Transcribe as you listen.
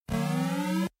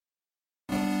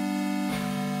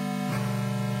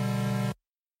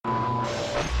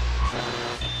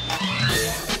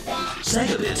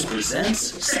SegaBits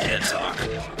presents Sega Talk,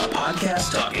 a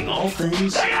podcast talking all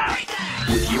things Sega,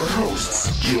 with your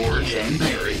hosts, George and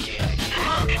Barry. Look,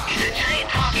 it's a giant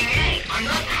talking ape. I'm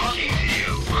not talking to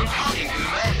you. I'm talking to the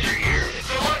master here.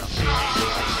 So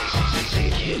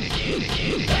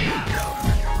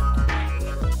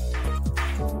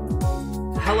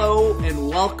Hello and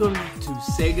welcome to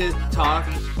Sega Talk,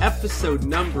 episode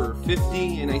number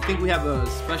 50, and I think we have a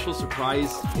special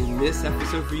surprise in this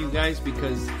episode for you guys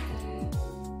because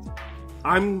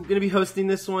I'm going to be hosting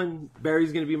this one.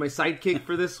 Barry's going to be my sidekick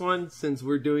for this one since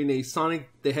we're doing a Sonic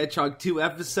the Hedgehog 2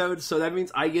 episode, so that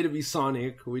means I get to be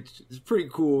Sonic, which is pretty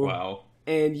cool. Wow.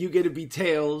 And you get to be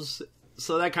Tails,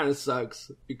 so that kind of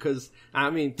sucks because, I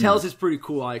mean, Tails is pretty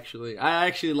cool, actually. I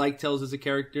actually like Tails as a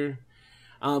character.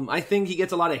 I think he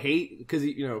gets a lot of hate because,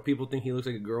 people think he looks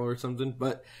like a girl or something.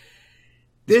 But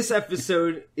this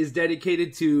episode is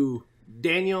dedicated to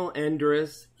Daniel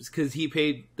Andres because he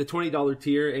paid the $20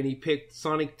 tier and he picked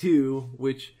Sonic 2,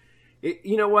 which,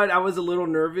 you know what? I was a little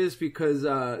nervous because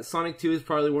Sonic 2 is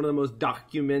probably one of the most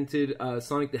documented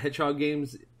Sonic the Hedgehog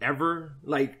games ever.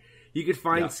 Like, you could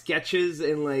find sketches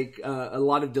and, a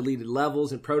lot of deleted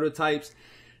levels and prototypes.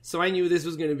 So I knew this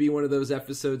was going to be one of those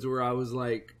episodes where I was,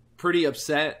 pretty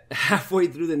upset halfway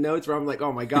through the notes where I'm like,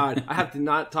 oh my god, I have to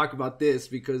not talk about this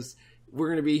because we're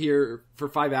going to be here for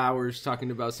 5 hours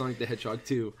talking about Sonic the Hedgehog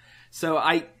 2. So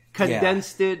I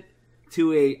condensed it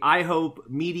to a, I hope,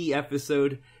 meaty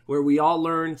episode where we all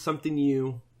learn something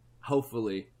new,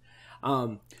 hopefully.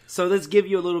 So let's give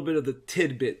you a little bit of the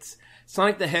tidbits.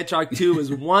 Sonic the Hedgehog 2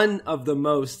 is one of the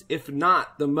most, if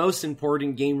not the most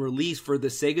important game released for the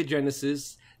Sega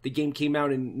Genesis. The game came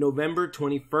out in November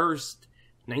 21st,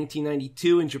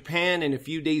 1992 in Japan, and a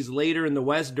few days later in the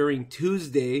West during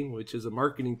Tuesday, which is a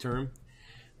marketing term,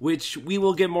 which we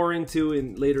will get more into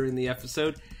later in the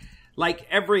episode. Like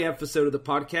every episode of the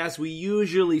podcast, we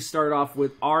usually start off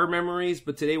with our memories,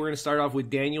 but today we're going to start off with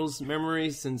Daniel's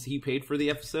memories since he paid for the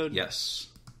episode. Yes.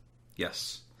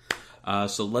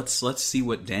 So let's see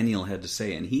what Daniel had to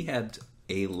say, and he had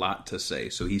a lot to say.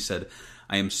 So he said,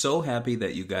 I am so happy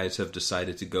that you guys have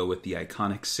decided to go with the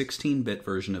iconic 16-bit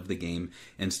version of the game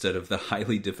instead of the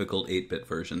highly difficult 8-bit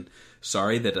version.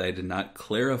 Sorry that I did not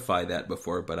clarify that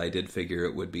before, but I did figure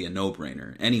it would be a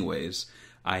no-brainer. Anyways,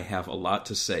 I have a lot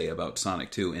to say about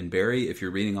Sonic 2, and Barry, if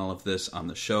you're reading all of this on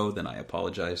the show, then I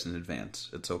apologize in advance.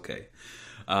 It's okay.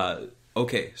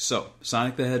 Okay, so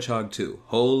Sonic the Hedgehog 2.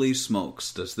 Holy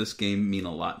smokes, does this game mean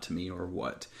a lot to me or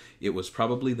what? It was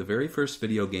probably the very first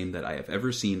video game that I have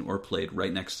ever seen or played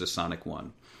right next to Sonic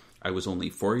 1. I was only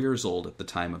 4 years old at the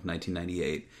time of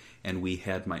 1998, and we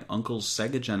had my uncle's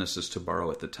Sega Genesis to borrow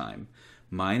at the time.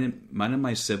 Mine and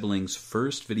my siblings'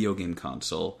 first video game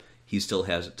console. He still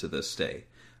has it to this day.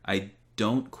 I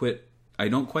don't quite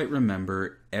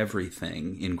remember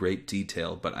everything in great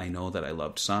detail, but I know that I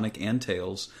loved Sonic and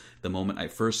Tails the moment I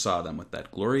first saw them with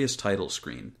that glorious title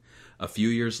screen. A few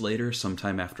years later,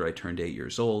 sometime after I turned 8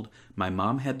 years old, my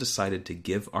mom had decided to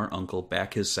give our uncle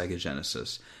back his Sega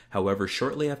Genesis. However,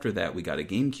 shortly after that, we got a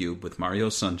GameCube with Mario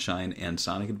Sunshine and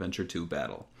Sonic Adventure 2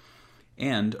 Battle.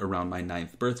 And around my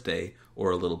 9th birthday,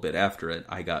 or a little bit after it,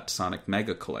 I got Sonic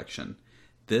Mega Collection.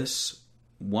 This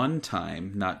one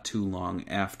time, not too long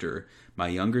after, my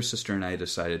younger sister and I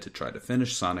decided to try to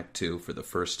finish Sonic 2 for the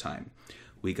first time.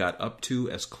 We got up to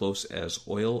as close as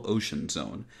Oil Ocean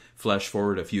Zone. Flash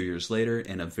forward a few years later,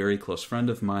 and a very close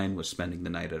friend of mine was spending the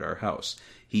night at our house.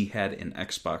 He had an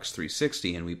Xbox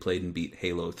 360, and we played and beat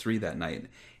Halo 3 that night.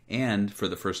 And, for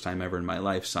the first time ever in my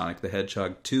life, Sonic the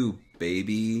Hedgehog 2,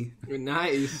 baby.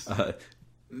 Nice.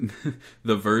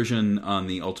 The version on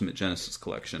the Ultimate Genesis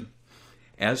Collection.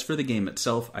 As for the game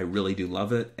itself, I really do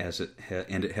love it,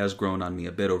 and it has grown on me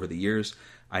a bit over the years.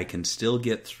 I can still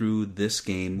get through this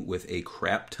game with a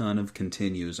crap ton of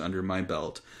continues under my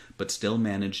belt, but still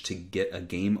manage to get a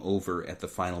game over at the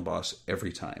final boss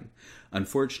every time.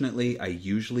 Unfortunately, I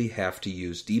usually have to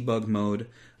use debug mode.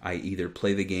 I either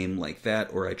play the game like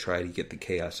that, or I try to get the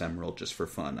Chaos Emerald just for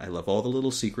fun. I love all the little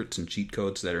secrets and cheat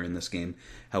codes that are in this game.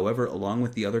 However, along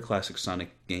with the other classic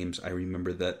Sonic games, I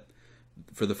remember that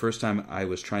for the first time I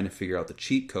was trying to figure out the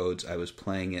cheat codes, I was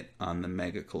playing it on the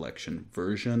Mega Collection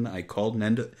version. I called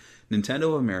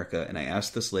Nintendo America and I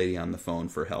asked this lady on the phone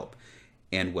for help.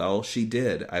 And well, she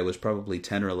did. I was probably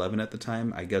 10 or 11 at the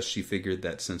time. I guess she figured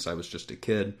that since I was just a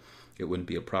kid, it wouldn't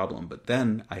be a problem. But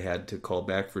then I had to call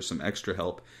back for some extra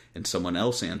help, and someone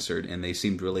else answered, and they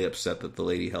seemed really upset that the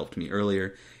lady helped me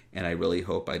earlier, and I really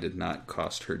hope I did not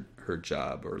cost her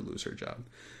job or lose her job.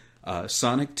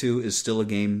 Sonic 2 is still a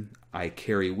game I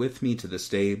carry with me to this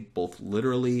day, both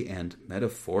literally and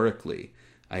metaphorically.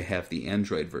 I have the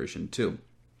Android version too.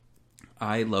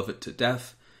 I love it to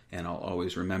death, and I'll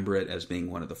always remember it as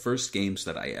being one of the first games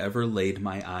that I ever laid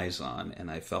my eyes on, and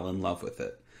I fell in love with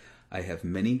it. I have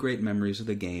many great memories of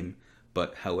the game,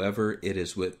 but however, it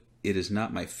is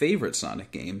not my favorite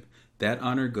Sonic game. That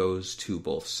honor goes to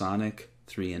both Sonic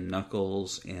 3 and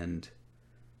Knuckles and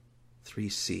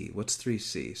 3C. What's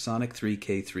 3C? Sonic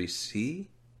 3K3C?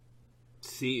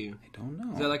 C. I don't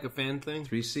know. Is that like a fan thing?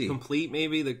 3C. Complete,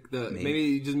 maybe?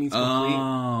 Maybe it just means complete?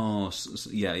 Oh,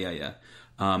 yeah.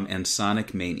 And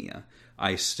Sonic Mania.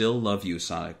 I still love you,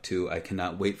 Sonic 2. I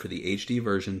cannot wait for the HD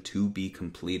version to be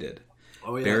completed.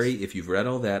 Oh, yes. Barry, if you've read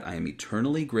all that, I am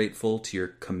eternally grateful to your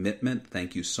commitment.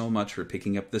 Thank you so much for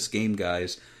picking up this game,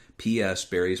 guys. P.S.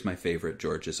 Barry's my favorite.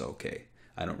 George is okay.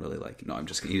 I don't really like it. No, I'm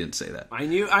just kidding. He didn't say that. I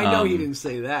know he didn't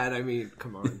say that. I mean,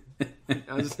 come on.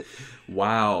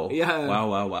 Wow. Yeah.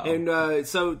 Wow. And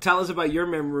so tell us about your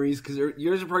memories, because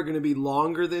yours are probably going to be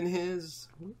longer than his,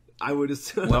 I would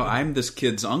assume. Well, I'm this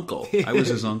kid's uncle. I was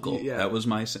his uncle. Yeah. That was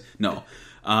my... No.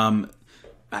 I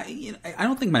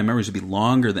don't think my memories would be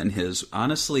longer than his.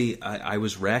 Honestly, I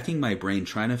was racking my brain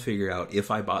trying to figure out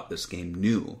if I bought this game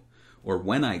new or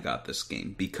when I got this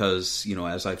game. Because,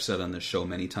 as I've said on this show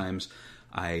many times,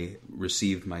 I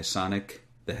received my Sonic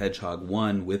the Hedgehog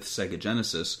 1 with Sega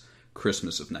Genesis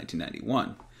Christmas of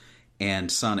 1991.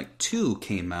 And Sonic 2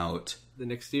 came out... the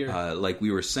next year. Like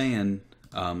we were saying...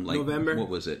 November? What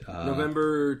was it?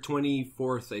 November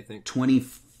 24th, I think.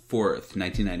 24th,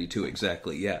 1992,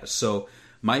 exactly, yeah. So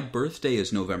my birthday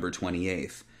is November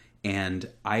 28th, and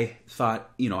I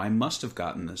thought, I must have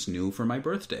gotten this new for my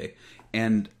birthday.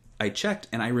 And I checked,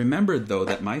 and I remembered, though,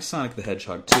 that my Sonic the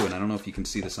Hedgehog 2, and I don't know if you can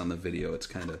see this on the video, it's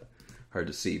kind of hard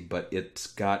to see, but it's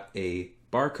got a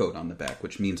barcode on the back,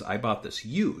 which means I bought this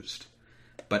used.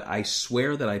 But I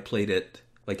swear that I played it,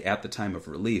 at the time of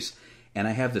release, and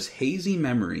I have this hazy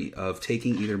memory of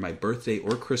taking either my birthday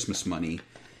or Christmas money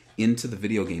into the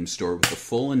video game store with the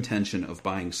full intention of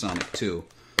buying Sonic 2.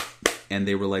 And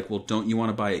they were like, well, don't you want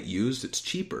to buy it used? It's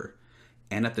cheaper.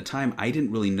 And at the time, I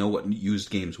didn't really know what used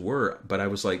games were, but I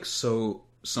was like, so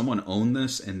someone owned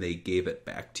this and they gave it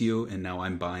back to you, and now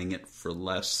I'm buying it for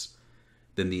less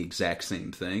than the exact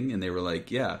same thing? And they were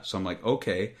like, yeah. So I'm like,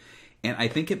 okay. And I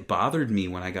think it bothered me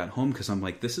when I got home, because I'm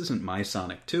like, this isn't my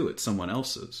Sonic 2, it's someone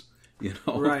else's.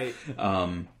 Right.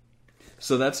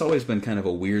 So that's always been kind of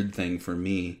a weird thing for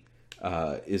me,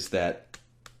 is that,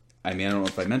 I don't know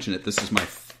if I mentioned it, this is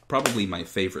probably my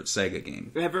favorite Sega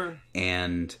game. Ever?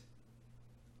 And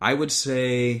I would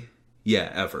say,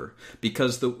 yeah, ever.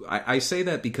 Because I say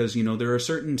that because, there are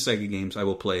certain Sega games I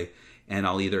will play, and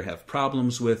I'll either have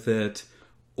problems with it,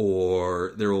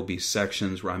 or there will be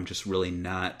sections where I'm just really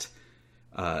not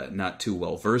too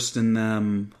well versed in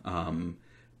them.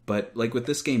 But, with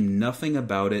this game, nothing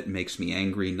about it makes me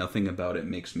angry. Nothing about it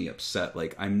makes me upset.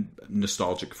 I'm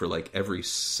nostalgic for, every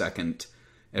second,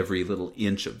 every little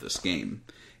inch of this game.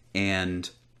 And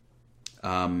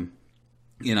I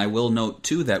will note,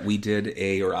 too, that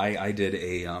I did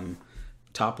a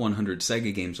top 100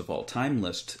 Sega games of all time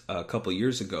list a couple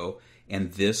years ago,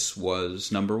 and this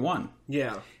was number 1.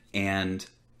 Yeah. And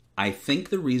I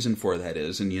think the reason for that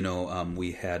is, and,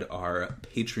 we had our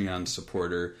Patreon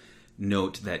supporter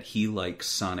note that he likes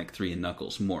Sonic 3 and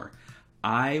Knuckles more.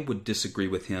 I would disagree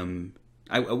with him.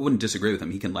 I wouldn't disagree with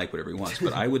him. He can like whatever he wants.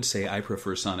 But I would say I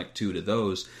prefer Sonic 2 to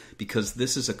those, because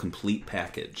this is a complete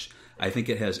package. I think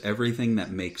it has everything that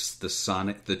makes the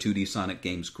 2D Sonic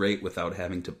games great without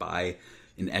having to buy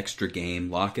an extra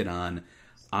game, lock it on.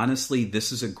 Honestly,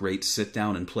 this is a great sit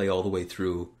down and play all the way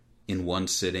through in one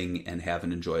sitting and have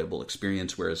an enjoyable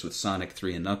experience. Whereas with Sonic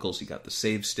 3 and Knuckles, you got the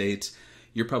save states.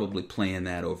 You're probably playing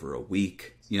that over a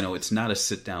week. It's not a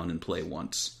sit down and play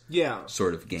once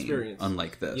sort of game, experience.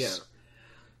 Unlike this. Yeah.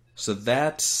 So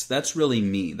that's really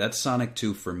me. That's Sonic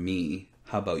 2 for me.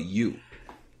 How about you?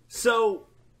 So,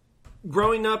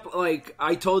 growing up,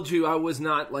 I told you, I was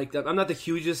not I'm not the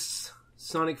hugest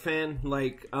Sonic fan.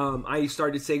 I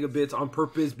started Sega bits on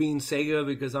purpose being Sega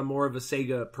because I'm more of a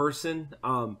Sega person.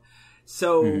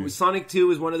 Sonic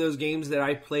 2 is one of those games that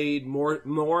I played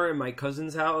more in my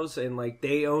cousin's house, and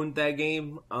they owned that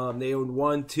game. They owned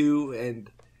 1, 2,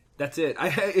 and that's it.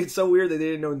 It's so weird that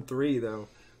they didn't own 3 though.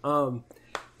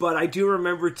 But I do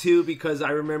remember 2 because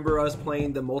I remember us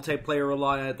playing the multiplayer a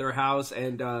lot at their house,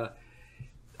 and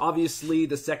obviously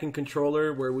the second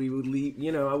controller where we would leave.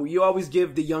 You always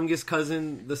give the youngest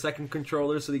cousin the second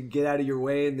controller so they can get out of your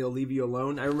way and they'll leave you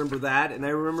alone. I remember that, and I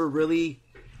remember really.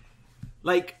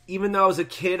 Even though I was a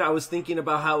kid, I was thinking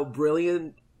about how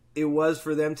brilliant it was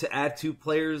for them to add 2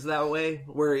 players that way,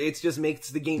 where it just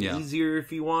makes the game easier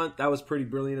if you want. That was pretty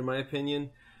brilliant in my opinion.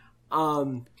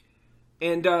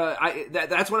 And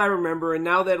that's what I remember. And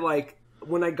now that, like,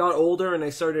 when I got older and I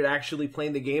started actually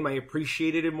playing the game, I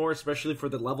appreciated it more, especially for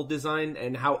the level design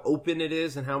and how open it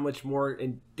is and how much more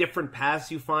and different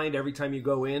paths you find every time you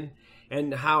go in,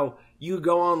 and how you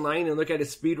go online and look at a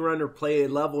speedrun or play a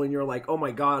level and you're like, oh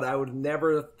my god, I would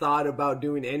never have thought about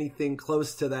doing anything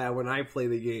close to that when I play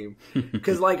the game.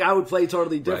 Because, like, I would play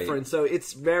totally different. Right. So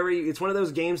it's one of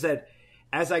those games that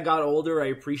as I got older, I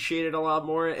appreciated a lot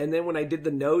more. And then when I did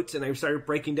the notes and I started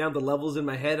breaking down the levels in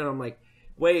my head, and I'm like,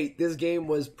 wait, this game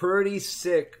was pretty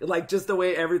sick. Like, just the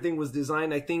way everything was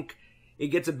designed. I think it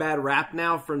gets a bad rap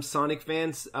now from Sonic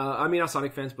fans. I mean, not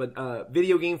Sonic fans, but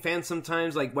video game fans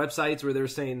sometimes, like websites where they're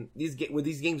saying, were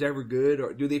these games ever good,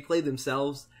 or do they play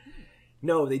themselves?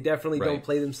 No, they definitely don't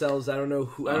play themselves. I don't know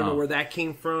I don't know where that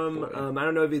came from. I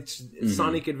don't know if it's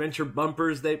Sonic Adventure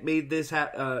bumpers that made this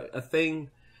a thing.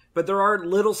 But there are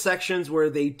little sections where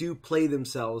they do play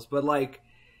themselves. But, like,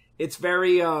 it's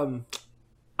very...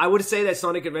 I would say that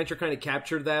Sonic Adventure kind of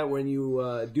captured that when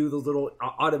you do the little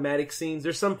automatic scenes.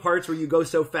 There's some parts where you go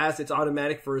so fast it's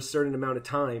automatic for a certain amount of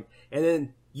time. And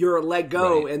then you're let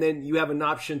go, and then you have an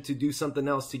option to do something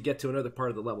else to get to another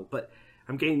part of the level. But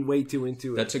I'm getting way too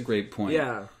into it. That's a great point.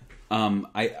 Yeah.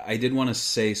 I did want to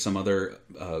say some other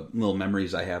little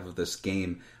memories I have of this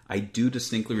game. I do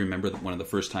distinctly remember that one of the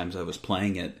first times I was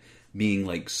playing it being,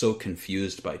 like, so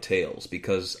confused by Tails,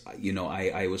 because, you know,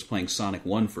 I was playing Sonic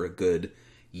 1 for a good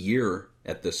year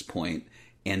at this point,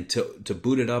 and to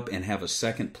boot it up and have a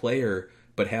second player,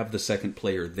 but have the second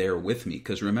player there with me,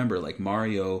 because remember, like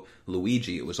Mario,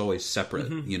 Luigi, it was always separate.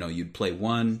 You know, you'd play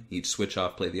one, you'd switch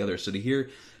off, play the other. So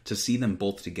to see them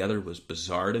both together was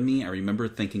bizarre to me. I remember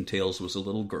thinking Tails was a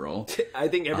little girl. I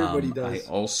think everybody does.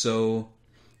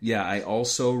 I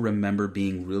also remember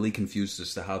being really confused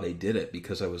as to how they did it,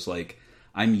 because I was like,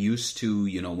 I'm used to,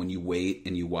 you know, when you wait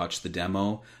and you watch the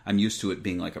demo, I'm used to it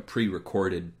being like a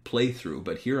pre-recorded playthrough.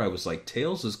 But here I was like,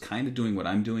 Tails is kind of doing what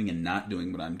I'm doing and not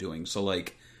doing what I'm doing. So,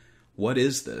 like, what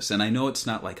is this? And I know it's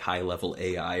not like high-level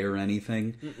AI or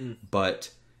anything,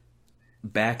 but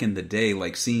back in the day,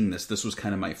 like, seeing this was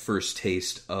kind of my first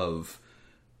taste of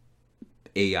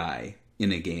AI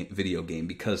in a video game,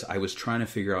 because I was trying to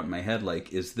figure out in my head,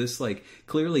 like, is this, like,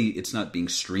 clearly it's not being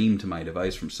streamed to my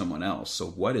device from someone else, so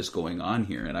what is going on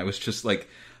here? And I was just, like,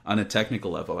 on a technical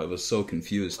level, I was so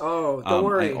confused. Oh, don't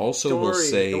worry. I also don't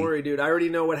will worry, dude. I already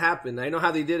know what happened. I know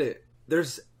how they did it.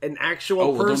 There's an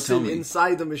actual person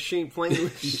inside the machine playing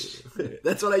with you.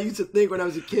 That's what I used to think when I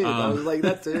was a kid. I was like,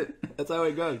 that's it. That's how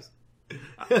it goes.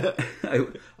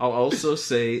 I'll also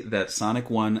say that Sonic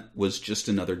 1 was just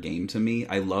another game to me.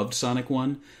 I loved Sonic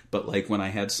 1, but, like, when I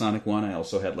had Sonic 1, I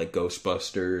also had, like,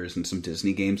 Ghostbusters and some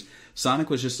Disney games. Sonic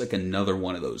was just, like, another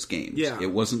one of those games. Yeah.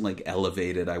 It wasn't, like,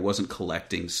 elevated. I wasn't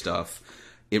collecting stuff.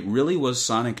 It really was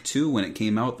Sonic 2 when it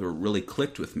came out that really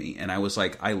clicked with me. And I was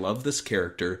like, I love this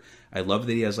character. I love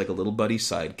that he has, like, a little buddy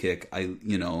sidekick.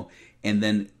 And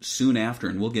then soon after,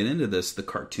 and we'll get into this, the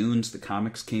cartoons, the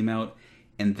comics came out.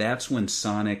 And that's when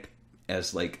Sonic,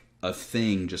 as, like, a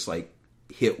thing, just, like,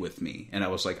 hit with me. And I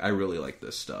was like, I really like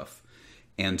this stuff.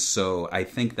 And so I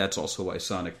think that's also why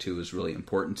Sonic 2 is really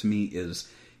important to me,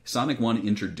 is Sonic 1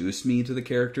 introduced me to the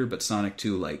character, but Sonic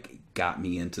 2, like, got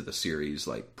me into the series,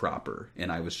 like, proper.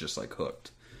 And I was just, like,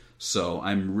 hooked. So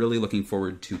I'm really looking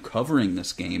forward to covering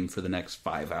this game for the next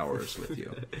 5 hours with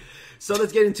you. So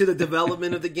let's get into the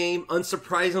development of the game.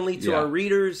 Unsurprisingly to our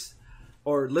readers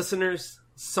or listeners,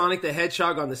 Sonic the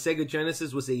Hedgehog on the Sega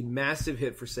Genesis was a massive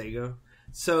hit for Sega.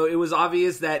 So it was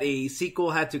obvious that a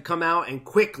sequel had to come out, and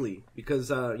quickly, because,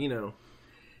 but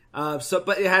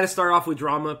it had to start off with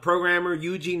drama. Programmer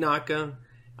Yuji Naka,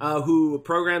 who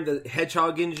programmed the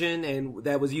Hedgehog engine and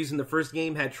that was used in the first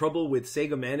game, had trouble with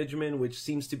Sega management, which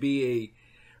seems to be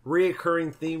a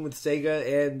reoccurring theme with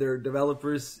Sega and their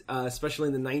developers,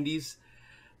 especially in the 90s.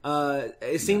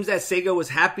 It seems that Sega was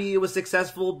happy it was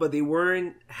successful, but they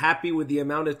weren't happy with the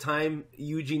amount of time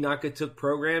Yuji Naka took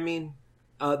programming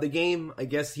the game. I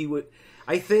guess he would...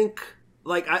 I think,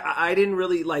 like, I didn't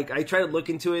really, like, I tried to look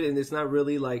into it, and it's not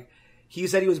really, like... He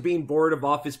said he was being bored of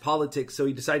office politics, so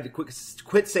he decided to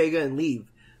quit Sega and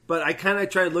leave. But I kind of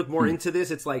tried to look more into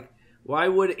this. It's like, why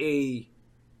would a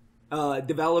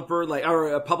developer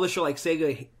or a publisher like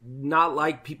Sega not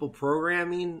like people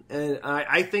programming? And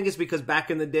I think it's because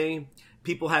back in the day,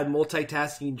 people had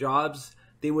multitasking jobs.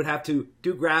 They would have to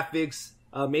do graphics,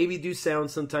 maybe do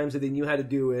sound sometimes if they knew how to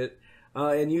do it.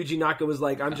 And Yuji Naka was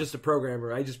like, I'm just a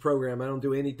programmer. I just program. I don't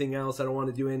do anything else. I don't want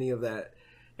to do any of that.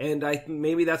 And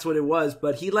maybe that's what it was.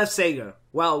 But he left Sega.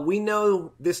 Well, we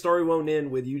know this story won't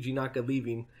end with Yuji Naka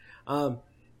leaving.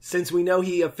 since we know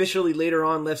he officially later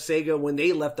on left Sega when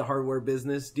they left the hardware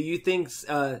business, do you think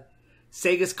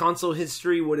Sega's console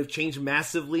history would have changed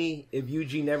massively if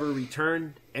Yuji never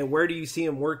returned? And where do you see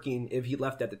him working if he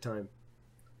left at the time?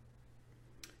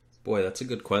 Boy, that's a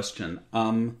good question.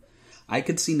 I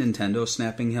could see Nintendo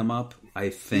snapping him up. I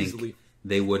think Easily.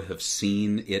 they would have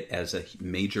seen it as a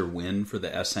major win for the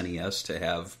SNES to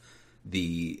have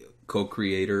the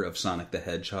co-creator of Sonic the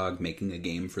Hedgehog making a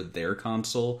game for their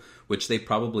console, which they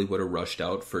probably would have rushed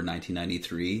out for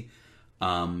 1993.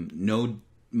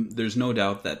 There's no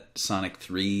doubt that Sonic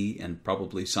 3 and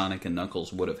probably Sonic and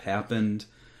Knuckles would have happened.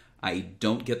 I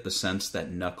don't get the sense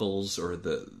that Knuckles or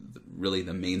the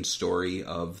main story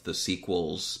of the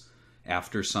sequels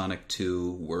after Sonic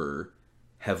 2 were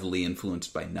heavily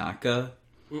influenced by Naka.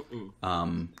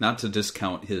 Not to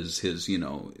discount his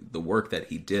the work that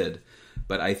he did,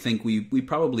 but I think we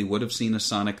probably would have seen a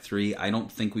Sonic 3. I don't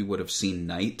think we would have seen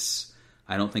Knights.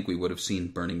 I don't think we would have seen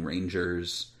Burning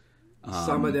Rangers.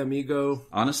 Sama de Amigo,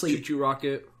 Honestly, Choo Choo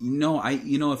Rocket. No,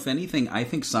 if anything, I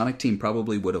think Sonic Team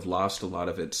probably would have lost a lot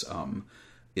of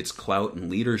its clout and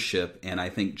leadership, and I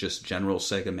think just general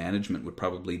Sega management would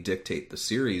probably dictate the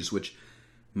series, which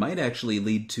might actually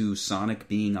lead to Sonic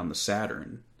being on the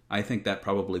Saturn. I think that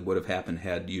probably would have happened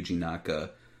had Yuji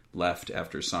Naka left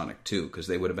after Sonic 2, because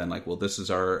they would have been like, well, this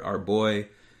is our boy,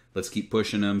 let's keep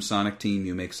pushing him, Sonic Team,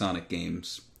 you make Sonic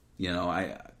games.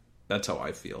 That's how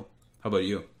I feel. How about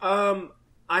you?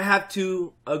 I have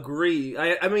to agree.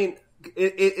 I mean,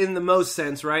 in the most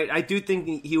sense, right? I do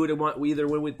think he would have either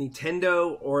went with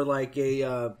Nintendo or like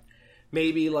a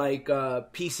maybe like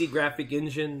PC Graphic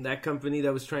Engine, that company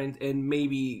that was trying, and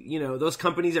maybe those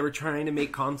companies that were trying to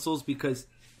make consoles, because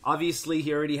obviously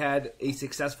he already had a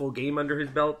successful game under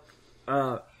his belt.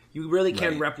 You really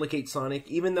can't replicate Sonic,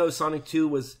 even though Sonic 2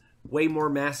 was way more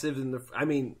massive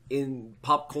in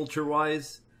pop culture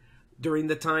wise during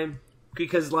the time.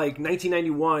 Because like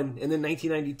 1991 and then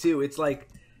 1992, it's like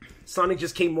Sonic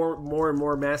just came more and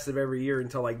more massive every year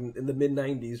until like in the mid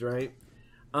 90s, right?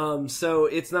 So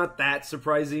it's not that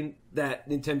surprising that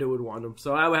Nintendo would want them.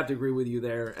 So I would have to agree with you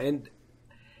there. And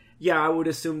yeah, I would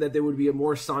assume that there would be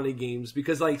more Sonic games,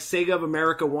 because like Sega of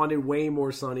America wanted way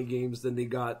more Sonic games than they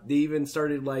got. They even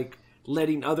started like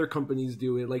letting other companies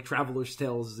do it, like Traveler's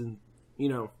Tales and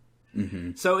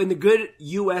Mm-hmm. So in the good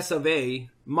US of A,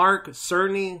 Mark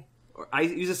Cerny, I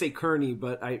used to say Kearney,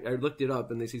 but I looked it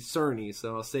up and they say Cerny,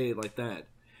 so I'll say it like that,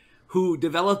 who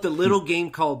developed a little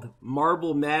game called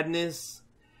Marble Madness,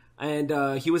 and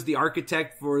he was the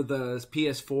architect for the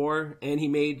PS4, and he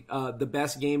made the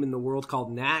best game in the world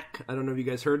called Knack. I don't know if you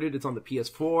guys heard it. It's on the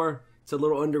PS4. It's a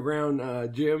little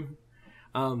underground gym.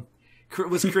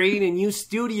 Was creating a new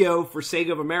studio for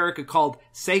Sega of America called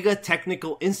Sega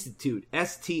Technical Institute,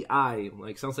 STI,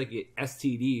 like sounds like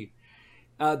STD.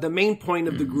 The main point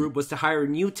of the group was to hire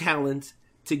new talent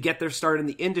to get their start in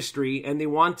the industry, and they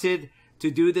wanted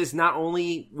to do this not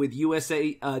only with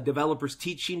USA developers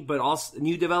teaching, but also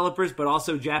new developers, but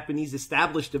also Japanese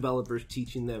established developers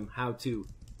teaching them how to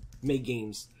make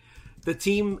games. The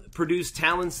team produced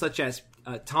talents such as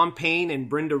Tom Payne and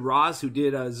Brenda Ross, who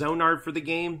did zone art for the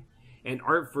game and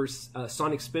art for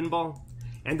Sonic Spinball.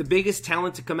 And the biggest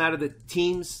talent to come out of the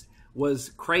teams was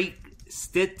Craig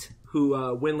Stitt,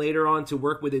 who went later on to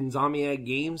work with Insomniac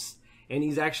Games. And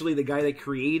he's actually the guy that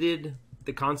created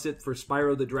the concept for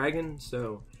Spyro the Dragon.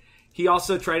 So he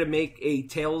also tried to make a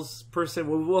Tails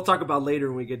person. We'll talk about later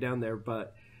when we get down there.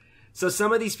 But so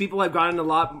some of these people have gotten a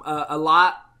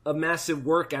lot of massive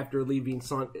work after leaving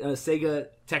Sega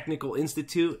Technical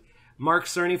Institute. Mark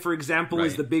Cerny, for example,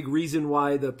 is the big reason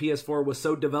why the PS4 was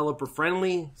so developer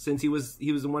friendly, since he was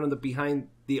one of the behind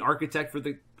the architect for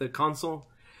the console.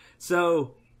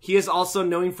 So he is also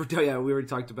known for we already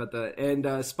talked about that, and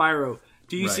Spyro.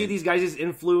 Do you see these guys as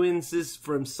influences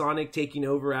from Sonic taking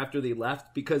over after they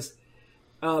left? Because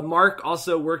Mark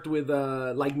also worked with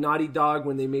like Naughty Dog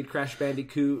when they made Crash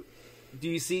Bandicoot. Do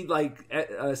you see like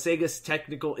Sega's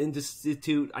Technical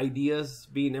Institute ideas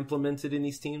being implemented in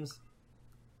these teams?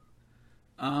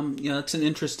 That's an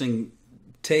interesting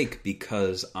take,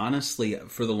 because honestly,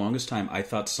 for the longest time, I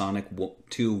thought Sonic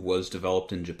 2 was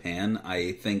developed in Japan.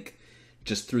 I think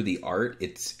just through the art,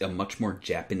 it's a much more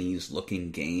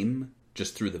Japanese-looking game,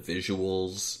 just through the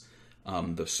visuals,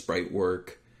 the sprite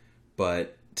work.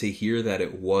 But to hear that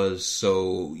it was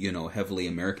so, heavily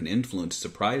American influenced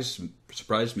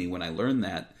surprised me when I learned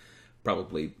that,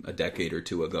 probably a decade or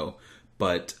two ago.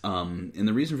 But, and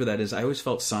the reason for that is I always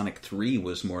felt Sonic 3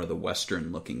 was more of the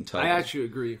Western-looking title. I actually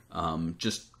agree.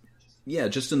 Just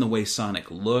in the way Sonic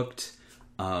looked,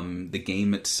 the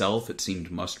game itself, it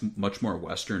seemed much more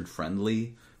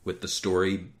Western-friendly, with the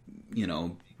story,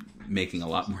 making a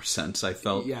lot more sense, I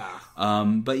felt. Yeah.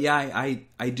 But yeah,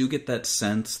 I do get that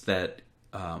sense that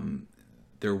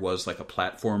there was like a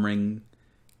platforming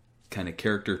kind of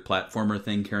character platformer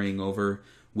thing carrying over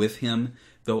with him,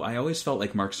 though I always felt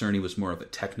like Mark Cerny was more of a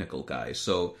technical guy.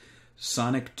 So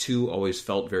Sonic 2 always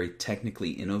felt very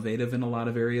technically innovative in a lot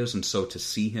of areas, and so to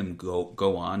see him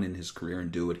go on in his career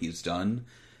and do what he's done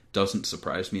doesn't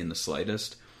surprise me in the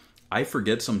slightest. I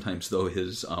forget sometimes, though,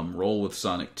 his role with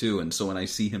Sonic 2, and so when I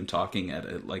see him talking at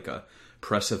a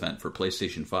press event for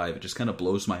PlayStation 5, it just kind of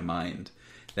blows my mind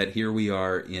that here we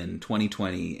are in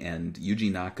 2020, and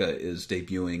Yuji Naka is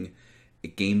debuting a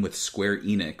game with Square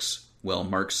Enix, while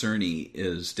Mark Cerny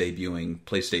is debuting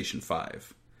PlayStation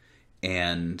 5.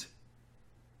 And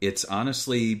it's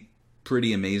honestly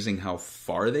pretty amazing how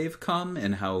far they've come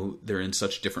and how they're in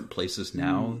such different places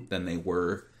now than they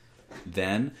were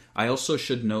then. I also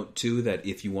should note, too, that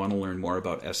if you want to learn more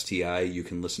about STI, you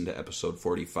can listen to episode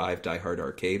 45, Die Hard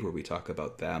Arcade, where we talk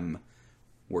about them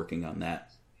working on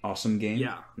that awesome game.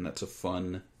 Yeah. And that's a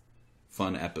fun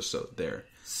episode there.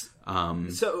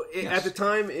 At the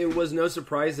time, it was no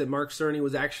surprise that Mark Cerny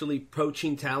was actually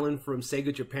poaching talent from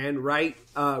Sega Japan right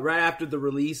after the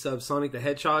release of Sonic the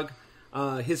Hedgehog.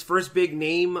 His first big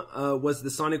name was the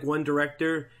Sonic 1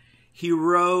 director,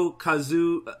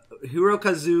 Hirokazu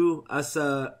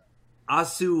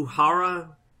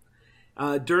Asuhara.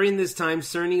 During this time,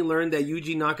 Cerny learned that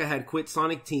Yuji Naka had quit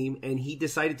Sonic Team, and he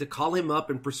decided to call him up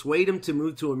and persuade him to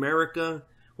move to America,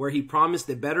 where he promised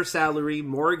a better salary,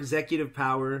 more executive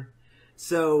power.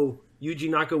 So Yuji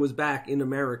Naka was back in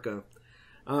America.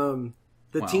 The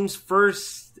team's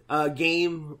first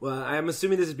game, I'm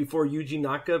assuming this is before Yuji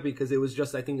Naka because it was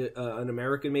just, I think, an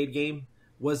American-made game,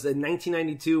 was in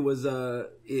 1992, was the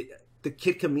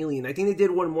Kid Chameleon. I think they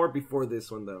did one more before this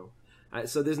one, though.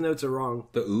 So these notes are wrong.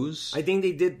 The Ooze? I think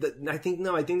they did I think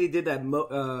they did that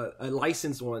a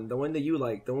licensed one, the one that you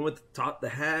like, the one with the top, the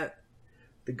hat,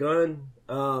 the gun.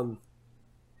 I'm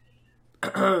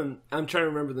trying to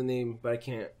remember the name, but I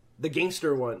can't. The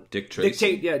gangster one. Dick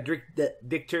Tracy?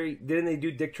 Dick Tracy. Didn't they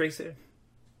do Dick Tracy?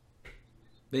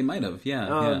 They might have,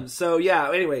 yeah. So,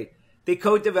 yeah, anyway. They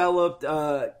co-developed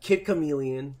Kid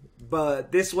Chameleon,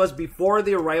 but this was before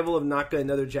the arrival of Naka and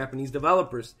other Japanese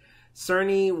developers.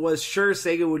 Cerny was sure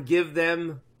Sega would give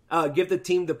the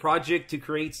team the project to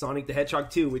create Sonic the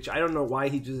Hedgehog 2, which I don't know why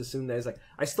he just assumed that. He's like,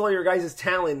 I stole your guys'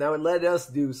 talent, now let us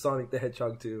do Sonic the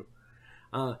Hedgehog 2.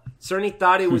 Cerny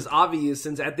thought it was obvious,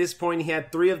 since at this point he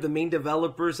had 3 of the main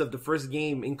developers of the first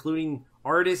game, including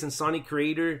artist and Sonic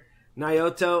creator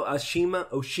Naoto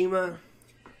Oshima.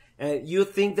 And you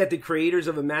think that the creators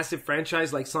of a massive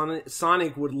franchise like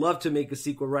Sonic would love to make a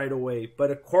sequel right away,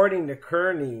 but according to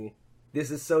Kearney,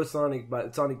 this is so Sonic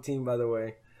Team, by the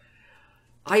way,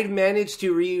 I'd managed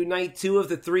to reunite 2 of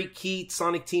the 3 key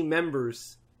Sonic Team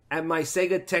members at my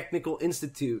Sega Technical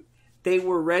Institute. They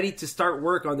were ready to start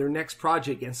work on their next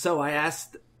project, and so I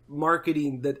asked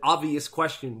marketing the obvious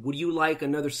question, would you like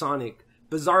another Sonic?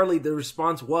 Bizarrely, the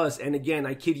response was, and again,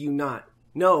 I kid you not,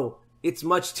 no, it's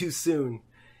much too soon.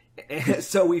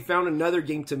 So we found another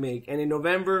game to make, and in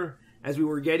November, as we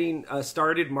were getting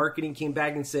started, marketing came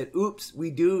back and said, oops, we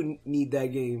do need that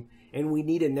game, and we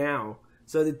need it now.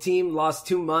 So the team lost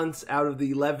 2 months out of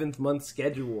the 11th month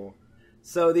schedule.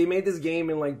 So they made this game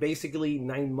in like basically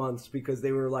 9 months because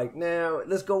they were like, nah,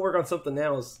 let's go work on something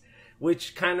else.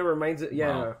 Which kind of reminds it,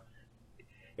 yeah. Wow.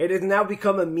 It has now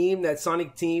become a meme that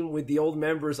Sonic Team with the old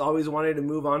members always wanted to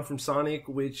move on from Sonic,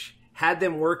 which had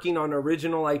them working on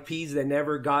original IPs that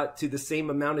never got to the same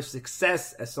amount of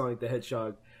success as Sonic the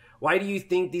Hedgehog. Why do you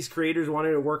think these creators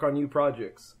wanted to work on new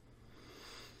projects?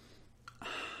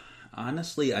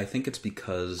 Honestly, I think it's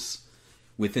because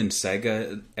within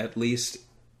Sega, at least,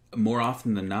 more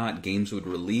often than not, games would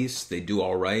release, they do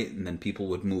all right, and then people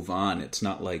would move on. It's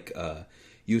not like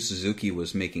Yu Suzuki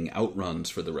was making outruns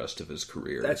for the rest of his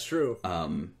career. That's true.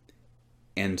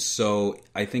 And so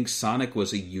I think Sonic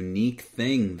was a unique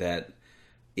thing that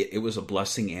it was a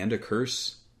blessing and a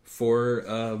curse for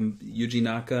Yuji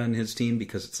Naka and his team,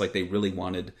 because it's like they really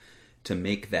wanted to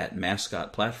make that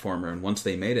mascot platformer, and once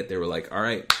they made it, they were like, all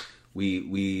right,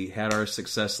 we had our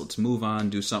success, let's move on,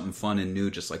 do something fun and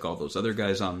new, just like all those other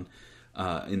guys on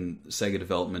in Sega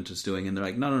development is doing. And they're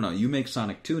like, no, you make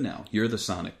Sonic 2 now. You're the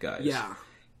Sonic guys. Yeah.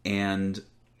 And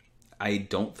I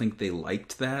don't think they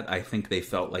liked that. I think they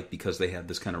felt like because they had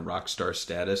this kind of rock star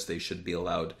status, they should be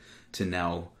allowed to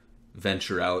now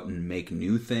venture out and make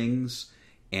new things.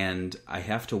 And I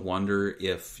have to wonder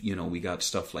if, we got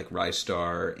stuff like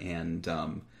Rystar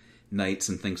and Knights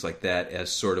and things like that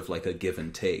as sort of like a give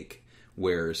and take,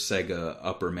 where Sega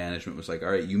upper management was like, all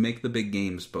right, you make the big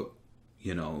games, but,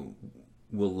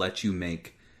 will let you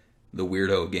make the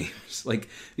weirdo games. Like,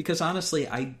 because honestly,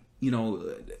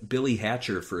 Billy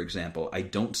Hatcher, for example, I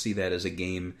don't see that as a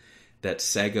game that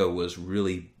Sega was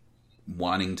really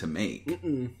wanting to make.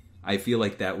 Mm-mm. I feel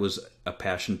like that was a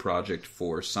passion project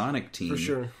for Sonic Team. For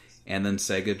sure. And then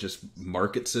Sega just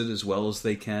markets it as well as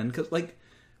they can. Because, like,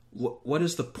 what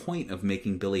is the point of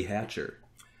making Billy Hatcher?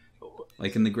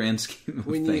 Like, in the grand scheme of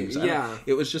things.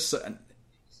 It was just...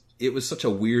 It was such a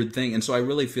weird thing. And so I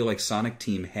really feel like Sonic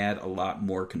Team had a lot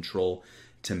more control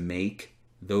to make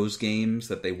those games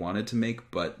that they wanted to make.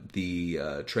 But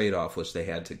the trade-off was they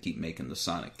had to keep making the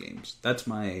Sonic games. That's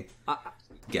my...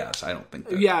 guess. I don't think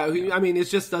that. Yeah, I mean, it's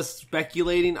just us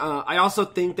speculating. I also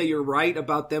think that you're right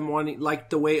about them wanting, like,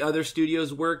 the way other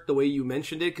studios work, the way you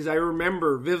mentioned it, because I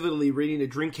remember vividly reading a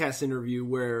Dreamcast interview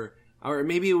where, or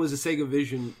maybe it was a Sega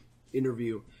Vision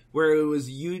interview, where it was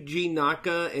Yuji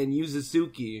Naka and Yu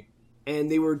Suzuki,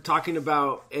 and they were talking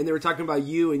about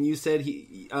you, and you said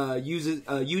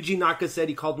Yuji Naka said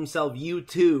he called himself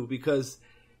U2 because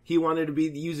he wanted to be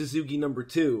the Yu Suzuki number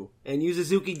 2. And Yu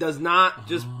Suzuki does not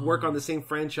just work on the same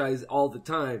franchise all the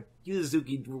time. Yu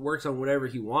Suzuki works on whatever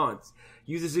he wants.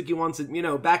 Yu Suzuki wants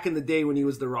it, back in the day when he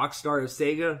was the rock star of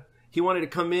Sega, he wanted to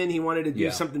come in, he wanted to do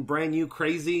something brand new,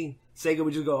 crazy. Sega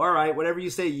would just go, all right, whatever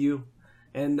you say, you.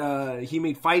 And he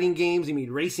made fighting games, he made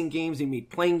racing games, he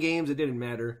made playing games, it didn't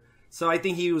matter. So I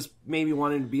think he was maybe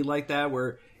wanting to be like that,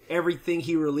 where everything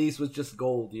he released was just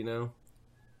gold,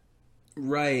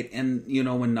 Right, and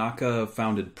when Naka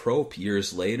founded Probe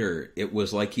years later, it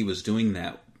was like he was doing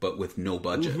that, but with no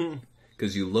budget.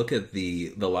 Because you look at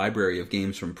the library of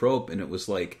games from Probe, and it was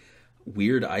like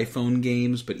weird iPhone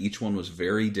games, but each one was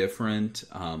very different.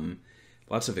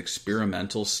 Lots of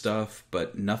experimental stuff,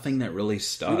 but nothing that really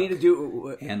stuck. We need to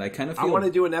do, and I kind of feel... I want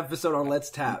to do an episode on Let's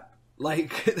Tap.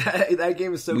 Like, that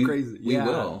game is so crazy. We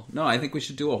will. No, I think we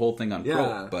should do a whole thing on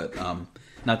Probe, but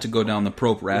not to go down the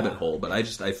Probe rabbit hole, but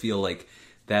I feel like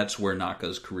that's where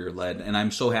Naka's career led, and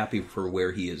I'm so happy for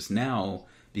where he is now,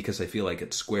 because I feel like at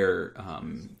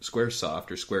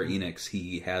Squaresoft or Square Enix,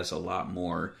 he has a lot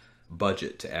more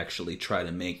budget to actually try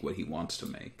to make what he wants to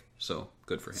make. So,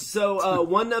 good for him. So,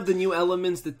 one of the new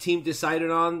elements the team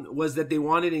decided on was that they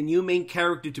wanted a new main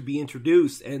character to be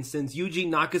introduced. And since Yuji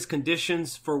Naka's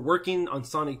conditions for working on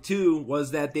Sonic 2 was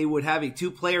that they would have a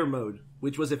 2-player mode,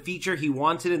 which was a feature he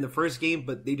wanted in the first game,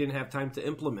 but they didn't have time to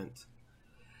implement.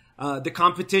 The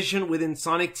competition within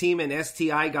Sonic Team and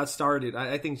STI got started.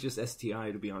 I think it's just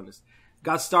STI, to be honest.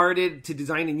 Got started to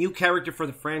design a new character for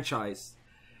the franchise.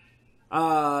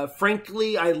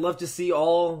 Frankly, I'd love to see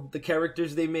all the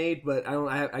characters they made, but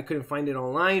I couldn't find it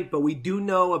online. But we do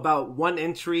know about one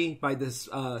entry by this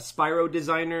Spyro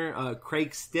designer,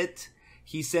 Craig Stitt.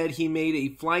 He said he made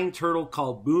a flying turtle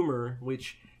called Boomer,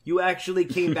 which you actually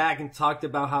came back and talked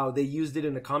about how they used it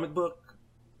in a comic book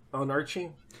on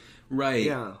Archie.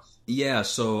 Right. Yeah,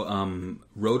 so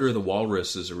Rotor the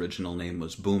Walrus's original name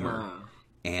was Boomer.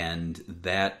 And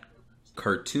that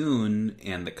cartoon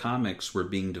and the comics were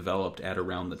being developed at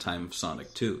around the time of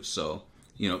Sonic 2, so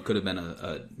it could have been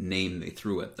a name they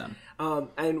threw at them.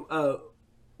 And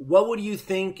what would you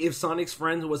think if Sonic's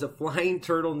friend was a flying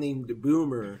turtle named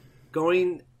Boomer,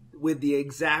 going with the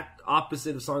exact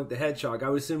opposite of Sonic the Hedgehog? I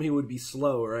would assume he would be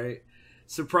slow, right?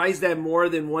 Surprised that more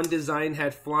than one design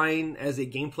had flying as a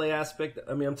gameplay aspect.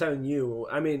 I mean, I'm telling you,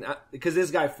 because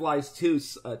this guy flies too,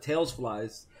 Tails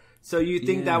flies. So you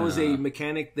think that was a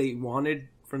mechanic they wanted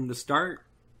from the start?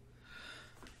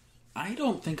 I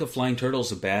don't think a flying turtle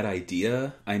is a bad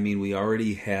idea. I mean, we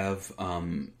already have,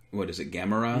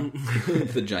 Gamera?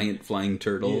 The giant flying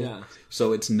turtle. Yeah.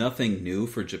 So it's nothing new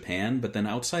for Japan. But then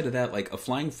outside of that, like, a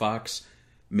flying fox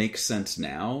makes sense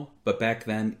now. But back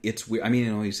then, it's weird. I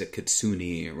mean, he's a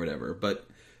kitsune or whatever. But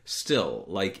still,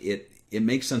 like, it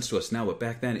makes sense to us now. But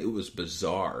back then, it was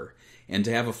bizarre. And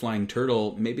to have a flying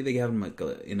turtle, maybe they have him like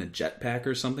in a jetpack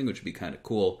or something, which would be kind of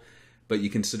cool. But you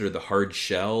consider the hard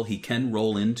shell. He can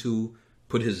roll into,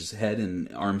 put his head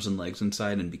and arms and legs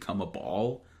inside and become a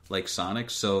ball like Sonic.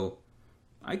 So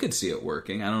I could see it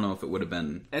working. I don't know if it would have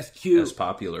been as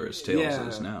popular as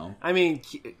Tails is now. I mean,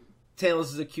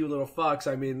 Tails is a cute little fox.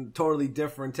 I mean, totally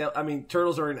different.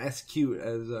 Turtles aren't as cute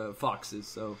as foxes.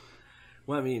 So,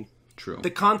 True.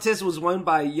 The contest was won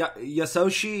by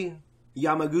Yasushi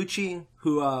Yamaguchi,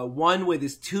 who won with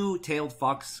his 2-tailed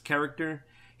fox character.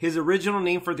 His original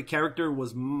name for the character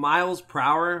was Miles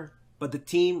Prower, but the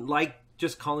team liked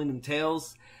just calling him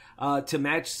Tails to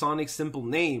match Sonic's simple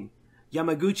name.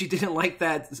 Yamaguchi didn't like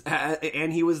that,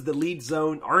 and he was the lead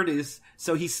zone artist,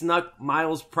 so he snuck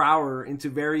Miles Prower into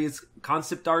various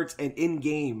concept arts and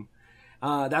in-game.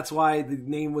 That's why the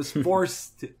name was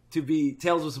forced to be,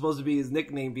 Tails was supposed to be his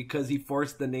nickname because he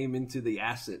forced the name into the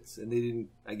assets, and they didn't,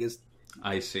 I guess.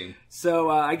 I see. So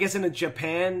I guess in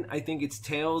Japan, I think it's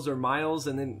Tails or Miles,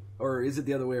 and then, or is it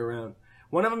the other way around?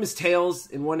 One of them is Tails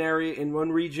in one area, in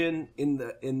one region, in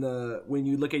the when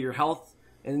you look at your health,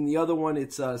 and in the other one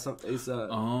it's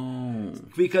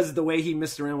because of the way he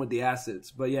messed around with the assets.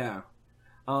 But yeah.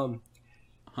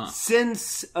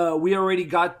 Since we already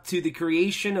got to the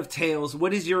creation of Tails,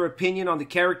 what is your opinion on the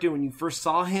character when you first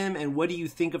saw him, and what do you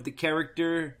think of the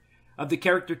character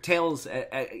Tails,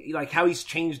 like how he's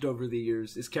changed over the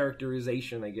years, his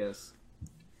characterization, I guess?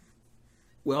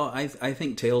 Well, I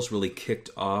think Tails really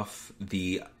kicked off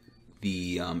the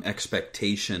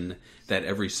expectation that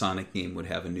every Sonic game would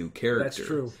have a new character. That's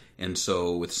true. And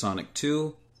so with Sonic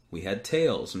 2, we had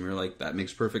Tails, and we were like, that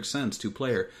makes perfect sense,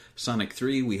 2-player. Sonic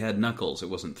 3, we had Knuckles. It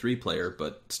wasn't 3-player,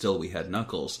 but still we had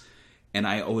Knuckles. And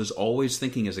I was always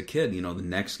thinking as a kid, the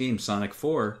next game, Sonic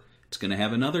 4, it's going to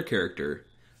have another character.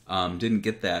 Didn't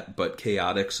get that, but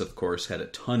Chaotix, of course, had a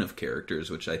ton of characters,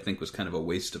 which I think was kind of a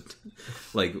waste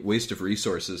of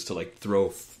resources to throw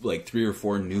 3 or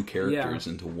 4 new characters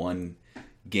into one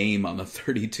game on the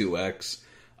 32X.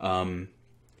 And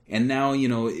now,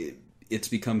 it's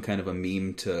become kind of a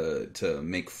meme to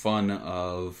make fun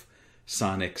of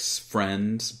Sonic's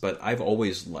friends, but I've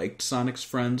always liked Sonic's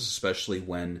friends, especially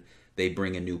when they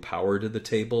bring a new power to the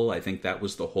table. I think that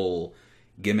was the whole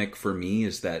gimmick for me,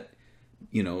 is that,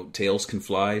 Tails can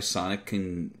fly, Sonic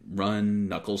can run,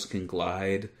 Knuckles can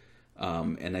glide,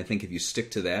 and I think if you stick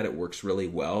to that, it works really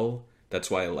well. That's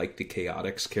why I like the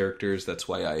Chaotix characters. That's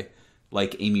why I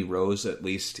like Amy Rose, at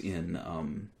least in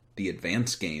the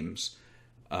advanced games.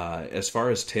 As far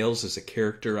as Tails as a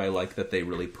character, I like that they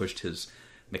really pushed his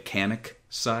mechanic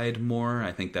side more.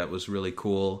 I think that was really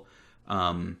cool.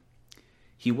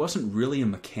 He wasn't really a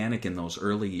mechanic in those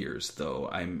early years, though.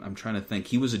 I'm trying to think.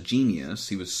 He was a genius.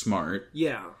 He was smart.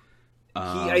 Yeah.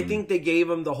 I think they gave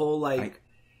him the whole, I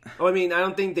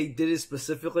don't think they did it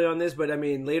specifically on this, but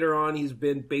later on he's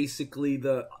been basically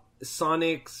the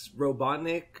Sonic's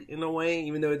Robotnik in a way,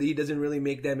 even though he doesn't really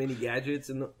make that many gadgets,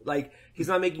 and he's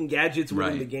not making gadgets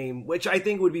within the game, which I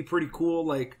think would be pretty cool.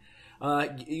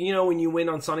 When you win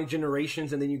on Sonic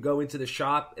Generations and then you go into the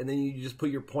shop and then you just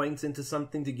put your points into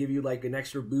something to give you an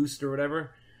extra boost or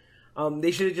whatever.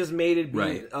 They should have just made it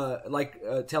be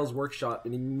Tails Workshop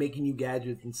and making you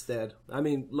gadgets instead.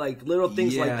 Little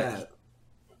things like that.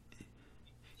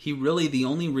 He really, the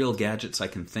only real gadgets I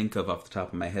can think of off the top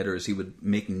of my head is he would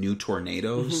make new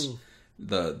tornadoes,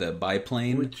 the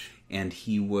biplane, and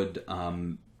he would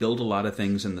build a lot of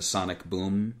things in the Sonic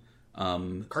Boom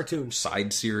cartoon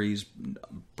side series,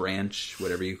 branch,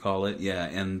 whatever you call it. Yeah,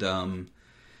 and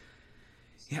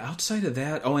outside of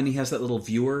that, and he has that little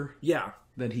viewer. Yeah.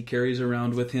 That he carries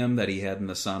around with him that he had in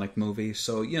the Sonic movie.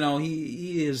 So,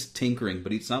 he is tinkering,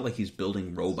 but it's not like he's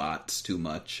building robots too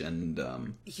much and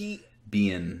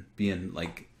being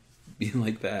like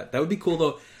that. That would be cool,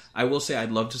 though. I will say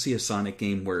I'd love to see a Sonic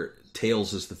game where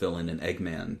Tails is the villain and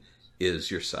Eggman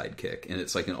is your sidekick, and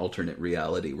it's like an alternate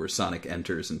reality where Sonic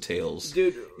enters and Tails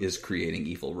is creating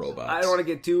evil robots. I don't want to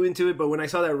get too into it, but when I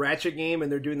saw that Ratchet game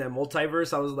and they're doing that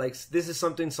multiverse, I was like, this is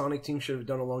something Sonic Team should have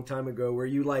done a long time ago, where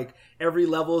you every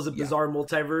level is a bizarre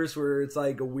multiverse where it's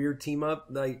a weird team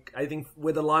up. I think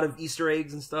with a lot of Easter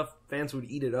eggs and stuff, fans would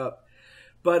eat it up.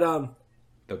 But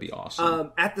that'd be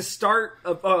awesome. At the start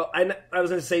of, I was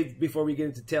going to say before we get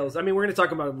into Tails, we're going to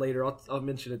talk about it later. I'll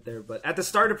mention it there. But at the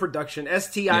start of production,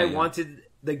 STI wanted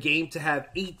the game to have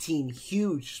 18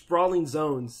 huge, sprawling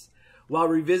zones while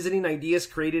revisiting ideas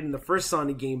created in the first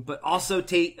Sonic game, but also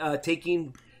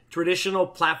taking traditional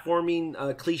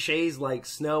platforming cliches like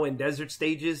snow and desert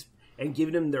stages and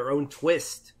giving them their own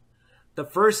twist. The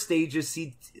first stages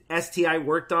STI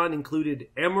worked on included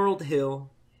Emerald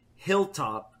Hill,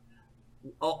 Hilltop,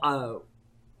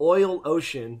 Oil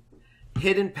Ocean,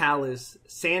 Hidden Palace,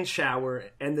 Sand Shower,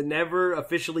 and the never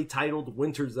officially titled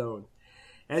Winter Zone.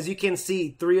 As you can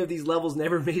see, 3 of these levels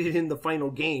never made it in the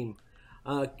final game.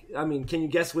 Can you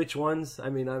guess which ones?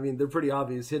 They're pretty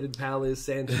obvious. Hidden Palace,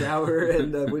 Sand Shower,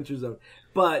 and Winter Zone.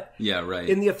 But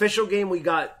in the official game, we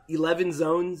got 11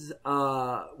 zones,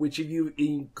 which if you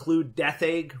include Death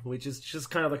Egg, which is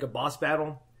just kind of like a boss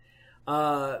battle.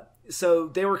 So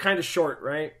they were kind of short,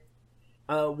 right?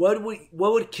 What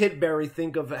would Kid Berry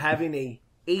think of having a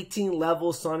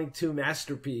 18-level Sonic 2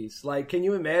 masterpiece? Can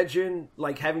you imagine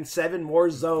having 7 more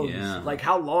zones? Yeah.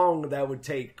 How long that would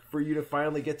take for you to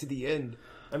finally get to the end?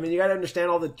 You got to understand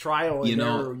all the trial and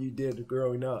error you did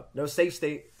growing up. No safe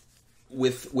state.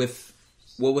 With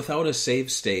Well, without a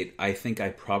save state, I think I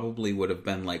probably would have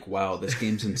been like, wow, this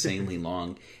game's insanely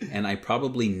long. And I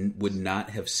probably would not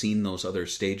have seen those other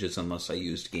stages unless I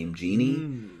used Game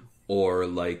Genie. Or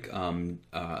like our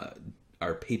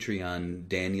Patreon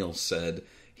Daniel said,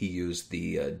 he used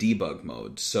the debug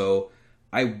mode. So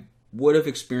I would have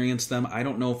experienced them. I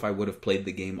don't know if I would have played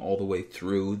the game all the way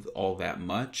through all that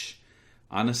much.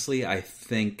 Honestly, I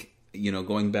think,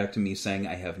 going back to me saying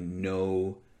I have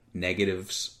no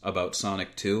negatives about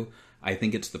Sonic 2, I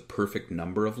think it's the perfect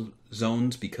number of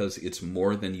zones because it's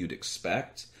more than you'd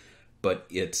expect, but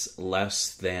it's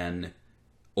less than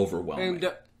overwhelming.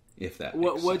 And, if that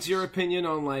makes sense. What's your opinion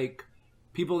on like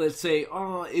people that say,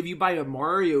 oh, if you buy a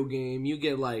Mario game, you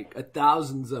get like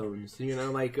 1,000 zones?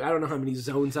 Like I don't know how many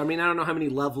zones. I don't know how many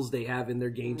levels they have in their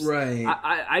games. Right.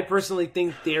 I personally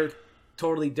think they're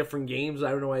totally different games.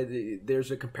 I don't know why there's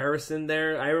a comparison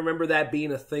there. I remember that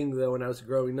being a thing though when I was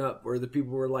growing up, where the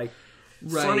people were like,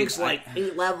 Sonic's like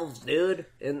 8 levels, dude,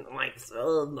 and like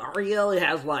Mario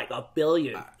has like 1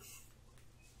 billion.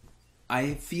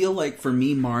 I feel like for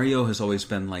me, Mario has always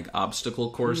been like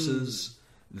obstacle courses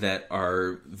that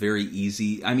are very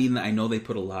easy. I know they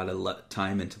put a lot of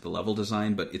time into the level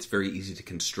design, but it's very easy to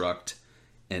construct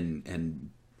and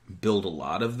build a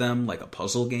lot of them, like a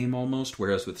puzzle game almost.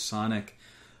 Whereas with Sonic,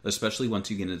 especially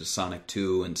once you get into Sonic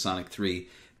 2 and Sonic 3,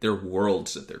 they're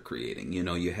worlds that they're creating.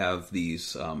 You have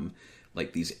these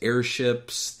like these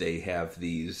airships. They have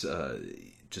these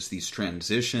just these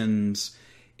transitions.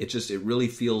 It really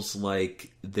feels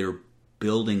like they're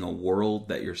building a world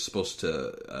that you're supposed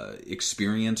to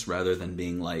experience rather than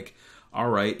being like, all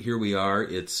right, here we are.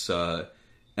 It's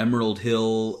Emerald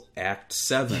Hill Act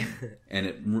 7, and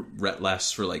it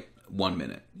lasts for like 1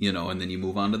 minute, and then you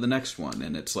move on to the next one,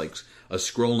 and it's like a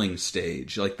scrolling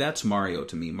stage. Like, that's Mario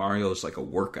to me. Mario is like a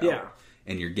workout,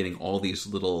 and you're getting all these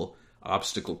little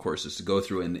obstacle courses to go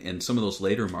through, and some of those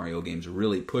later Mario games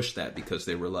really pushed that because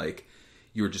they were like,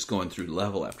 you were just going through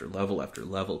level after level after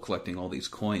level, collecting all these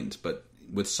coins. But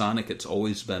with Sonic, it's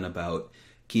always been about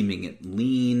keeping it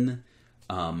lean,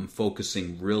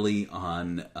 focusing really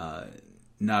on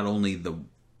not only the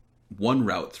one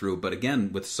route through, but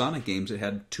again, with Sonic games, it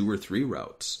had 2 or 3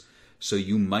 routes. So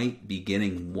you might be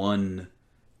getting one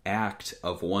act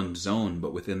of one zone,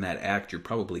 but within that act, you're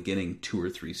probably getting 2 or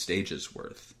 3 stages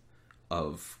worth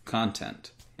of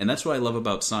content. And that's what I love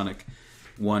about Sonic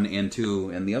 1 and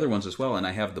 2 and the other ones as well. And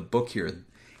I have the book here,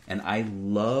 and I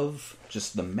love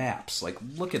just the maps. Like,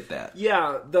 look at that.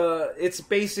 Yeah, it's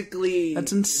basically...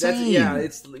 That's insane.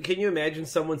 Can you imagine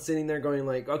someone sitting there going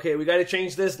like, okay, we got to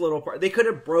change this little part. They could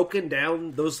have broken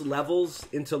down those levels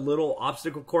into little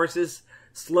obstacle courses,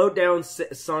 slowed down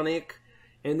Sonic,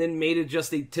 and then made it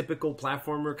just a typical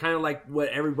platformer, kind of like what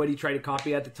everybody tried to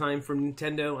copy at the time from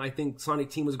Nintendo. I think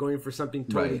Sonic Team was going for something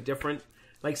totally different.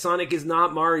 Like, Sonic is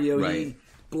not Mario. Right. He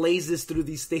blazes through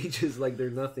these stages like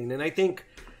they're nothing. And I think...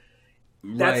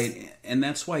 Right, and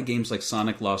that's why games like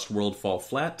Sonic Lost World fall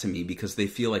flat to me, because they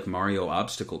feel like Mario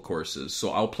obstacle courses. So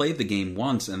I'll play the game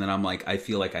once, and then I'm like, I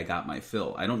feel like I got my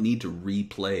fill. I don't need to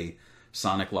replay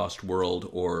Sonic Lost World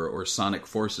or Sonic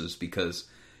Forces, because,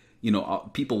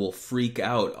 people will freak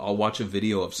out. I'll watch a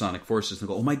video of Sonic Forces and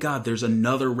go, oh my god, there's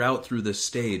another route through this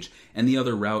stage. And the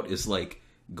other route is like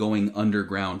going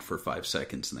underground for 5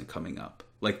 seconds and then coming up.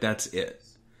 Like, that's it.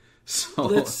 So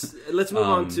let's move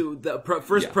on to the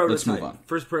first prototype.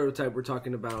 First prototype we're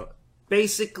talking about.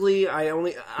 Basically, I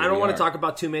don't want to talk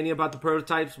about too many about the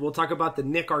prototypes. We'll talk about the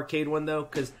Nick Arcade one though,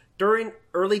 because during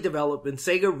early development,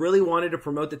 Sega really wanted to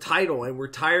promote the title, and were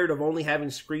tired of only having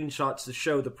screenshots to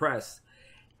show the press.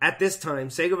 At this time,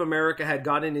 Sega of America had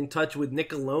gotten in touch with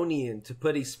Nickelodeon to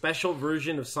put a special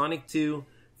version of Sonic 2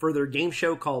 for their game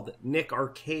show called Nick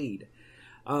Arcade.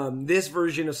 This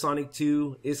version of Sonic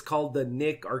 2 is called the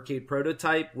Nick Arcade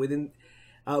Prototype within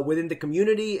the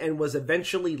community, and was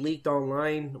eventually leaked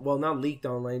online. Well, not leaked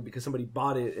online because somebody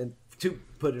bought it and to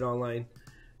put it online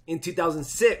in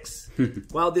 2006.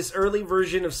 While this early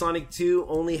version of Sonic 2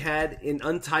 only had an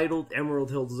untitled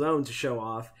Emerald Hill Zone to show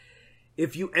off,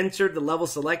 if you entered the level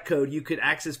select code, you could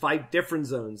access 5 different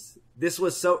zones. This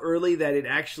was so early that it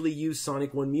actually used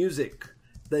Sonic 1 music.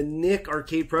 The Nick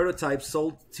Arcade Prototype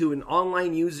sold to an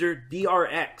online user,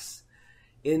 DRX,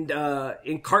 in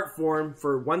cart form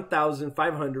for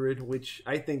 $1,500, which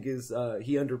I think is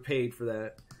he underpaid for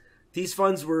that. These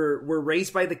funds were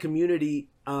raised by the community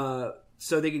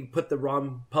so they could put the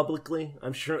ROM publicly.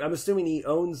 I'm assuming he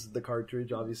owns the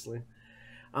cartridge, obviously.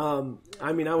 I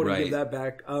wouldn't give that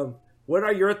back. What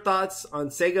are your thoughts on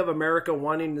Sega of America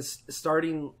wanting to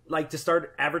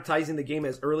start advertising the game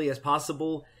as early as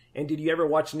possible? And did you ever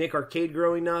watch Nick Arcade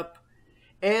growing up?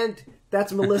 And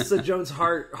that's Melissa Jones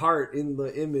Hart in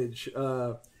the image.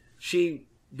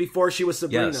 Before she was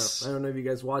Sabrina. Yes. I don't know if you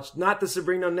guys watched. Not the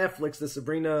Sabrina on Netflix, the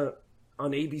Sabrina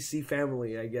on ABC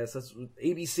Family, I guess. That's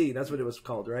ABC, that's what it was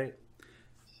called, right?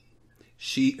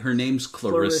 Her name's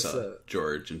Clarissa,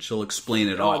 George, and she'll explain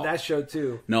it all. On that show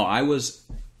too. No, I was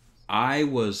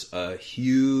a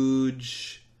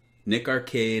huge Nick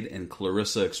Arcade and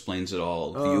Clarissa Explains It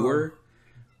All viewer.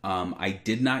 I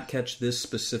did not catch this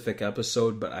specific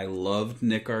episode, but I loved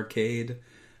Nick Arcade.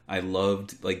 I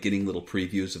loved like getting little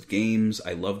previews of games.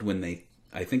 I loved when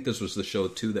I think this was the show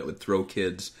too that would throw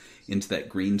kids into that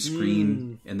green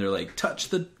screen and they're like touch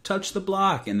the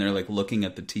block and they're like looking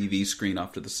at the TV screen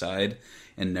off to the side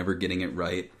and never getting it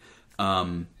right.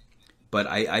 But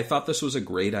I thought this was a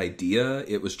great idea.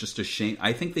 It was just a shame.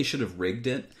 I think they should have rigged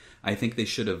it. I think they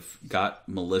should have got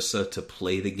Melissa to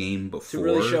play the game before to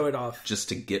really show it off, just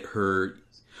to get her,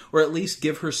 or at least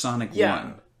give her Sonic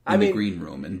 1 in the green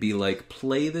room and be like,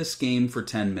 play this game for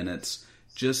 10 minutes.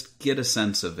 Just get a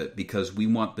sense of it because we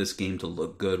want this game to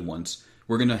look good once.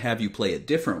 We're going to have you play a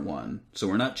different one, so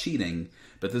we're not cheating,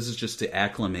 but this is just to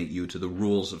acclimate you to the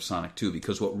rules of Sonic 2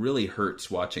 because what really hurts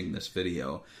watching this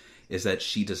video is that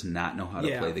she does not know how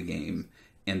to play the game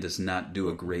and does not do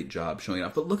a great job showing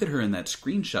off. But look at her in that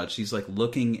screenshot. She's like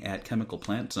looking at Chemical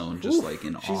Plant Zone just like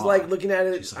in awe. She's like looking at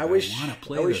it. Like, I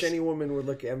wish any woman would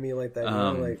look at me like that.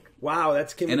 Like, wow,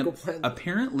 that's Chemical Plant.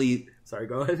 Apparently... Sorry,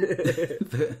 go ahead.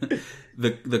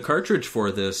 the cartridge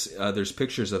for this, there's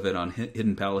pictures of it on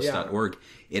hiddenpalace.org.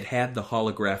 It had the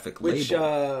holographic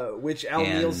label. Which Al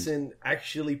Nielsen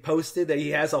actually posted that he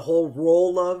has a whole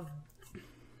roll of.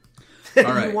 All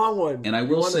right. You want one. And I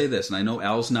will say this, and I know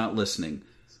Al's not listening.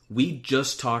 We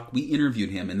interviewed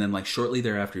him, and then like shortly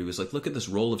thereafter he was like, look at this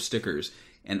roll of stickers.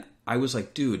 And I was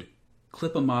like, dude,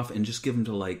 clip them off and just give them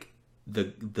to like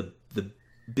the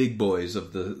big boys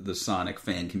of the Sonic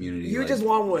fan community. You like, just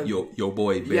want one. Yo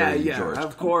boy, Barry George.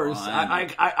 Of course.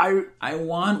 I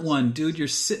want one, dude. You're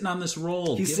sitting on this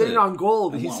roll. He's sitting on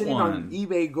gold. He's sitting on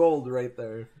eBay gold right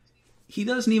there. He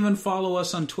doesn't even follow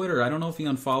us on Twitter. I don't know if he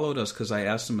unfollowed us because I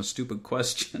asked him a stupid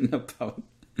question about...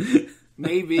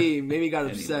 Maybe got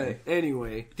upset.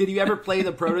 Anyway, did you ever play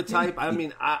the prototype? I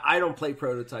mean, I don't play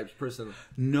prototypes personally.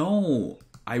 No.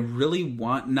 I really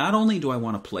want... Not only do I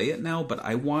want to play it now, but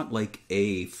I want like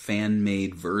a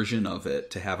fan-made version of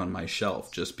it to have on my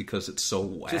shelf just because it's so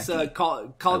wacky. Just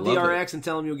call DRX and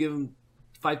tell him you'll give him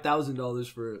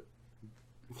 $5,000 for it.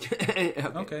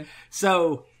 Okay.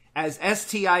 So... As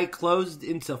STI closed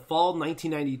into fall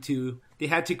 1992, they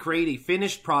had to create a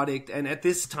finished product, and at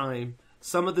this time,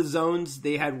 some of the zones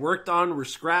they had worked on were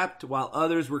scrapped, while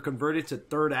others were converted to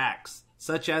third acts,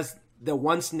 such as the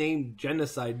once-named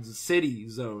Genocide City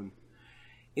zone.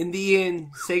 In the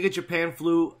end, Sega Japan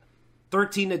flew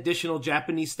 13 additional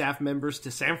Japanese staff members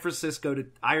to San Francisco to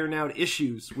iron out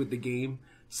issues with the game,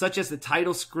 such as the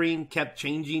title screen kept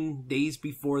changing days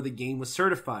before the game was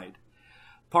certified.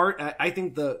 I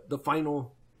think the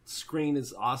final screen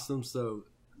is awesome, so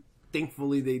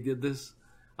thankfully they did this.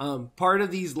 Part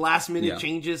of these last minute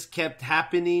changes kept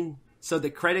happening, so the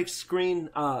credit screen,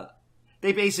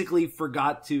 they basically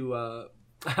forgot to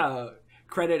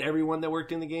credit everyone that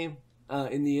worked in the game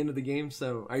in the end of the game.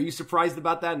 So are you surprised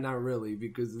about that? Not really,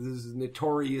 because this is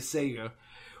notorious Sega.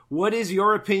 What is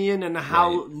your opinion on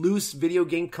how loose video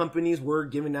game companies were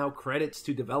giving out credits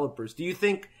to developers? Do you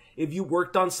think if you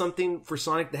worked on something for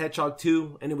Sonic the Hedgehog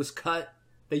 2 and it was cut,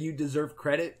 that you deserve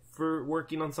credit for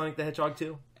working on Sonic the Hedgehog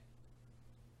 2?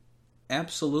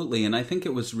 Absolutely, and I think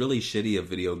it was really shitty of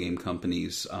video game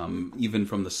companies, even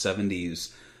from the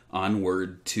 70s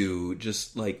onward, to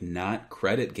just like not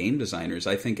credit game designers.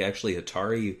 I think actually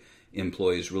Atari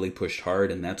employees really pushed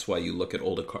hard, and that's why you look at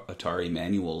old Atari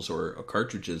manuals or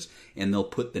cartridges and they'll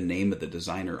put the name of the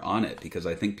designer on it, because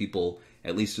I think people,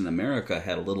 at least in America,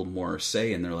 had a little more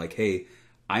say, and they're like, hey,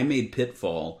 I made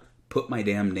Pitfall, put my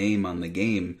damn name on the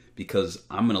game because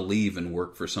I'm going to leave and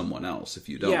work for someone else if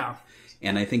you don't. Yeah.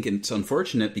 And I think it's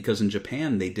unfortunate because in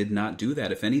Japan they did not do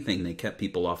that. If anything, they kept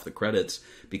people off the credits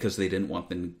because they didn't want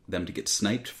them to get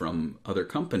sniped from other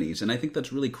companies. And I think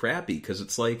that's really crappy because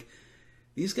it's like,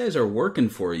 these guys are working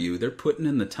for you. They're putting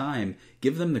in the time.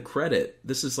 Give them the credit.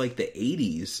 This is like the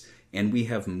 80s, and we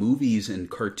have movies and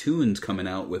cartoons coming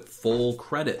out with full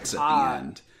credits at the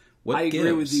end. What I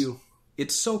agree with you.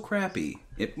 It's so crappy.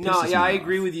 I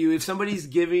agree with you. If somebody's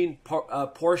giving a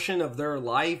portion of their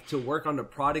life to work on a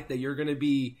product that you're going to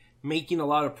be making a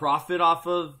lot of profit off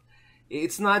of,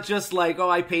 it's not just like, oh,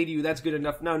 I paid you, that's good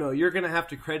enough. No, you're going to have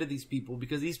to credit these people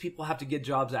because these people have to get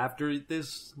jobs after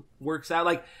this works out.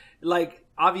 Like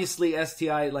obviously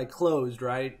STI closed,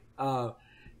 right?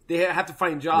 they have to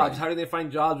find jobs. Right. How do they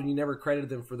find jobs when you never credited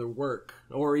them for their work,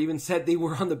 or even said they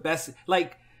were on the best?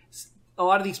 Like a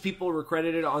lot of these people were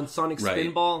credited on Sonic Right.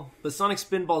 Spinball, but Sonic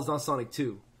Spinball is not Sonic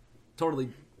 2.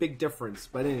 Totally big difference.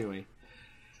 But anyway.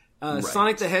 Right.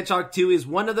 Sonic the Hedgehog 2 is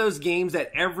one of those games that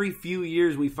every few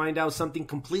years we find out something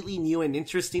completely new and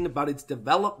interesting about its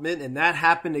development, and that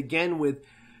happened again with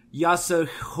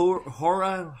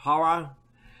Yasuhara.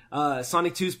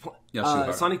 Sonic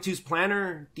 2's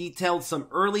planner detailed some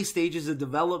early stages of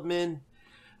development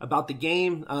about the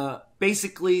game.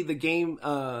 Basically, the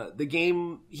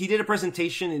game, he did a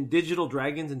presentation in Digital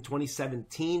Dragons in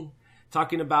 2017,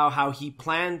 talking about how he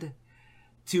planned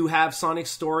to have Sonic's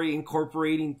story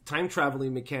incorporating time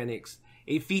traveling mechanics,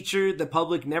 a feature the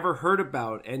public never heard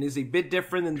about and is a bit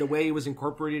different than the way it was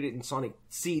incorporated in Sonic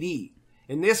CD.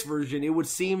 In this version, it would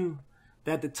seem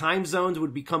that the time zones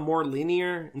would become more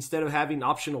linear instead of having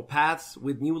optional paths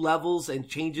with new levels and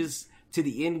changes to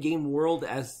the in-game world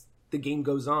as the game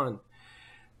goes on.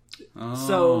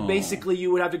 So basically,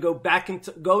 you would have to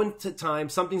go into time.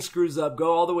 Something screws up,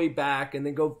 go all the way back, and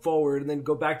then go forward, and then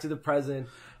go back to the present.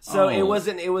 So it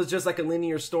wasn't. It was just like a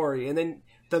linear story, and then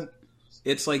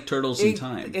it's like Turtles in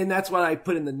Time, and that's what I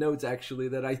put in the notes actually.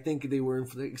 That I think they were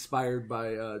inspired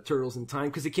by Turtles in Time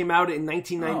because it came out in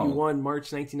 1991,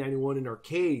 March 1991, in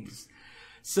arcades.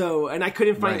 So, and I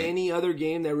couldn't find any other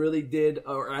game that really did,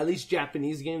 or at least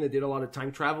Japanese game that did a lot of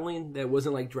time traveling that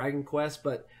wasn't like Dragon Quest.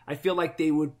 But I feel like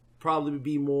they would probably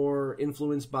be more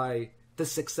influenced by the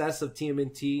success of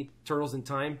TMNT Turtles in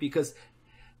Time because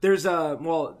there's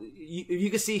you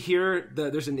can see here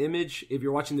there's an image if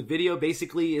you're watching the video.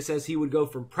 Basically, it says he would go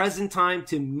from present time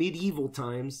to medieval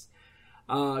times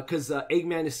because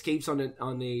Eggman escapes on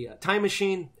a time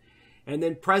machine. And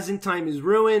then present time is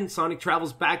ruined. Sonic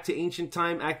travels back to ancient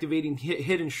time, activating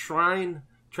Hidden Shrine,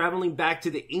 traveling back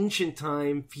to the ancient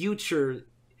time, future.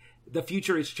 The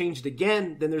future is changed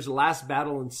again. Then there's the last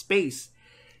battle in space.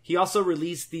 He also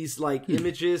released these like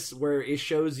images where it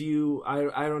shows you.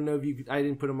 I don't know if I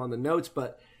didn't put them on the notes,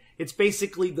 but it's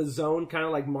basically the zone, kind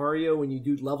of like Mario when you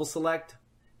do level select,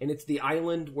 and it's the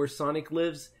island where Sonic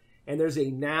lives. And there's a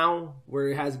now where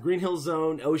it has Green Hill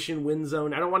Zone, Ocean Wind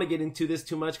Zone. I don't want to get into this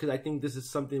too much because I think this is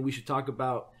something we should talk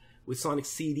about with Sonic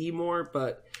CD more.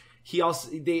 But he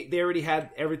also they already had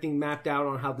everything mapped out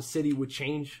on how the city would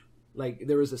change. Like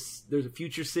there's a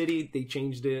future city, they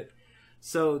changed it.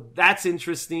 So that's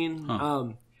interesting.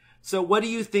 So what do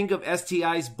you think of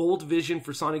STI's bold vision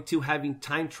for Sonic 2 having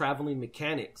time traveling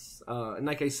mechanics? And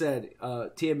like I said,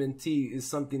 TMNT is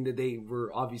something that they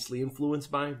were obviously influenced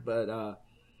by, but.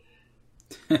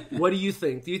 What do you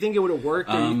think? Do you think it would have worked,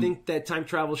 or do you think that time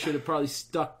travel should have probably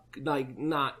stuck, like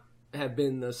not have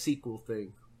been the sequel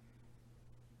thing?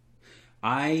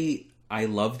 I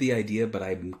love the idea, but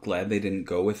I'm glad they didn't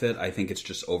go with it. I think it's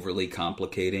just overly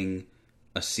complicating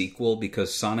a sequel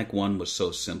because Sonic 1 was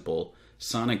so simple.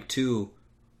 Sonic 2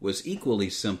 was equally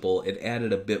simple. It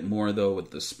added a bit more, though,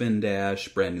 with the spin dash,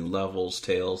 brand new levels,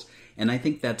 Tails, and I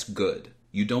think that's good.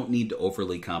 You don't need to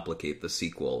overly complicate the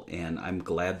sequel, and I'm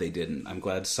glad they didn't. I'm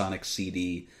glad Sonic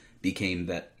CD became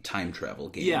that time travel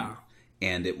game. Yeah.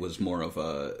 And it was more of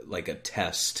a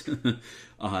test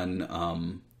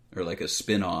on, or like a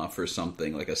spin-off or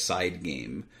something, like a side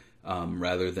game,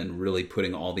 rather than really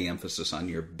putting all the emphasis on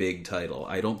your big title.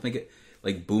 I don't think it,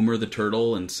 like Boomer the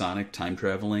Turtle and Sonic time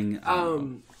traveling, I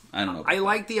don't know. I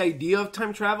like the idea of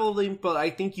time traveling, but I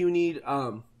think you need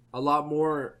a lot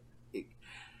more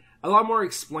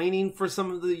explaining for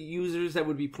some of the users that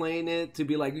would be playing it to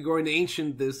be like, you're going to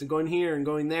ancient this and going here and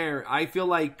going there. I feel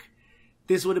like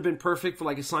this would have been perfect for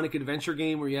like a Sonic Adventure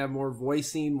game where you have more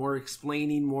voicing, more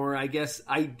explaining, more, I guess,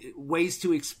 ways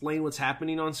to explain what's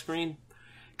happening on screen.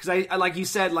 Because I like you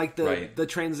said, like the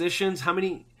transitions,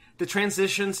 the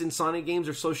transitions in Sonic games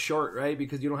are so short, right?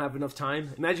 Because you don't have enough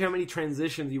time. Imagine how many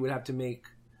transitions you would have to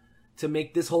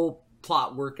make this whole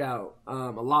plot work out.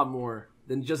 A lot more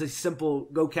than just a simple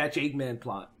go catch Eggman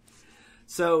plot.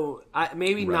 So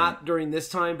maybe not during this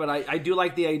time, but I do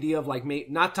like the idea of like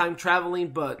not time traveling,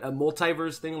 but a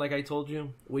multiverse thing, like I told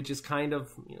you, which is kind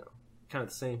of the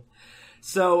same.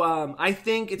 So I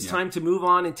think it's time to move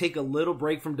on and take a little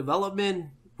break from development,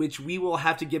 which we will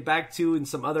have to get back to in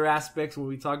some other aspects when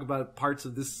we talk about parts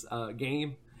of this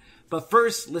game. But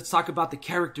first, let's talk about the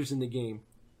characters in the game.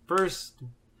 First,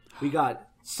 we got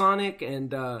Sonic,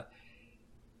 and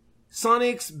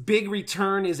Sonic's big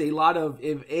return is a lot of,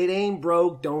 if it ain't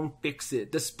broke, don't fix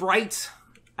it. The sprite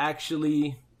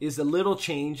actually is a little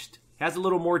changed, has a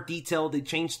little more detail. They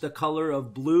changed the color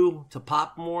of blue to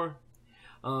pop more.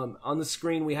 On the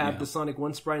screen, we have the Sonic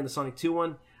 1 sprite and the Sonic 2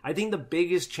 one. I think the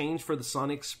biggest change for the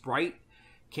Sonic sprite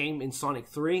came in Sonic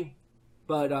 3.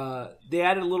 But they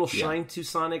added a little shine to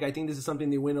Sonic. I think this is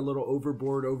something they went a little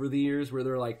overboard over the years, where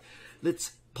they're like,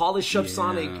 let's polish up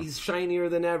Sonic. He's shinier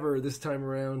than ever this time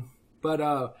around.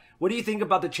 But what do you think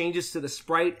about the changes to the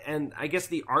sprite and I guess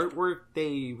the artwork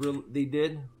they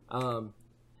did?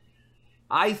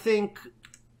 I think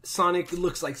Sonic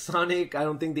looks like Sonic. I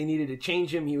don't think they needed to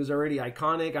change him. He was already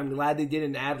iconic. I'm glad they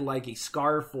didn't add like a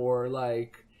scarf or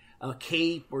like a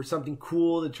cape or something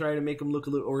cool to try to make him look a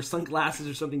little, or sunglasses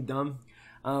or something dumb.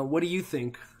 What do you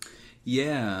think?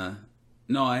 Yeah.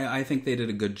 No, I think they did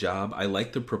a good job.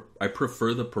 I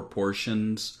prefer the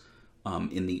proportions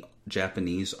in the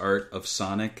Japanese art of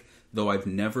Sonic, though I've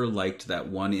never liked that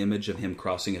one image of him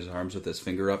crossing his arms with his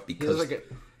finger up because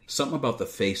something about the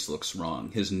face looks wrong.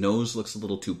 His nose looks a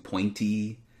little too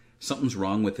pointy. Something's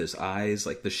wrong with his eyes.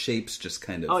 Like the shape's just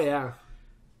kind of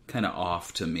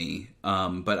off to me.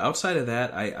 But outside of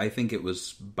that, I think it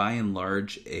was by and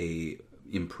large a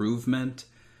improvement.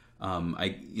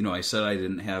 I said I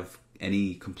didn't have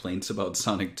any complaints about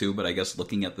Sonic 2, but I guess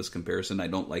looking at this comparison, I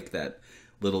don't like that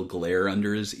little glare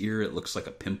under his ear. It looks like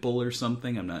a pimple or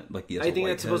something. I'm not like he has. I think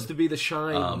that's supposed to be the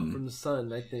shine from the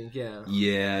sun. I think, yeah.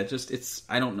 Yeah, it's.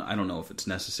 I don't know if it's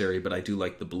necessary, but I do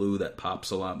like the blue that pops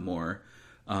a lot more.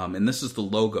 And this is the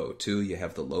logo too. You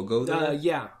have the logo there.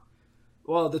 Yeah.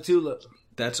 Well, the two.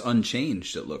 That's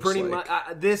unchanged. It looks pretty like.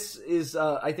 much. This is,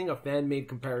 I think, a fan made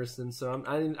comparison. So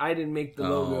I didn't make the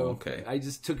logo. Okay. I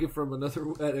just took it from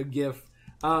a GIF.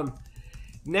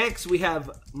 Next, we have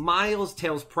Miles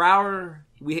Tails Prower.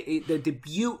 The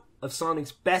debut of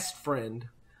Sonic's best friend.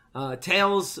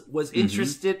 Tails was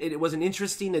interested. It was an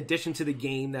interesting addition to the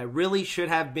game that really should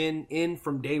have been in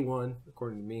from day one,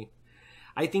 according to me.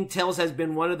 I think Tails has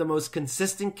been one of the most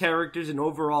consistent characters in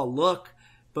overall look,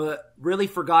 but really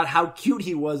forgot how cute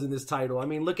he was in this title. I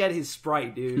mean, look at his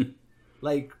sprite, dude.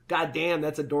 Like, goddamn,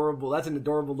 that's adorable. That's an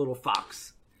adorable little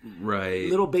fox. Right.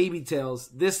 Little baby Tails.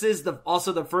 This is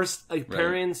also the first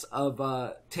appearance of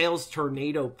Tails'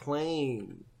 tornado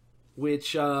plane,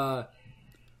 which, so,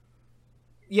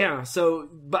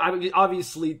 but I mean,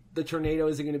 obviously the tornado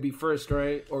isn't going to be first,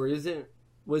 right? Or is it?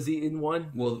 Was he in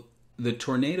one? Well, the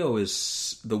tornado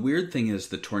is, the weird thing is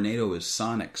the tornado is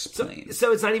Sonic's plane.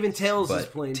 So it's not even Tails'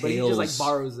 plane, but he just like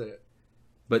borrows it.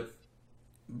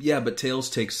 But Tails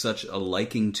takes such a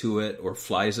liking to it, or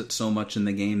flies it so much in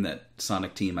the game, that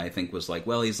Sonic Team, I think, was like,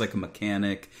 well, he's like a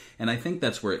mechanic. And I think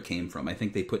that's where it came from. I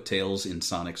think they put Tails in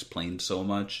Sonic's plane so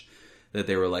much that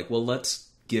they were like, well, let's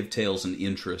give Tails an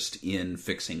interest in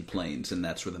fixing planes. And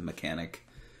that's where the mechanic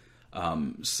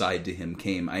side to him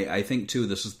came. I think, too,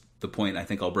 this is the point I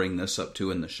think I'll bring this up,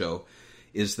 too, in the show,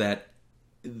 is that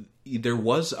there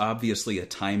was obviously a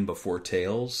time before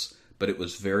Tails, but it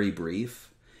was very brief.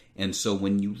 And so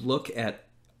when you look at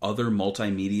other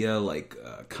multimedia, like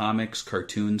comics,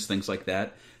 cartoons, things like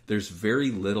that, there's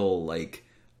very little like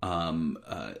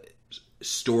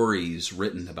stories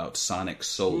written about Sonic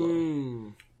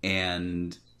solo.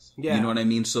 And you know what I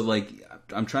mean? So like,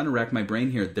 I'm trying to rack my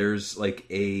brain here. There's like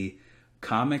a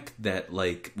comic that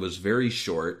like was very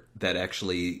short that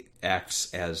actually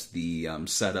acts as the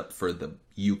setup for the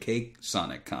UK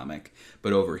Sonic comic.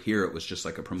 But over here, it was just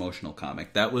like a promotional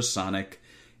comic. That was Sonic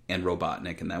and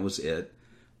Robotnik, and that was it.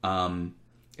 And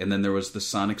then there was the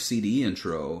Sonic CD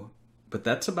intro, but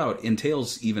that's about, and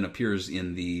Tails even appears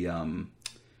in the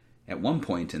at one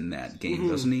point in that game,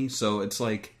 doesn't he? So it's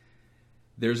like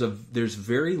there's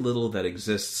very little that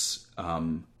exists.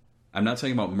 I'm not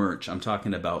talking about merch. I'm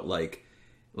talking about like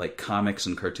comics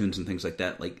and cartoons and things like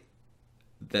that, like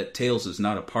that Tails is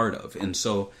not a part of. And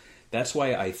so that's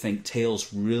why I think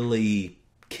Tails really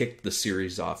kicked the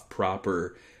series off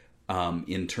proper.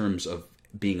 In terms of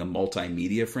being a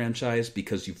multimedia franchise,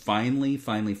 because you finally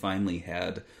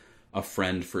had a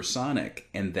friend for Sonic,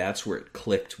 and that's where it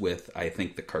clicked with, I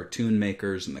think, the cartoon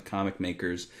makers and the comic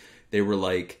makers. They were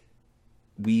like,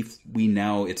 we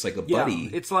now, it's like a buddy.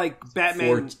 It's like Batman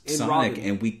for and Sonic, Robin.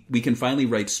 and we can finally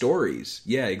write stories.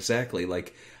 Yeah, exactly.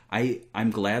 Like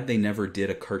I'm glad they never did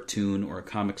a cartoon or a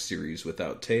comic series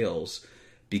without Tails.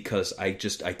 Because I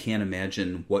can't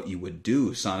imagine what you would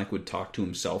do. Sonic would talk to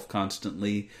himself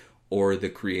constantly, or the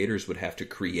creators would have to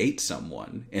create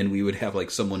someone, and we would have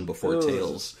like someone before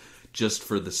Tails, just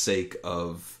for the sake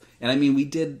of. And I mean, we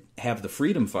did have the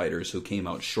Freedom Fighters who came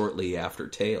out shortly after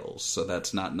Tails, so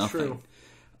that's not nothing.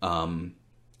 True.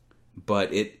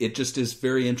 But it just is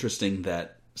very interesting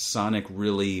that Sonic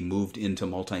really moved into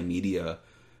multimedia.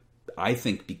 I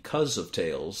think because of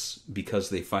Tails, because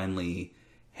they finally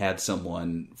had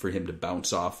someone for him to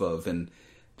bounce off of, and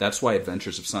that's why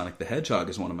Adventures of Sonic the Hedgehog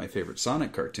is one of my favorite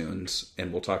Sonic cartoons,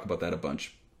 and we'll talk about that a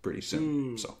bunch pretty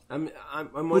soon. So I'm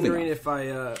wondering if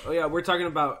we're talking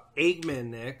about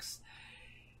Eggman next.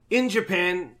 In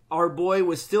Japan, our boy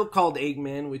was still called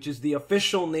Eggman, which is the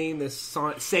official name that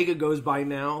Sega goes by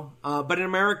now. But in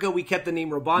America, we kept the name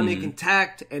Robotnik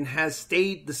intact and has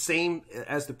stayed the same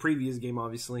as the previous game,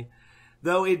 obviously.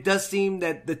 Though it does seem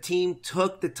that the team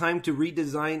took the time to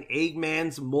redesign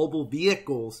Eggman's mobile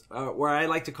vehicles, where I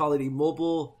like to call it a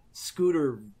mobile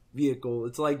scooter vehicle.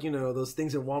 It's like, those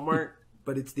things in Walmart.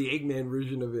 But it's the Eggman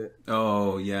version of it.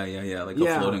 Oh, yeah. Like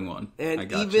a floating one.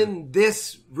 And even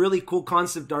this really cool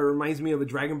concept art reminds me of a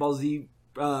Dragon Ball Z.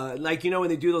 When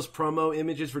they do those promo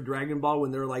images for Dragon Ball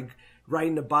when they're like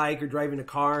riding a bike or driving a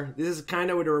car. This is kind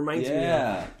of what it reminds me of.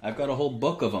 Yeah, I've got a whole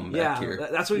book of them back here.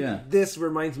 That's what this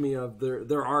reminds me of.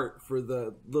 Their art for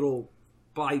the little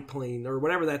biplane or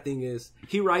whatever that thing is.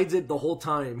 He rides it the whole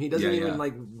time. He doesn't even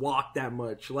like walk that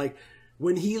much. Like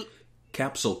when he...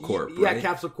 Capsule Corp, yeah, right?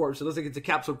 Capsule Corp. So it looks like it's a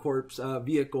Capsule Corp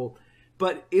vehicle.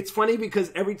 But it's funny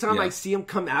because every time I see him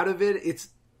come out of it, it's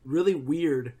really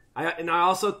weird. I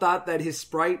also thought that his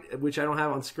sprite, which I don't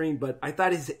have on screen, but I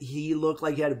thought he looked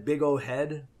like he had a big old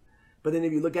head. But then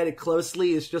if you look at it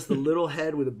closely, it's just a little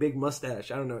head with a big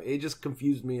mustache. I don't know. It just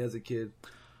confused me as a kid.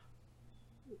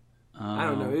 I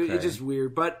don't know. Okay. It's just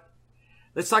weird. But...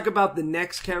 let's talk about the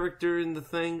next character in the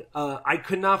thing. I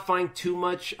could not find too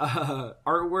much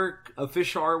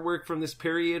official artwork from this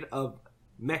period of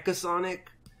Mechasonic.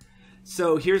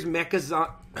 So here's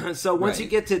Mechasonic. So once you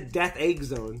get to Death Egg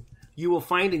Zone, you will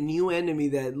find a new enemy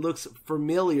that looks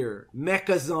familiar.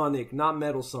 Mechasonic, not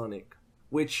Metal Sonic.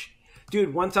 Which,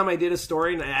 dude, one time I did a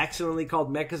story and I accidentally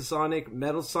called Mechasonic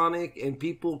Metal Sonic, and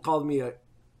people called me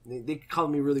they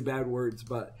called me really bad words,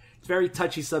 but it's a very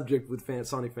touchy subject with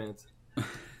Sonic fans.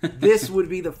 This would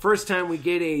be the first time we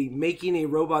get making a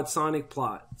robot Sonic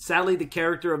plot. Sadly, the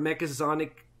character of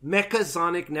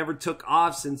Mechasonic never took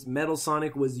off since Metal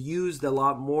Sonic was used a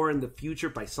lot more in the future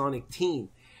by Sonic Team.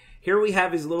 Here we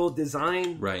have his little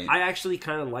design. Right. I actually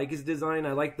kind of like his design.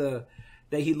 I like that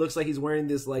he looks like he's wearing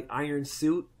this like iron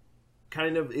suit.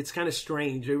 It's kind of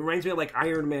strange. It reminds me of like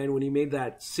Iron Man when he made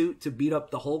that suit to beat up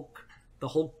the Hulk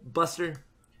Buster.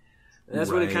 That's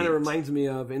what it kind of reminds me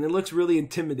of. And it looks really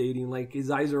intimidating. Like,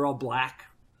 his eyes are all black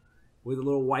with a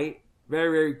little white. Very,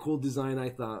 very cool design, I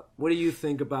thought. What do you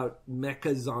think about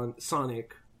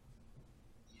Sonic?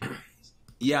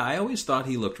 Yeah, I always thought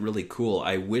he looked really cool.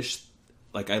 I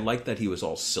like that he was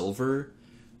all silver.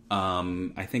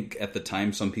 I think at the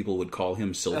time some people would call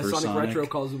him Silver Sonic Retro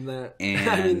calls him that. And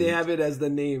I mean, they have it as the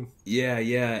name.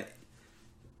 Yeah.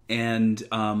 And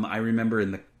I remember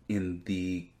in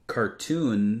the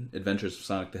cartoon Adventures of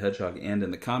Sonic the Hedgehog and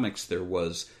in the comics there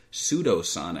was Pseudo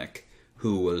Sonic,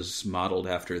 who was modeled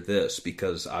after this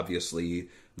because obviously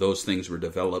those things were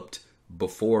developed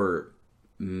before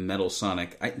Metal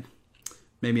Sonic.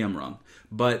 Maybe I'm wrong,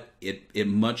 but it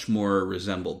much more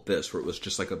resembled this, where it was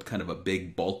just like a kind of a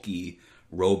big bulky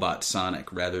robot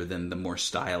Sonic rather than the more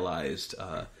stylized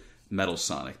Metal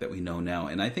Sonic that we know now.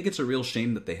 And I think it's a real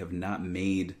shame that they have not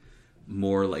made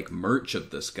more like merch of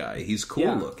this guy. He's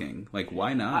cool looking. Like,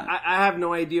 why not? I have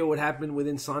no idea what happened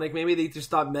within Sonic. Maybe they just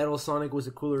thought Metal Sonic was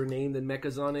a cooler name than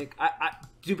Mechasonic.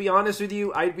 To be honest with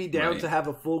you, I'd be down to have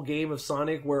a full game of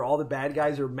Sonic where all the bad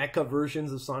guys are mecha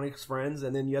versions of Sonic's friends,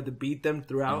 and then you have to beat them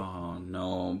throughout. Oh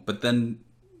no! But then,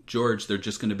 George, they're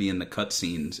just going to be in the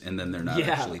cutscenes, and then they're not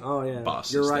actually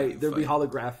bosses. You're right. There'll be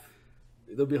holograms.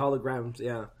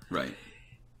 Yeah. Right.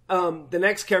 The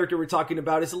next character we're talking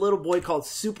about is a little boy called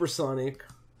Super Sonic.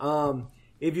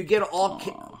 If you get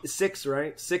all six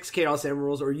Chaos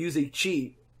Emeralds or use a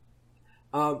cheat,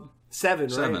 7,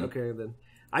 right? 7. Okay, then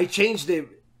I changed it.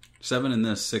 7 in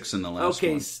this, 6 in the last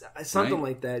one. Okay, something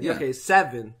like that. Yeah. Okay,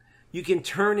 7. You can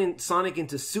turn Sonic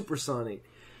into Super Sonic,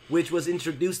 which was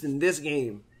introduced in this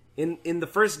game. In the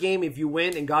first game, if you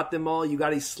went and got them all, you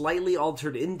got a slightly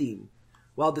altered ending.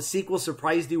 While the sequel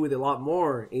surprised you with a lot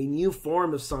more, a new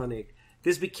form of Sonic.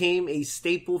 This became a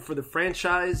staple for the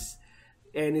franchise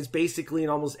and is basically in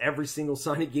almost every single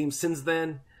Sonic game since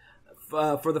then.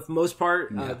 For the most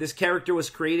part, this character was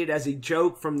created as a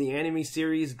joke from the anime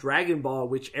series Dragon Ball,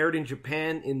 which aired in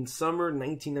Japan in summer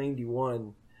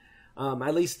 1991.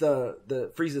 At least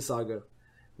the Frieza saga,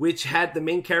 which had the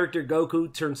main character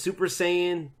Goku turn Super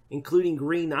Saiyan, including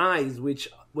green eyes, which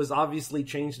was obviously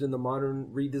changed in the modern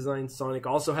redesign. Sonic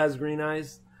also has green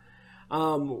eyes.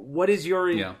 What is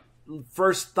your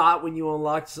first thought when you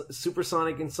unlocked Super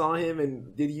Sonic and saw him?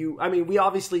 And did you... I mean, we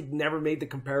obviously never made the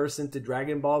comparison to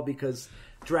Dragon Ball because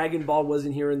Dragon Ball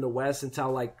wasn't here in the West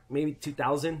until like maybe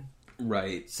 2000.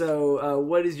 Right. So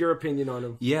what is your opinion on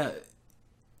him? Yeah.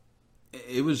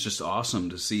 it was just awesome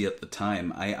to see at the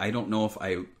time. I don't know if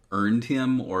I earned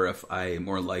him or if I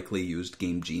more likely used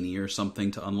Game Genie or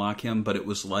something to unlock him, but it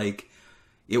was like,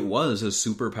 it was a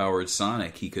super-powered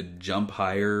Sonic. He could jump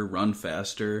higher, run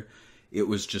faster. It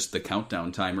was just the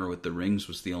countdown timer with the rings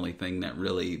was the only thing that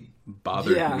really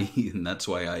bothered me, and that's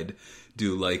why I'd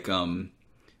do like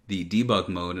the debug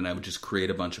mode, and I would just create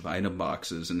a bunch of item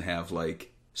boxes and have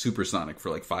like Supersonic for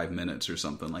like 5 minutes or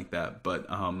something like that. But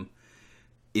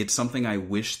it's something I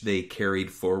wish they carried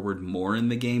forward more in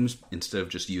the games instead of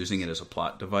just using it as a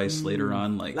plot device later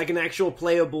on. Like an actual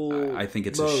playable I think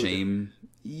it's mode. a shame.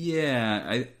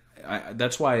 Yeah, I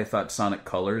that's why I thought Sonic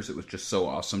Colors, it was just so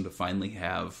awesome to finally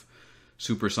have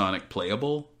Supersonic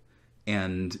playable,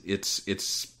 and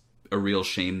it's a real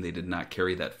shame they did not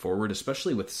carry that forward,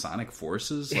 especially with Sonic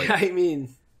Forces. Like, I mean,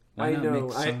 why I not know.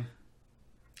 make some-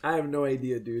 I have no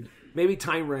idea, dude. Maybe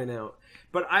time ran out.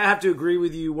 But I have to agree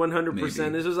with you 100%. Maybe.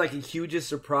 This was like a hugest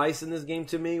surprise in this game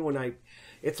to me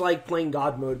it's like playing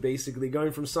God mode, basically.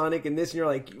 Going from Sonic and this, and you're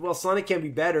like, well, Sonic can be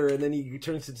better, and then he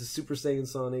turns into Super Saiyan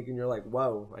Sonic, and you're like,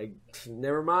 whoa,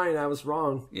 never mind, I was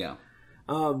wrong. Yeah.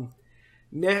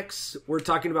 Next, we're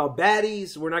talking about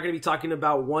baddies. We're not going to be talking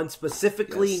about one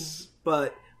specifically, Yes.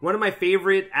 but one of my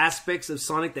favorite aspects of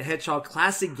Sonic the Hedgehog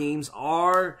classic games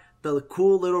are the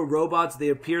cool little robots that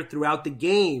appear throughout the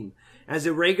game as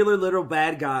a regular little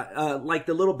bad guy, like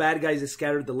the little bad guys that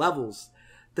scattered the levels.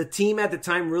 The team at the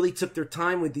time really took their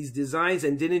time with these designs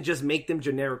and didn't just make them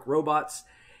generic robots.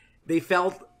 They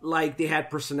felt like they had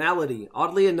personality.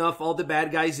 Oddly enough, all the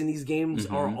bad guys in these games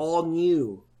are all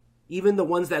new. Even the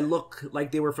ones that look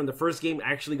like they were from the first game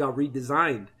actually got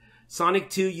redesigned. Sonic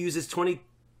 2 uses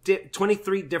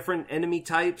 23 different enemy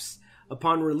types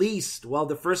upon release, while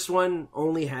the first one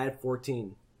only had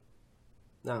 14.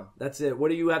 No, that's it. What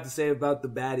do you have to say about the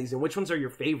baddies, and which ones are your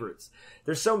favorites?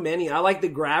 There's so many. I like the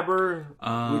grabber,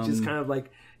 which is kind of like,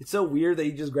 it's so weird that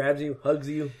he just grabs you, hugs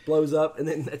you, blows up, and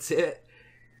then that's it.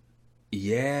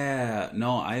 Yeah.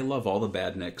 No, I love all the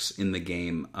badniks in the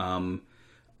game.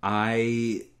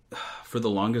 For the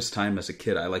longest time as a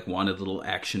kid, I wanted little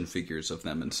action figures of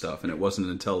them and stuff, and it wasn't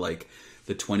until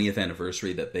the 20th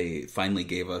anniversary that they finally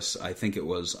gave us, I think it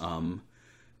was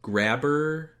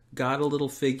Grabber got a little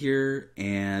figure,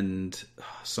 and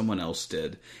someone else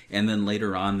did, and then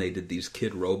later on they did these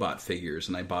kid robot figures,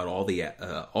 and I bought all the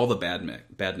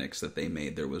badniks that they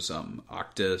made. There was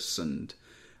Octus and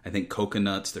I think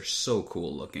Coconuts. They're so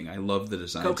cool looking. I love the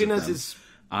designs. Coconuts of them. is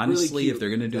honestly, really if they're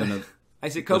gonna do another. I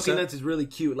said What's that? Coconuts is really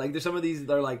cute. Like, there's some of these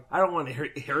that are like, I don't want to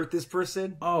hurt this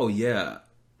person. Oh yeah,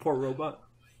 Poor robot.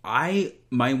 my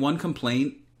one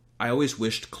complaint, I always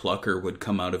wished Clucker would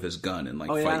come out of his gun and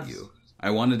Oh, yeah? fight you. I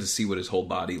wanted to see what his whole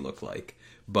body looked like.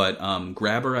 But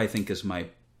Grabber, I think, is my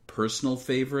personal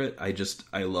favorite.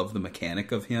 I love the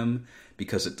mechanic of him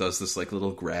because it does this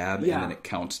little grab Yeah. and then it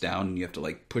counts down and you have to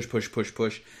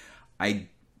push. I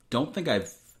don't think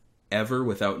I've ever,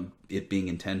 without it being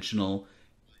intentional,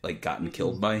 gotten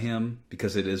killed by him,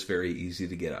 because it is very easy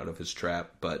to get out of his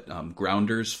trap. But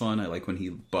Grounder's fun. I like when he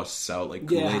busts out like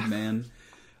Kool-Aid Man.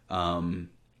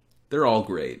 They're all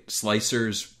great.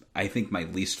 Slicer's, I think, my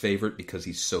least favorite because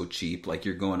he's so cheap. Like,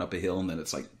 you're going up a hill and then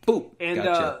it's like, boop, And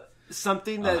gotcha.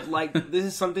 something that this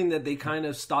is something that they kind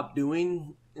of stopped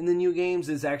doing in the new games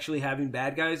is actually having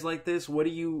bad guys like this.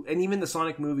 And even the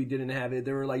Sonic movie didn't have it.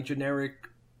 They were generic,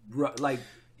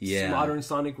 modern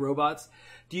Sonic robots.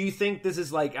 Do you think this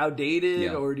is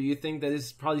outdated, or do you think that this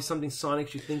is probably something Sonic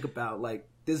should think about,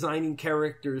 designing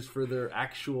characters for their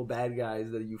actual bad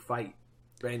guys that you fight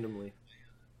randomly?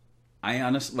 I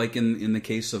honestly, in the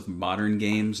case of modern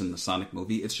games and the Sonic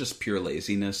movie, it's just pure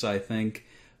laziness, I think.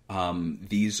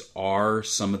 These are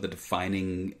some of the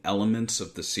defining elements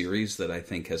of the series that I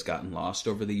think has gotten lost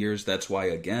over the years. That's why,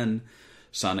 again,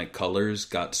 Sonic Colors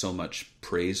got so much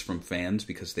praise from fans,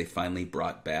 because they finally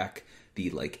brought back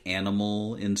the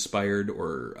animal inspired,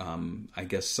 or I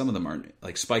guess some of them aren't,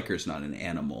 Spiker's not an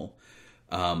animal,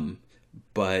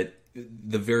 but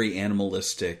the very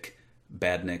animalistic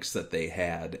badniks that they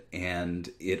had, and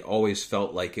it always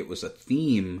felt like it was a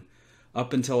theme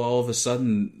up until all of a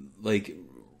sudden,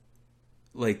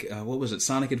 what was it,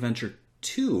 Sonic Adventure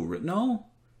 2? No,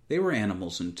 they were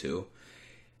animals in 2.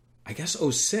 I guess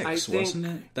 06, wasn't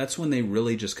it? That's when they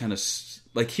really just kind of,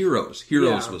 Heroes.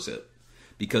 Heroes was it.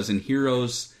 Because in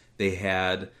Heroes, they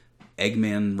had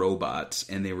Eggman robots,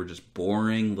 and they were just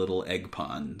boring little egg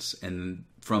ponds. And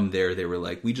from there, they were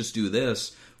like, we just do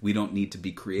this. We don't need to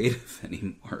be creative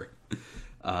anymore.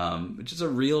 Which is a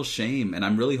real shame. And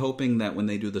I'm really hoping that when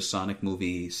they do the Sonic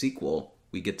movie sequel,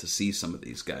 we get to see some of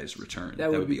these guys return.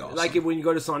 That would be awesome. Like when you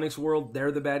go to Sonic's world,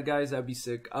 they're the bad guys. That'd be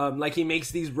sick. Like he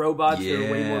makes these robots that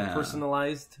are way more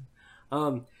personalized.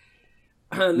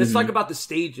 Let's talk about the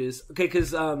stages. Okay,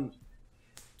 because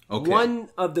one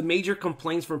of the major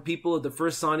complaints from people of the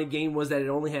first Sonic game was that it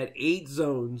only had 8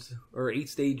 zones or 8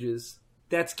 stages.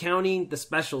 That's counting the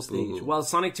special stage. While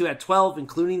Sonic 2 had 12,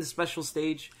 including the special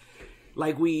stage.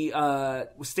 Like we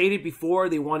stated before,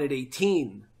 they wanted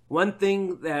 18. One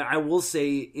thing that I will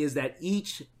say is that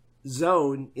each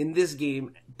zone in this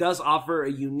game does offer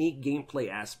a unique gameplay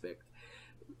aspect.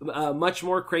 Much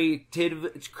more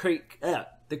creative.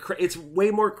 It's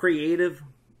way more creative,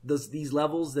 these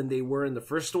levels, than they were in the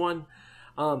first one.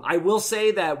 I will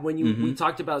say that when we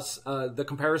talked about the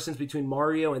comparisons between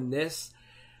Mario and this,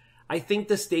 I think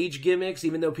the stage gimmicks,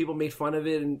 even though people made fun of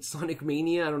it in Sonic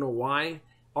Mania, I don't know why,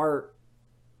 are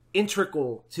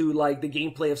integral to like the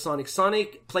gameplay of Sonic.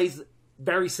 Sonic plays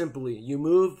very simply. You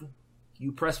move,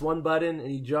 you press one button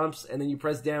and he jumps, and then you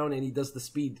press down and he does the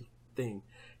speed thing.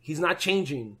 He's not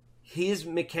changing. His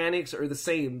mechanics are the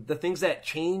same. The things that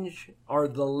change are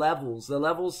the levels. The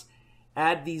levels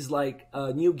add these like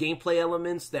new gameplay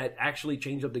elements that actually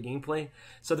change up the gameplay.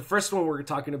 So the first one we're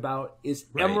talking about is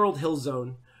Emerald Hill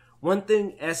Zone. One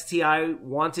thing STI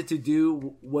wanted to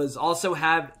do was also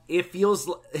have it feels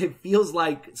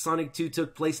like Sonic 2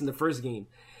 took place in the first game,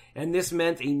 and this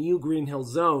meant a new Green Hill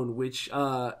Zone, which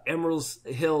Emerald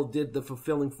Hill did the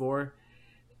fulfilling for,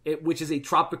 which is a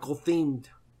tropical themed,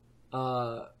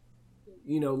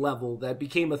 level that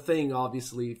became a thing,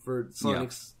 obviously, for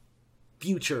Sonic's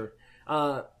future.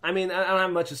 I mean, I don't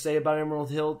have much to say about Emerald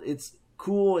Hill. It's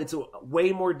cool. It's a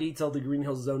way more detailed than Green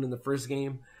Hill Zone in the first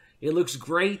game. It looks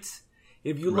great.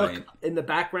 If you look in the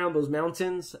background, those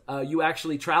mountains, you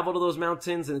actually travel to those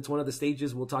mountains, and it's one of the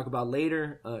stages we'll talk about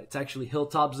later. It's actually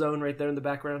Hilltop Zone right there in the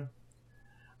background.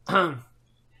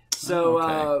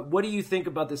 So, what do you think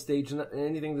about this stage?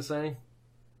 Anything to say?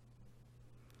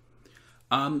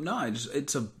 No,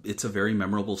 it's a very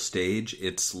memorable stage.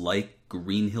 It's like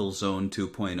Green Hill Zone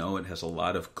 2.0. It has a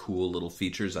lot of cool little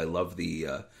features. I love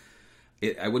the...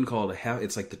 I wouldn't call it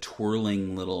it's like the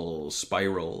twirling little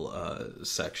spiral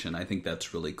section. I think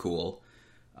that's really cool.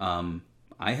 I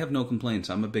have no complaints.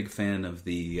 I'm a big fan of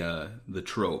the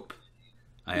trope.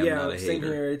 I am not a hater. Same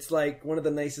here. It's like one of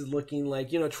the nicest looking, like,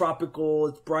 tropical.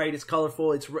 It's bright. It's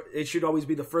colorful. It should always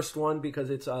be the first one because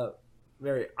it's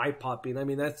very eye popping. I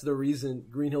mean, that's the reason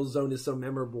Green Hill Zone is so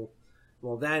memorable.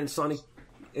 Well, that and Sonic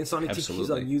 2 keeps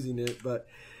on using it, but.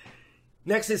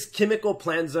 Next is Chemical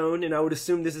Plant Zone, and I would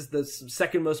assume this is the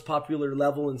second most popular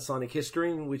level in Sonic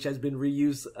history, which has been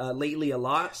reused lately a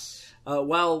lot.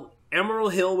 While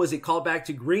Emerald Hill was a callback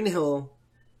to Green Hill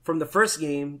from the first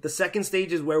game, the second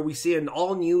stage is where we see an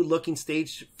all-new looking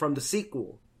stage from the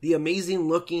sequel, the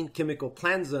amazing-looking Chemical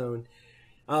Plant Zone,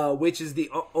 which is the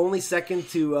only second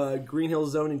to Green Hill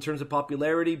Zone in terms of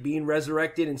popularity, being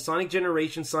resurrected in Sonic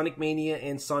Generations, Sonic Mania,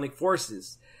 and Sonic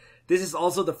Forces. This is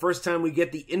also the first time we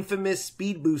get the infamous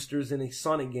speed boosters in a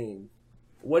Sonic game.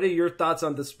 What are your thoughts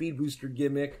on the speed booster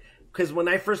gimmick? Because when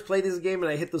I first played this game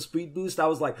and I hit the speed boost, I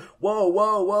was like,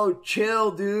 whoa,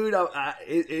 chill, dude.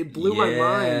 It blew my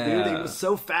mind, dude. It was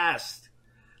so fast.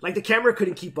 Like, the camera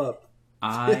couldn't keep up.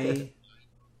 I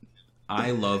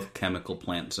love Chemical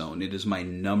Plant Zone. It is my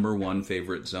number one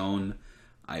favorite zone.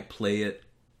 I play it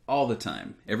all the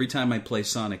time. Every time I play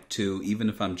Sonic 2, even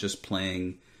if I'm just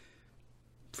playing...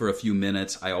 for a few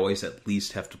minutes, I always at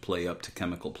least have to play up to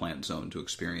Chemical Plant Zone to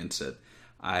experience it.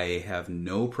 I have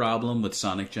no problem with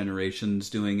Sonic Generations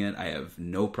doing it. I have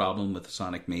no problem with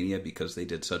Sonic Mania because they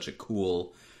did such a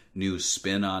cool new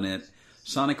spin on it.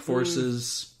 Sonic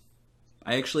Forces,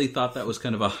 I actually thought that was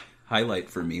kind of a highlight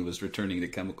for me, was returning to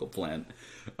Chemical Plant.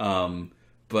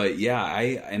 But yeah,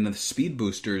 and the speed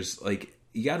boosters, like,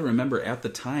 you got to remember at the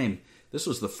time, this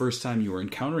was the first time you were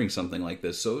encountering something like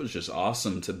this, so it was just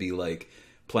awesome to be like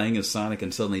playing as Sonic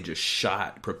and suddenly just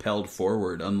propelled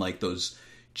forward, unlike those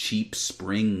cheap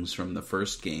springs from the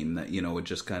first game that, would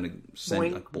just kind of send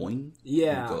boing. Like boing.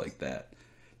 Yeah. Go like that.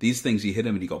 These things, you hit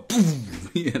them and you go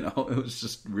boom, it was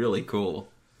just really cool.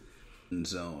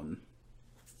 Zone.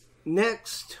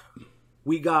 Next,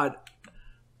 we got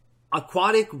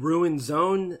Aquatic Ruin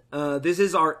Zone. This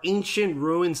is our Ancient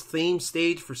Ruins theme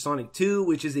stage for Sonic 2,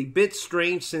 which is a bit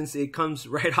strange since it comes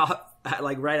right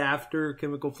after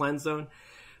Chemical Plant Zone.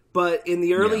 But in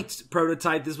the early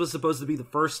prototype, this was supposed to be the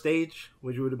first stage,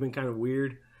 which would have been kind of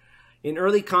weird. In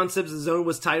early concepts, the zone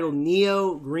was titled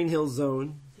Neo Green Hill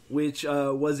Zone, which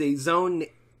was a zone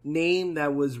name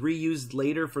that was reused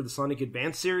later for the Sonic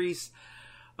Advance series.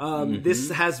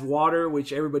 This has water,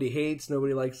 which everybody hates.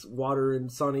 Nobody likes water in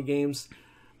Sonic games.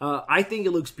 I think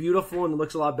it looks beautiful and it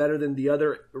looks a lot better than the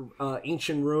other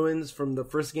ancient ruins from the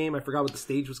first game. I forgot what the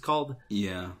stage was called.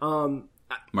 Yeah.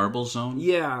 Marble Zone?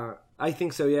 Yeah, I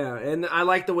think so, yeah. And I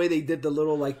like the way they did the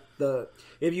little,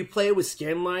 if you play it with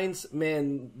scan lines,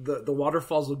 man, the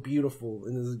waterfalls look beautiful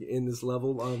in this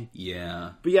level.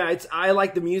 Yeah. But yeah, I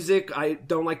like the music. I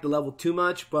don't like the level too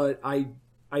much, but I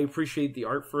appreciate the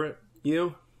art for it.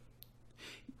 You?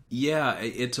 Yeah,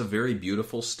 it's a very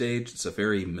beautiful stage. It's a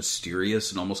very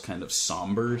mysterious and almost kind of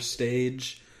somber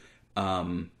stage.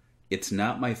 It's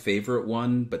not my favorite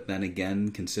one, but then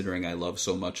again, considering I love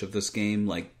so much of this game,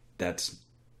 like, that's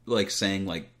like saying,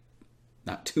 like,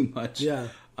 not too much. Yeah.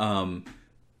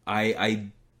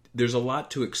 There's a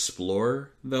lot to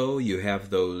explore, though. You have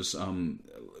those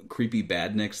creepy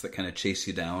badniks that kind of chase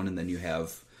you down, and then you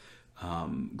have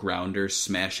Grounder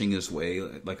smashing his way,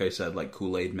 like I said, like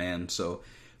Kool-Aid Man. So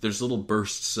there's little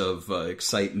bursts of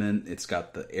excitement. It's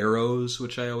got the arrows,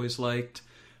 which I always liked.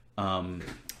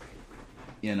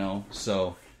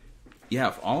 So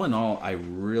yeah, all in all, I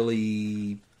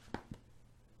really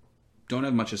don't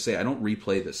have much to say. I don't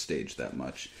replay this stage that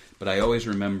much, but I always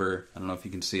remember, I don't know if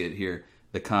you can see it here,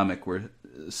 the comic where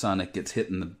Sonic gets hit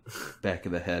in the back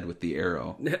of the head with the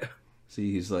arrow.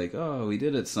 See, he's like, "Oh, we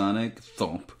did it, Sonic."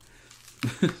 Thump.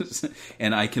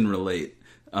 And I can relate.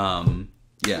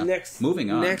 Yeah. Moving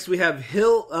on. Next we have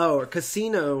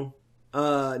Casino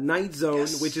Night Zone,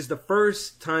 Yes. which is the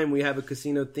first time we have a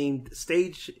casino-themed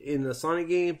stage in a Sonic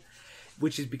game,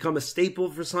 which has become a staple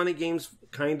for Sonic games,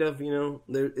 kind of,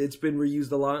 It's been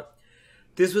reused a lot.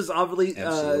 This was obviously,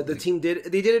 the team did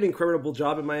an incredible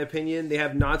job, in my opinion. They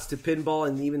have nods to pinball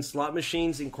and even slot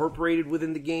machines incorporated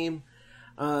within the game.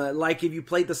 Like if you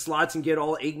play the slots and get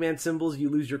all Eggman symbols, you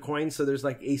lose your coins. So there's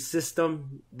like a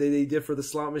system that they did for the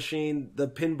slot machine. The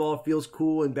pinball feels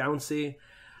cool and bouncy.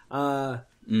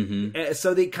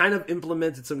 So they kind of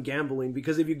implemented some gambling,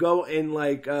 because if you go and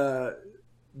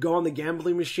go on the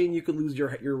gambling machine, you could lose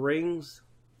your rings.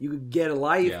 You could get a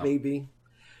life, maybe.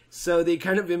 So they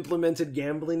kind of implemented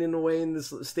gambling in a way in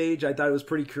this stage. I thought it was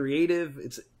pretty creative.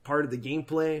 It's part of the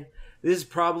gameplay. This is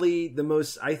probably the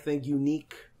most, I think,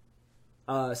 unique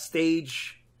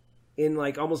stage in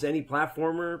almost any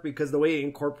platformer, because the way it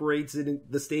incorporates it,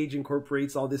 the stage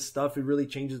incorporates all this stuff. It really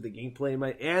changes the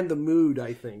gameplay and the mood.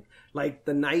 I think like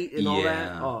the night and all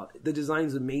that. Oh, the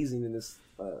design's amazing in this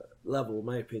level, in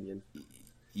my opinion.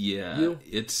 Yeah,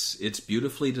 it's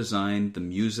beautifully designed. The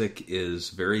music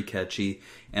is very catchy,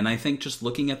 and I think just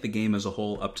looking at the game as a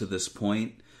whole up to this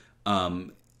point,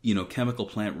 Chemical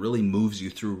Plant really moves you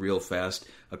through real fast.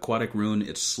 Aquatic Ruin,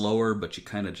 it's slower, but you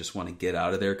kind of just want to get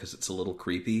out of there because it's a little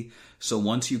creepy. So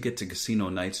once you get to Casino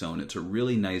Night Zone, it's a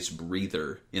really nice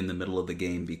breather in the middle of the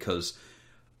game, because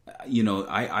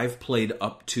I've played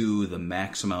up to the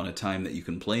max amount of time that you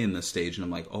can play in this stage, and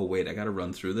I'm like, oh wait, I got to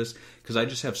run through this, because I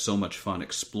just have so much fun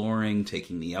exploring,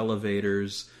 taking the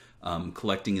elevators,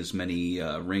 collecting as many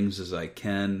rings as I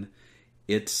can.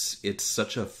 It's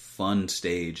such a fun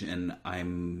stage, and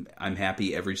I'm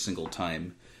happy every single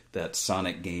time that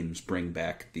Sonic games bring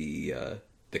back the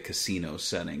casino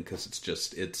setting, because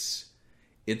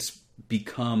it's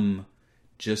become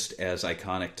just as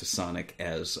iconic to Sonic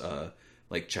as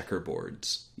like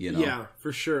checkerboards, Yeah,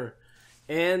 for sure.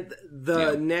 And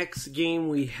the next game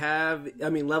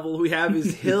level we have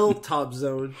is Hilltop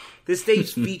Zone. This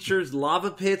stage features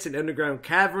lava pits and underground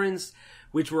caverns,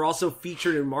 which were also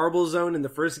featured in Marble Zone in the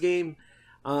first game.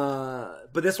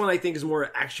 But this one I think is more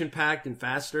action-packed and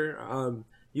faster.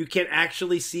 You can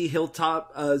actually see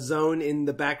Hilltop Zone in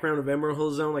the background of Emerald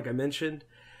Hill Zone, like I mentioned.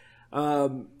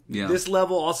 This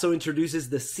level also introduces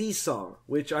the seesaw,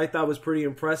 which I thought was pretty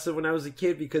impressive when I was a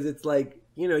kid, because it's like,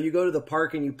 you go to the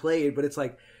park and you play it, but it's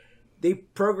like they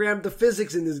programmed the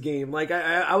physics in this game. Like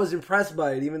I was impressed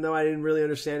by it, even though I didn't really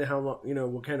understand how long,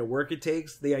 what kind of work it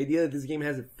takes. The idea that this game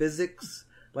has a physics,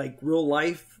 like real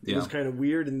life, it was kind of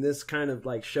weird, and this kind of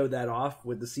showed that off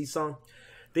with the seesaw.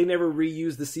 They never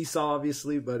reused the seesaw,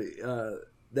 obviously, but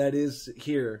that is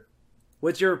here.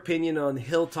 What's your opinion on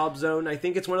Hilltop Zone? I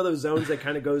think it's one of those zones that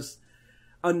kind of goes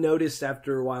unnoticed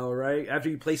after a while, right? After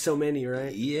you play so many,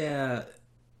 right? Yeah.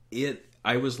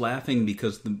 I was laughing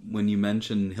because when you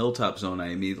mention Hilltop Zone, I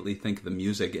immediately think of the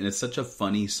music, and it's such a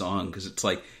funny song, because it's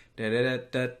like da da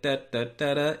da da da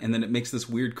da da, and then it makes this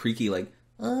weird creaky you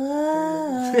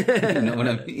know what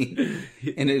I mean?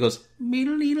 And it goes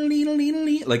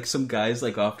like some guys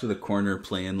off to the corner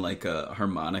playing a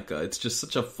harmonica. It's just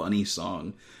such a funny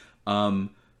song.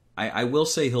 I will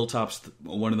say Hilltop's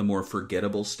one of the more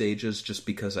forgettable stages, just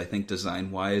because I think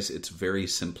design-wise it's very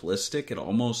simplistic.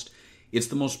 It's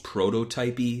the most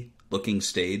prototypey looking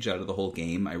stage out of the whole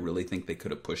game. I really think they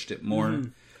could have pushed it more.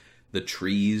 The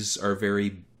trees are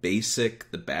very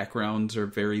basic. The backgrounds are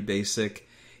very basic.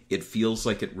 It feels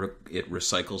like it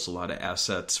recycles a lot of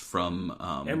assets from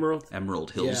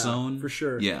Emerald Hill Zone. For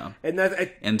sure. Yeah. And I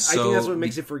think that's what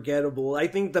makes it forgettable. I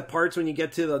think the parts when you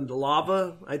get to the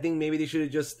lava, I think maybe they should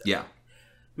have just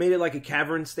made it like a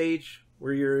cavern stage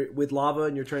where you're with lava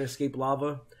and you're trying to escape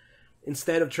lava.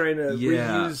 Instead of trying to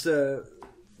reuse,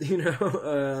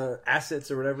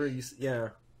 assets or whatever.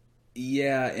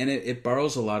 Yeah, and it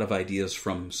borrows a lot of ideas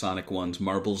from Sonic 1's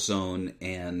Marble Zone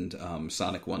and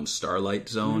Sonic 1's Starlight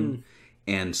Zone.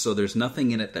 And so there's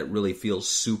nothing in it that really feels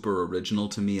super original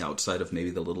to me outside of maybe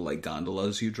the little like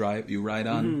gondolas you ride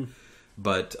on.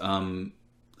 But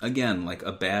again, like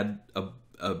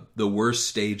the worst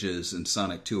stages in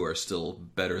Sonic 2 are still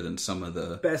better than some of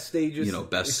the best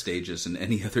stages in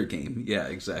any other game. Yeah,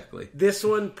 exactly. This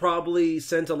one probably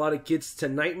sent a lot of kids to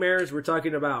nightmares. We're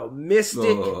talking about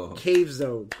Mystic Cave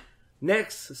Zone.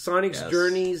 Next, Sonic's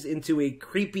journeys into a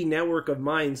creepy network of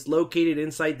mines located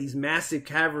inside these massive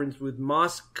caverns with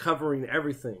moss covering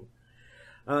everything.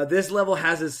 This level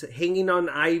has us hanging on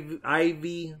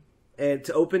ivy and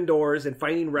to open doors and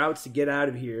finding routes to get out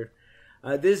of here.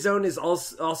 This zone is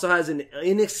also has an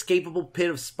inescapable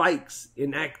pit of spikes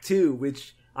in Act 2,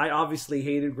 which I obviously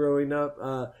hated growing up.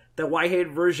 The Whitehead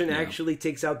version actually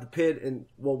takes out the pit, and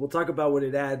we'll talk about what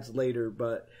it adds later.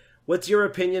 But what's your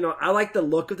opinion on? I like the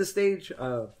look of the stage.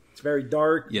 It's very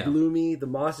dark, gloomy. The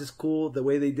moss is cool. The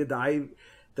way they did the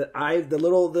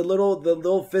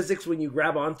little physics when you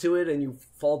grab onto it and you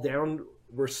fall down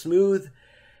were smooth,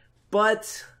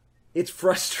 but it's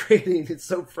frustrating. It's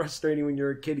so frustrating when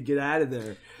you're a kid to get out of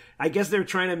there. I guess they're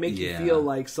trying to make you feel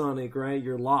like Sonic, right?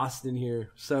 You're lost in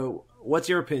here. So, what's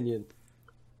your opinion?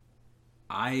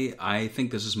 I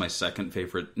think this is my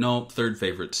third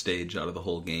favorite stage out of the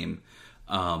whole game.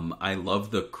 I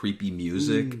love the creepy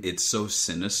music. It's so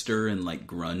sinister and like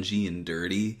grungy and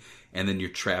dirty. And then you're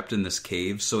trapped in this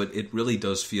cave. So it really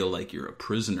does feel like you're a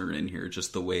prisoner in here.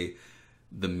 Just the way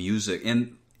the music...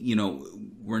 And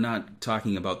we're not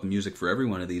talking about the music for every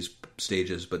one of these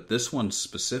stages, but this one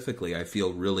specifically, I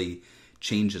feel really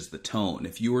changes the tone.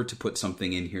 If you were to put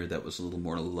something in here that was a little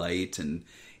more light and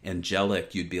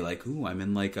angelic, you'd be like, ooh, I'm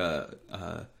in like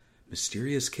a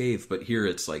mysterious cave. But here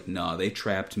it's like, no, they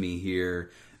trapped me here.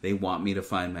 They want me to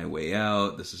find my way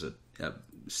out. This is a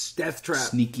death trap,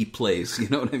 sneaky place. You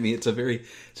know what I mean? It's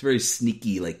very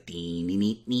sneaky, like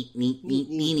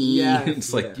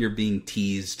it's like you're being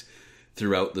teased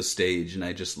throughout the stage, and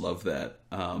I just love that.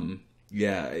 And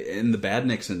the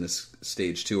badniks in this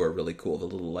stage too are really cool. The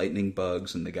little lightning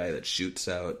bugs and the guy that shoots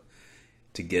out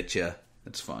to get you.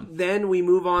 It's fun. Then we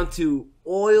move on to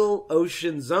Oil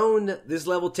Ocean Zone. This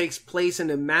level takes place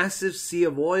in a massive sea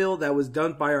of oil that was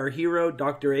dumped by our hero,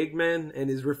 Dr. Eggman, and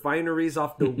his refineries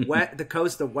off the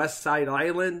coast of West Side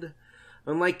Island.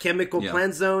 Unlike Chemical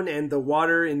Plant Zone and the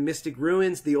water in Mystic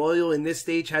Ruins, the oil in this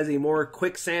stage has a more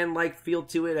quicksand-like feel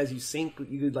to it. As you sink,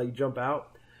 you could like jump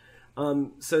out.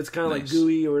 So it's kind of like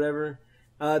gooey or whatever.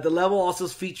 The level also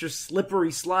features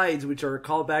slippery slides, which are a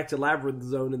callback to Labyrinth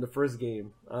Zone in the first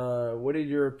game. What is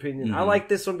your opinion? I like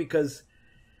this one because,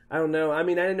 I don't know. I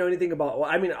mean, I didn't know anything about... Well,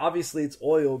 I mean, obviously it's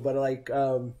oil, but like,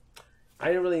 I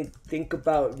didn't really think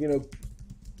about,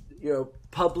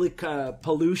 public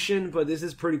pollution, but this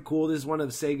is pretty cool. This is one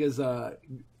of Sega's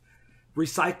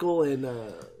recycle and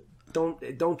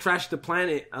don't trash the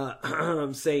planet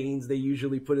sayings they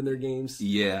usually put in their games.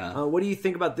 Yeah. What do you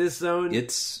think about this zone?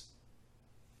 It's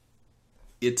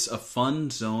a fun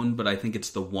zone, but I think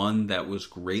it's the one that was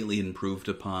greatly improved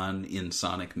upon in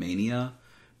Sonic Mania,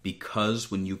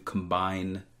 because when you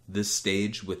combine this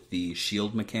stage with the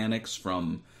shield mechanics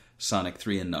from Sonic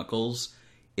 3 and Knuckles,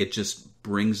 it just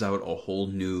brings out a whole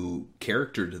new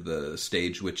character to the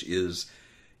stage, which is,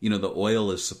 the oil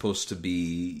is supposed to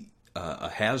be a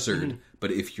hazard,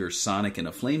 but if you're Sonic in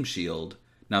a flame shield,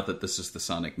 not that this is the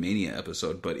Sonic Mania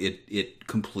episode, but it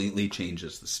completely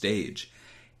changes the stage.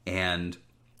 And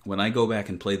when I go back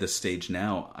and play this stage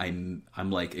now, I'm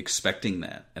like expecting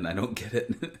that, and I don't get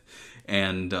it.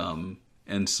 and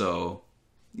so,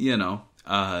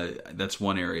 that's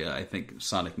one area I think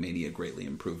Sonic Mania greatly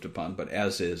improved upon. But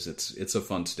as is, it's a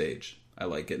fun stage. I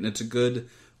like it, and it's a good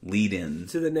lead-in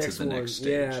to the next stage.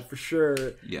 Yeah, for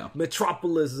sure. Yeah.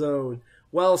 Metropolis Zone.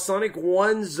 Well, Sonic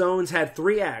 1 zones had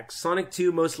 3 acts. Sonic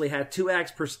 2 mostly had 2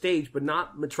 acts per stage, but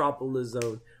not Metropolis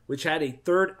Zone, which had a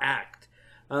 3rd act.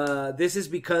 This is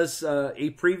because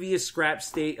a previous scrap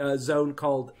zone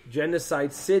called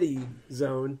Genocide City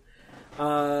Zone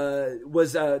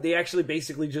was they actually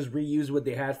basically just reused what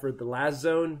they had for the last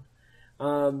zone.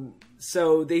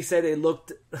 So they said it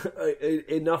looked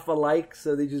enough alike,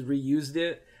 so they just reused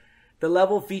it. The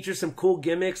level features some cool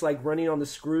gimmicks like running on the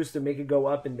screws to make it go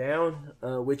up and down,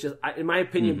 which is, in my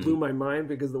opinion, blew my mind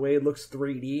because the way it looks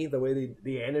 3D, the way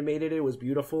they animated it was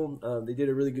beautiful. They did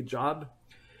a really good job.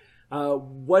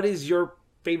 What is your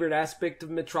favorite aspect of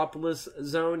Metropolis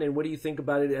Zone, and what do you think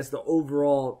about it as the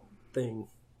overall thing?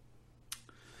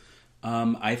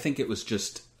 I think it was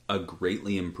just a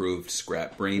greatly improved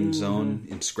Scrap Brain zone.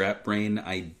 In Scrap Brain,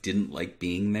 I didn't like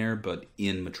being there, but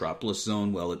in Metropolis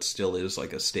Zone, well, it still is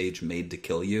like a stage made to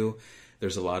kill you.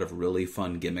 There's a lot of really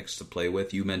fun gimmicks to play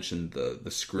with. You mentioned the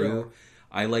screw. Yeah.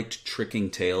 I liked tricking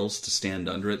Tails to stand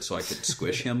under it so I could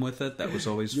squish him with it. That was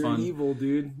always You're fun. evil,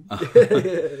 dude.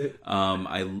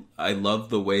 I love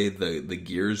the way the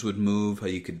gears would move, how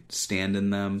you could stand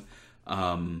in them.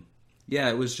 Yeah,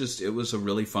 it was a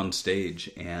really fun stage,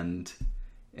 and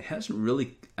it hasn't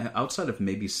really, outside of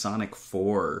maybe Sonic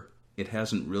 4, it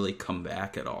hasn't really come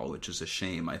back at all, which is a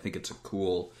shame. I think it's a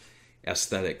cool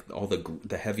aesthetic, all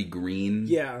the heavy green,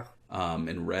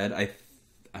 and red.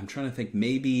 I'm trying to think,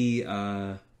 maybe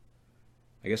I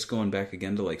guess going back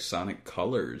again to like Sonic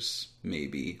Colors,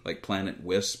 maybe like Planet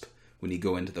Wisp, when you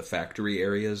go into the factory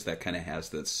areas, that kind of has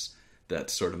that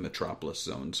sort of Metropolis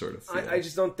Zone sort of feel. I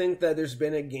just don't think that there's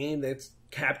been a game that's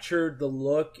captured the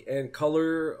look and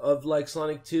color of like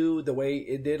Sonic 2 the way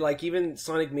it did. Like even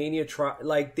Sonic Mania,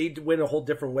 like they went a whole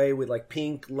different way with like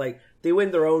pink. Like they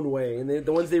went their own way, and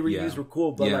the ones they reused were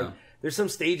cool. But like there's some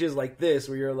stages like this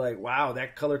where you're like, wow,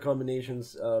 that color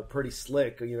combination's pretty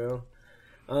slick, you know.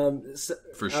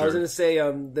 For sure. I was gonna say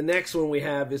the next one we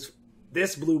have is,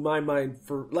 this blew my mind.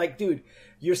 For like, dude,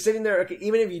 you're sitting there, okay,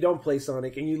 even if you don't play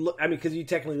Sonic, and you look, I mean, because you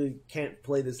technically can't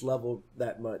play this level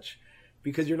that much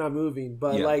because you're not moving.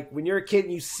 But like when you're a kid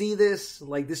and you see this,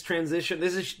 like this transition,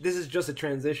 this is just a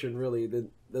transition, really,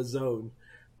 the zone.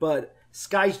 But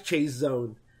Sky Chase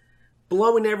Zone,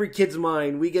 blowing every kid's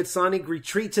mind. We get Sonic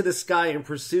retreat to the sky and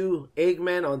pursue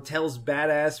Eggman on Tails'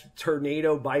 badass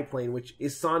Tornado biplane, which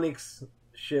is Sonic's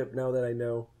ship. Now that I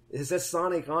know, it says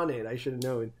Sonic on it. I should have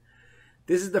known.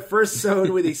 This is the first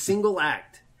zone with a single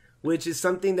act, which is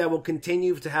something that will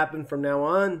continue to happen from now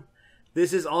on.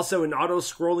 This is also an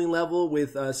auto-scrolling level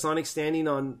with Sonic standing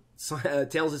on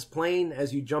Tails' plane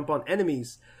as you jump on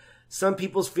enemies. Some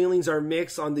people's feelings are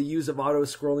mixed on the use of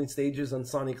auto-scrolling stages on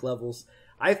Sonic levels.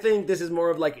 I think this is more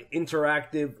of like an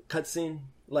interactive cutscene.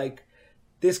 Like,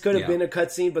 this could have been a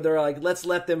cutscene, but they're like, let's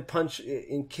let them punch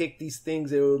and kick these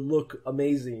things. It would look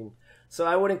amazing. So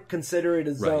I wouldn't consider it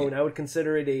a zone. Right. I would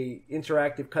consider it a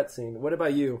interactive cutscene. What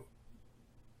about you?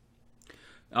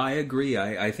 I agree.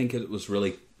 I think it was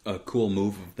really a cool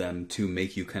move of them to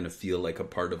make you kind of feel like a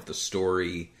part of the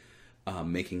story,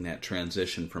 making that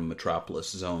transition from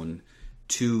Metropolis Zone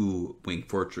to Wing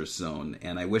Fortress Zone.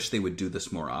 And I wish they would do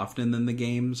this more often in the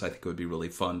games. I think it would be really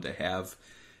fun to have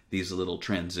these little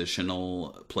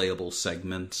transitional playable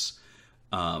segments.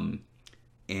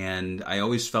 And I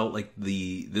always felt like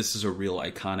this is a real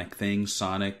iconic thing.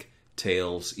 Sonic,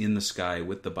 Tails in the sky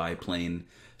with the biplane.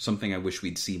 Something I wish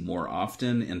we'd see more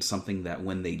often, and something that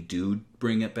when they do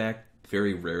bring it back,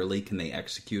 very rarely can they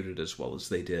execute it as well as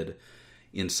they did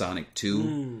in Sonic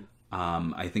 2.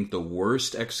 I think the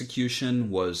worst execution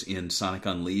was in Sonic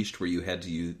Unleashed, where you had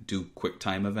to do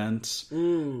QuickTime events.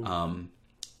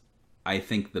 I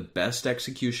think the best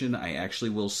execution, I actually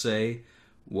will say,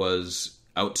 was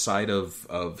outside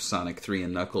of Sonic 3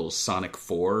 and Knuckles, Sonic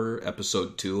 4,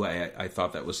 Episode 2. I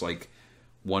thought that was like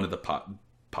one of the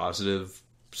positive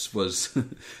was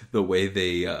the way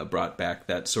they brought back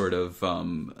that sort of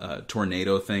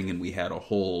tornado thing, and we had a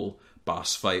whole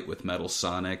boss fight with Metal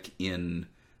Sonic in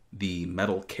the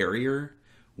Metal Carrier,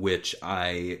 which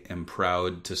I am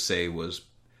proud to say was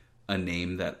a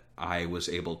name that I was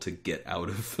able to get out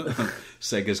of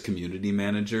Sega's community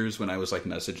managers when I was like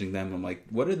messaging them. I'm like,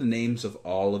 what are the names of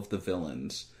all of the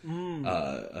villains in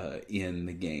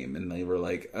the game? And they were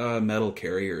like, Metal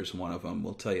Carrier is one of them.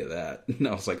 We'll tell you that. And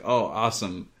I was like, oh,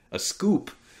 awesome. A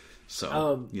scoop.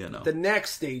 So, The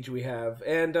next stage we have,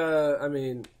 and I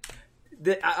mean,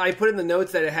 I put in the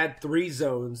notes that it had 3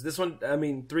 zones. This one, I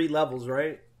mean, 3 levels,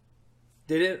 right?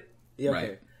 Did it? Yeah,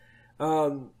 okay.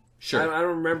 Right. Sure. I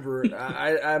don't remember.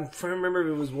 I'm trying to remember if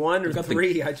it was 1 or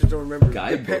 3. I just don't remember.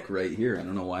 Guidebook right here. I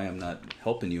don't know why I'm not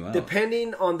helping you out.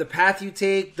 Depending on the path you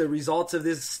take, the results of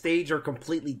this stage are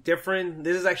completely different.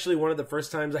 This is actually one of the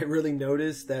first times I really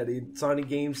noticed that in Sonic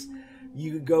games,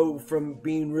 you could go from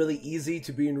being really easy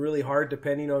to being really hard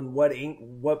depending on what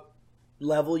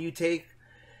level you take.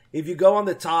 If you go on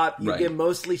the top, you get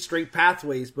mostly straight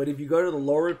pathways, but if you go to the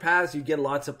lower paths, you get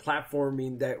lots of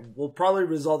platforming that will probably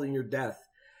result in your death.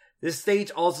 This stage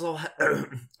also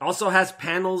has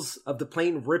panels of the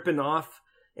plane ripping off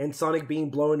and Sonic being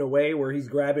blown away, where he's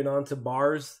grabbing onto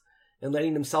bars and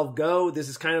letting himself go. This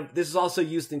is also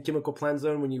used in Chemical Plant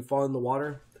Zone when you fall in the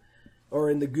water or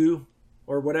in the goo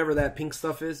or whatever that pink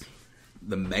stuff is.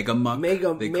 The Mega Muck. They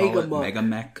Mega call it Muck. Mega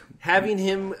Mech. Having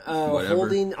him Whatever.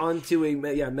 holding onto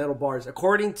metal bars.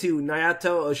 According to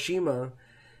Naoto Oshima,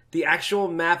 the actual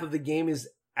map of the game is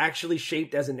actually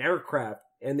shaped as an aircraft,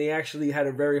 and they actually had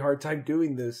a very hard time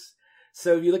doing this.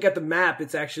 So if you look at the map,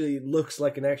 it actually looks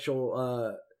like an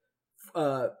actual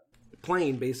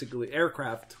plane, basically,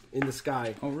 aircraft in the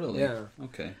sky. Oh, really? Yeah.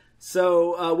 Okay.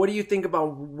 So, what do you think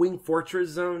about Wing Fortress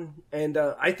Zone? And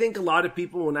I think a lot of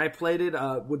people, when I played it,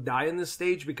 would die in this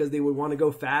stage because they would want to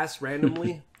go fast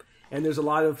randomly. And there's a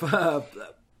lot of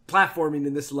platforming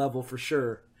in this level for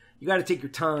sure. You got to take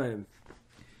your time.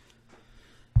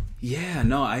 Yeah,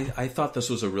 no, I thought this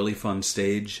was a really fun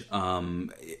stage.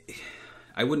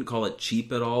 I wouldn't call it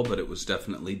cheap at all, but it was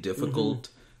definitely difficult.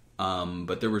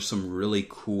 But there were some really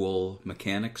cool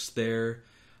mechanics there.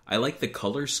 I like the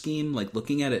color scheme. Like,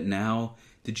 looking at it now,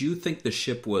 did you think the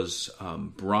ship was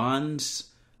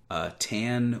bronze,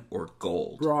 tan, or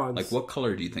gold? Bronze. Like, what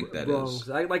color do you think that is?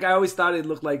 I always thought it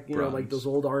looked like, Bronze. like those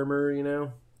old armor,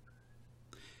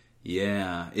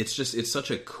 Yeah, it's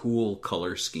such a cool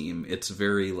color scheme. It's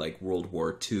very like World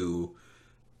War II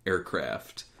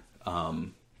aircraft.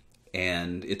 And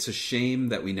it's a shame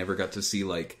that we never got to see,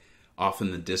 like, off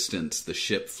in the distance, the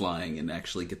ship flying and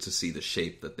actually get to see the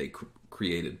shape that they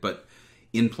created. But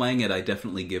in playing it, I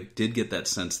definitely did get that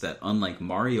sense that, unlike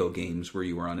Mario games where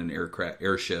you were on an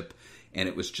airship and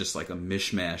it was just like a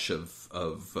mishmash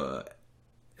of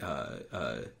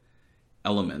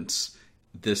elements,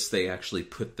 this they actually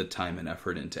put the time and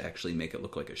effort in to actually make it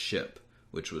look like a ship,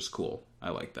 which was cool.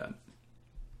 I like that.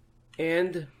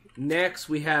 And next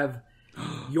we have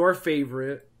your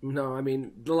favorite,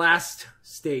 the last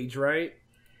stage, right?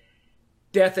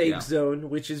 Death Egg Zone,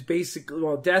 which is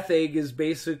basically, Death Egg is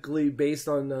basically based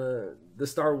on the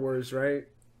Star Wars, right?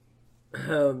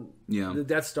 The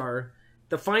Death Star.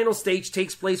 The final stage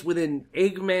takes place within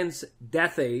Eggman's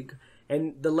Death Egg,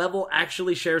 and the level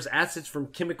actually shares assets from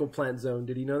Chemical Plant Zone.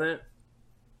 Did you know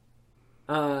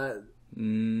that?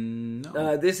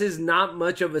 No. This is not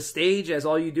much of a stage, as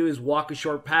all you do is walk a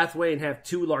short pathway and have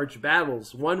two large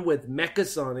battles. One with Mecha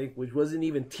Sonic, which wasn't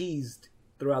even teased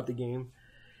throughout the game.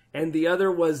 And the other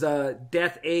was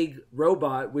Death Egg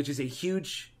Robot, which is a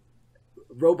huge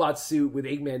robot suit with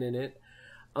Eggman in it.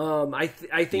 I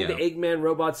think the Eggman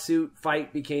robot suit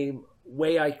fight became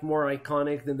way more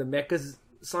iconic than the Mecha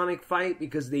Sonic fight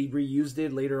because they reused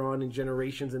it later on in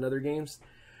Generations and other games.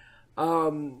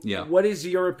 What is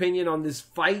your opinion on this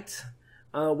fight?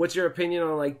 What's your opinion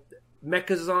on, like,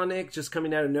 Mecha Sonic just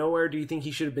coming out of nowhere? Do you think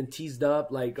he should have been teased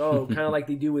up, like, kind of like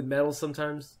they do with Metal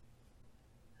sometimes?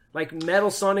 Like, Metal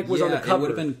Sonic was on the cover. It would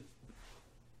have been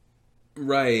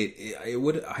right. It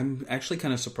would. I'm actually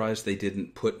kind of surprised they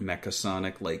didn't put Mecha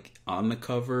Sonic, like, on the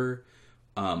cover.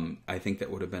 I think that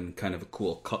would have been kind of a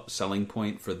cool selling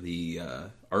point for the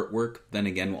artwork. Then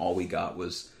again, all we got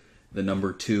was the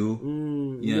number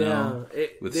 2,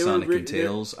 with Sonic and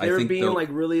Tails. They were being like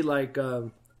really like I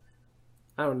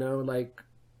don't know, like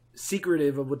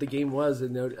secretive of what the game was.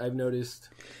 I've noticed.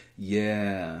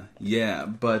 Yeah,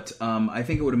 but I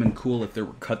think it would have been cool if there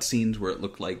were cutscenes where it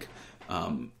looked like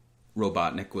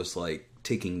Robotnik was like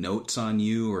taking notes on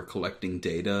you or collecting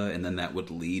data, and then that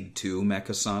would lead to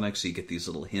Mecha Sonic, so you get these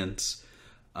little hints.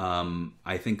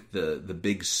 I think the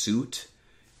big suit,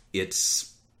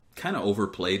 it's kind of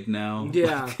overplayed now.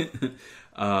 Yeah.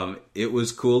 It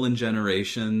was cool in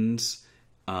Generations,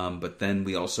 but then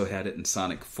we also had it in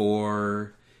Sonic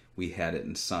 4. We had it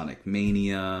in Sonic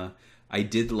Mania. I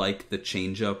did like the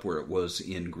change up where it was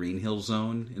in Green Hill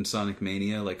Zone in Sonic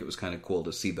Mania. Like, it was kind of cool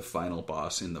to see the final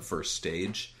boss in the first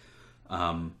stage.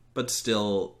 But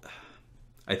still,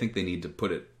 I think they need to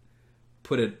put it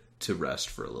to rest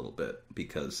for a little bit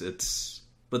because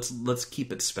let's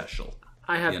keep it special.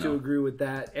 I have to agree with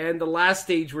that. And the last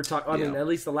stage we're talking, at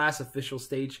least the last official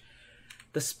stage,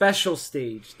 the special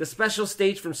stage. The special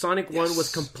stage from Sonic 1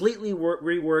 was completely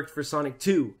reworked for Sonic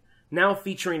 2. Now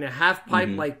featuring a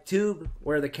half-pipe-like tube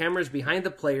where the camera's behind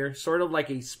the player, sort of like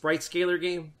a sprite scaler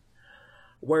game,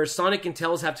 where Sonic and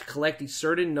Tails have to collect a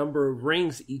certain number of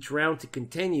rings each round to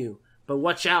continue. But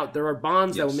watch out, there are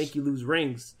bombs that will make you lose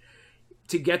rings.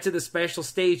 To get to the special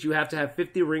stage, you have to have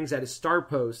 50 rings at a star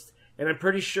post. And I'm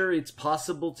pretty sure it's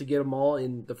possible to get them all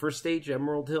in the first stage,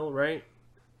 Emerald Hill, right?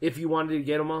 If you wanted to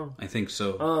get them all. I think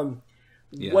so.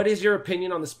 What is your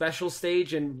opinion on the special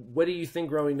stage, and what do you think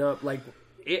growing up? Like,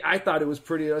 I thought it was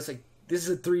pretty. I was like, this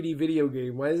is a 3D video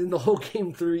game. Why isn't the whole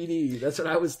game 3D? That's what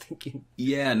I was thinking.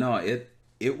 Yeah, no,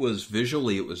 it was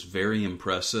visually, it was very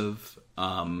impressive.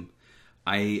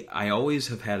 I always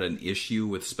have had an issue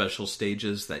with special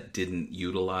stages that didn't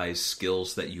utilize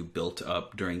skills that you built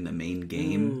up during the main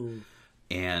game.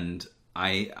 And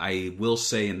I will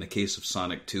say in the case of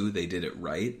Sonic 2, they did it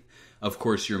right. Of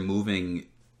course, you're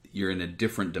in a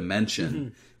different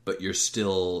dimension, but you're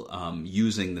still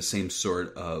using the same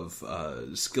sort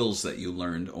of skills that you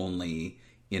learned, only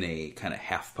in a kind of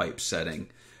half-pipe setting.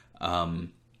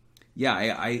 Yeah,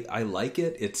 I like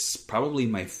it. It's probably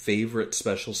my favorite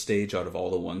special stage out of all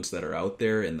the ones that are out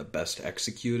there, and the best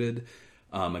executed.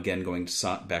 Again, going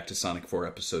back to Sonic 4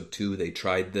 Episode 2, they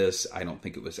tried this. I don't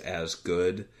think it was as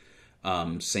good.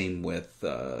 Same with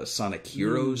Sonic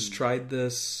Heroes tried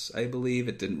this, I believe.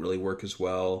 It didn't really work as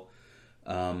well.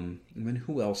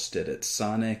 Who else did it?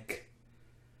 Sonic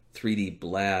 3D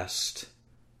Blast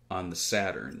on the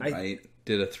Saturn, right?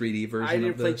 Did a 3D version of this? I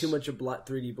didn't play too much of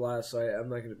 3D Blast, so I'm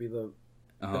not going to be the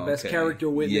best character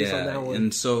witness on that one.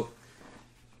 And so,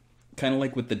 kind of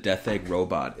like with the Death Egg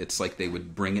Robot, it's like they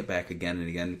would bring it back again and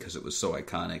again because it was so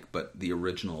iconic, but the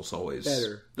original is always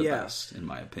the best, in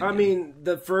my opinion. I mean,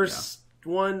 the first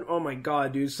one, oh my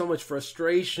god, dude, so much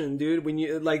frustration, dude. When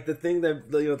you, like, the thing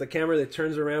that, the camera that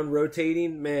turns around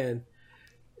rotating, man.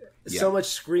 So much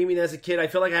screaming as a kid. I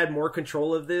feel like I had more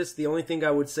control of this. The only thing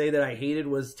I would say that I hated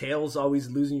was Tails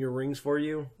always losing your rings for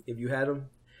you if you had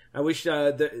them. I wish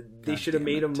they should have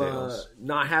made him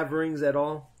not have rings at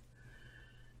all.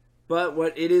 But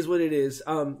what it is.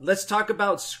 Let's talk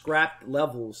about scrapped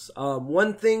levels.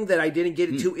 One thing that I didn't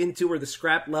get too into were the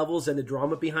scrapped levels and the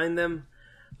drama behind them.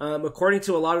 According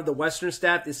to a lot of the Western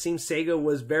staff, it seems Sega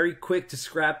was very quick to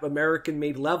scrap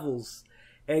American-made levels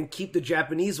and keep the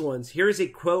Japanese ones. Here's a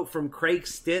quote from Craig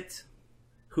Stitt,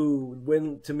 who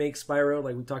went to make Spyro,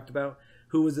 like we talked about,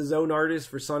 who was the zone artist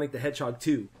for Sonic the Hedgehog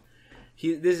 2.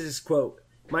 This is his quote.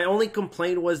 "My only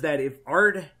complaint was that if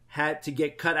art had to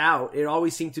get cut out, it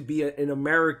always seemed to be an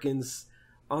Americans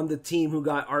on the team who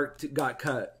got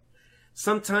cut.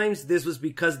 Sometimes this was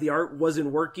because the art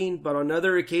wasn't working, but on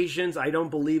other occasions, I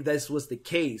don't believe this was the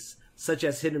case, such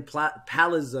as Hidden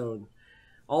Palace Zone.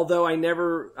 Although I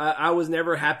was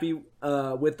never happy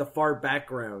with the far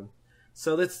background."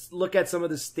 So let's look at some of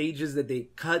the stages that they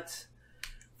cut.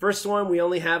 First one, we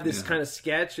only have this kind of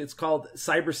sketch. It's called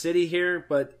Cyber City here,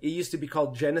 but it used to be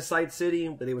called Genocide City,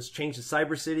 but it was changed to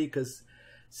Cyber City because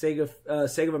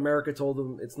Sega of America told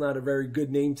them it's not a very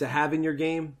good name to have in your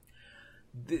game.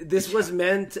 This was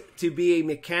meant to be a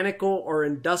mechanical or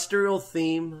industrial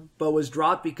theme, but was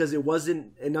dropped because it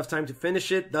wasn't enough time to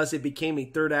finish it. Thus, it became a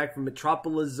third act for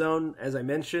Metropolis Zone, as I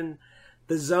mentioned.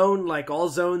 The zone, like all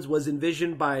zones, was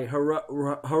envisioned by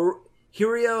Hirokazu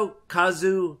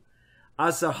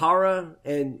Asahara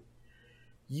and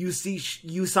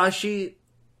Yusashi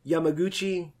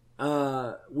Yamaguchi.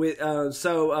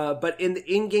 But in the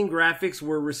in-game graphics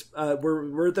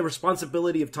were the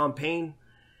responsibility of Tom Payne.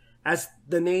 As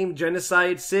the name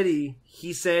Genocide City,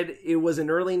 he said it was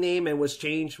an early name and was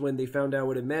changed when they found out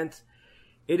what it meant.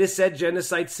 It is said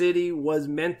Genocide City was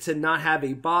meant to not have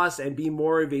a boss and be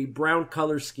more of a brown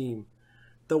color scheme.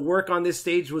 The work on this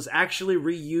stage was actually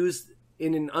reused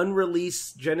in an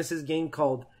unreleased Genesis game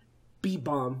called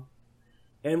B-Bomb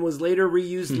and was later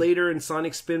reused later in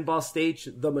Sonic Spinball stage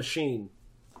The Machine.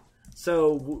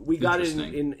 So we got it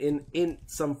in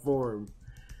some form.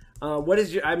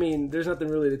 There's nothing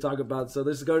really to talk about, so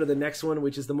let's go to the next one,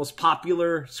 which is the most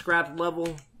popular scrap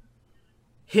level,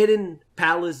 Hidden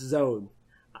Palace Zone.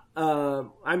 I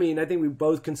think we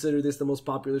both consider this the most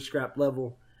popular scrap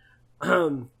level.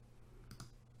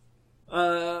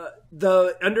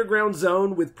 The underground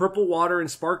zone with purple water and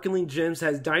sparkling gems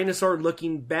has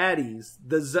dinosaur-looking baddies.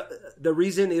 The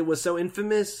reason it was so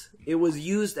infamous, it was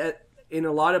used in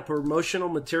a lot of promotional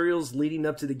materials leading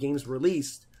up to the game's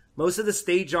release. Most of the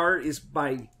stage art is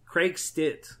by Craig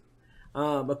Stitt.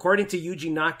 According to Yuji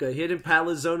Naka, Hidden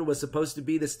Palace Zone was supposed to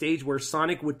be the stage where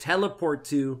Sonic would teleport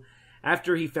to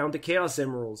after he found the Chaos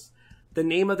Emeralds. The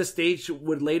name of the stage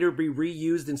would later be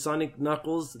reused in Sonic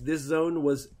Knuckles. This zone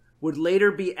would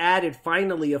later be added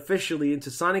finally officially into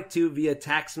Sonic 2 via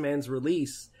Taxman's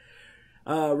release.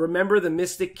 Remember the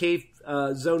Mystic Cave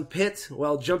Zone pit?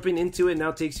 Well, jumping into it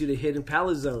now takes you to Hidden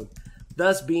Palace Zone,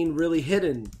 thus being really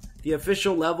hidden. The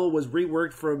official level was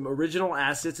reworked from original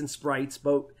assets and sprites,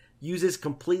 but uses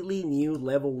completely new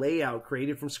level layout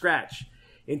created from scratch.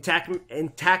 In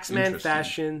Taxman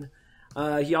fashion,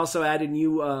 he also added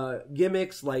new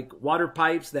gimmicks like water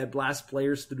pipes that blast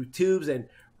players through tubes and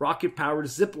rocket-powered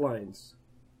zip lines.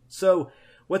 So,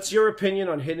 what's your opinion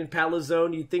on Hidden Palace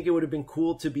Zone? You think it would have been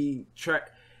cool to be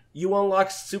you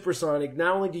unlock Supersonic.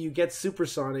 Not only do you get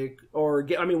Supersonic,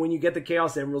 when you get the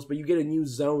Chaos Emeralds, but you get a new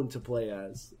zone to play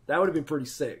as. That would have been pretty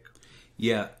sick.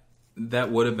 Yeah,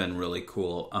 that would have been really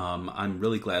cool. I'm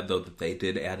really glad, though, that they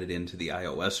did add it into the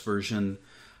iOS version.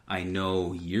 I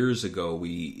know years ago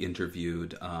we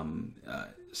interviewed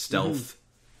Stealth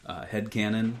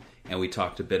Headcanon, and we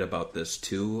talked a bit about this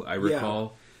too, I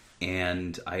recall. Yeah.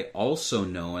 And I also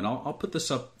know, and I'll put this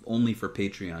up only for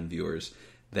Patreon viewers,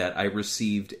 that I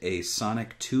received a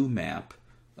Sonic 2 map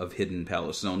of Hidden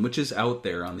Palace Zone, which is out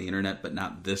there on the internet, but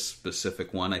not this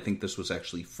specific one. I think this was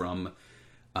actually from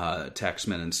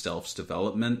Taxman and Stealth's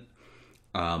development.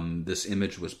 This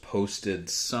image was posted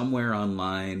somewhere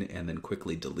online and then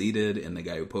quickly deleted, and the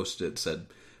guy who posted it said,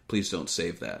 "Please don't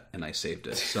save that," and I saved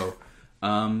it. So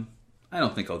I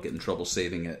don't think I'll get in trouble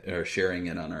saving it or sharing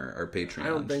it on our Patreon. I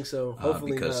don't think so.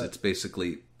 Hopefully because not.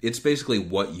 it's basically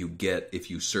what you get if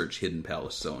you search Hidden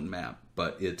Palace Zone map,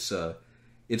 but it's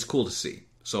cool to see.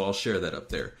 So I'll share that up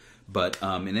there. But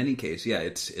in any case, yeah,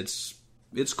 it's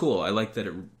cool. I like that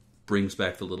it brings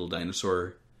back the little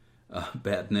dinosaur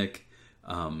Batnik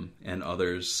and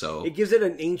others. So it gives it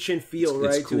an ancient feel,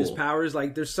 right, cool. to his powers.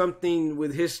 Like there's something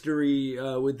with history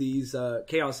with these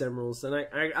Chaos Emeralds, and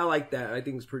I like that. I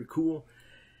think it's pretty cool.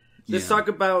 Let's talk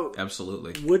about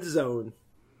absolutely Wood Zone.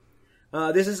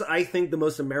 This is, I think, the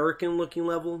most American-looking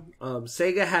level.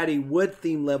 Sega had a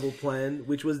wood-themed level plan,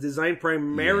 which was designed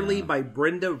primarily by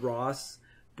Brenda Ross,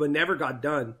 but never got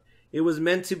done. It was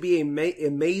meant to be a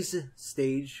maze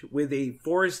stage with a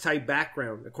forest-type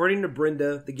background. According to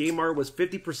Brenda, the game art was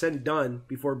 50% done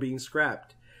before being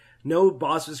scrapped. No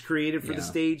boss was created for the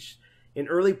stage. In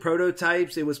early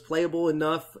prototypes, it was playable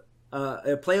enough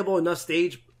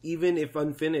stage, even if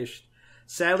unfinished.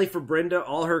 Sadly for Brenda,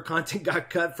 all her content got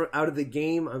cut out of the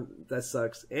game. That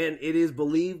sucks. And it is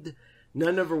believed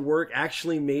none of her work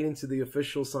actually made into the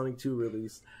official Sonic 2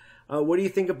 release. What do you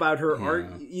think about her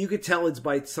art? You could tell it's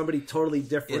by somebody totally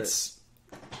different.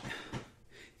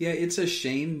 It's a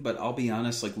shame, but I'll be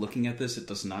honest, like looking at this, it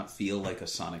does not feel like a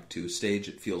Sonic 2 stage.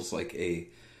 It feels like a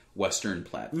Western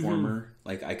platformer. Mm-hmm.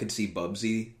 Like I could see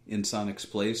Bubsy in Sonic's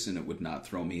place and it would not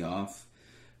throw me off.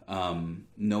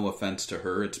 No offense to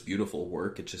her, it's beautiful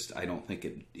work. It just, I don't think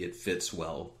it fits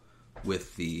well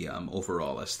with the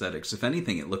overall aesthetics. If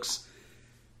anything,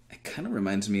 it kind of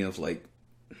reminds me of like,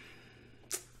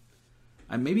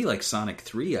 maybe like Sonic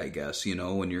 3, I guess,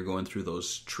 when you're going through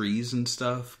those trees and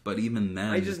stuff. But even then,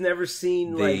 I just never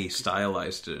seen they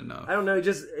stylized it enough. I don't know.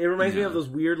 It reminds me of those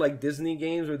weird like Disney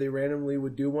games where they randomly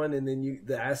would do one, and then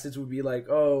the assets would be like,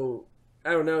 oh,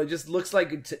 I don't know. It just looks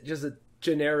like just a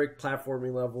generic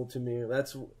platforming level to me.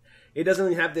 It doesn't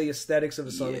even have the aesthetics of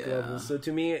a Sonic level. So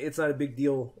to me, it's not a big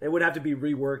deal. It would have to be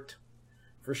reworked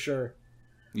for sure.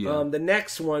 Yeah. The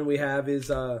next one we have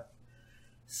is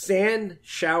Sand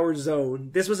Shower Zone.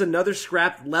 This was another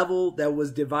scrapped level that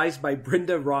was devised by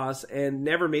Brenda Ross and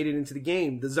never made it into the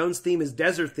game. The zone's theme is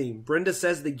desert theme. Brenda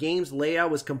says the game's layout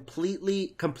was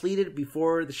completed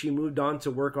before she moved on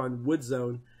to work on Wood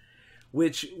Zone,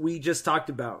 which we just talked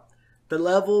about. The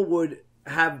level would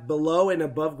have below and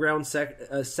above ground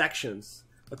sections.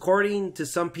 According to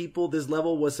some people, this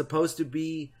level was supposed to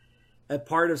be a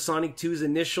part of Sonic 2's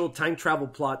initial time travel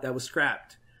plot that was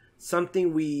scrapped.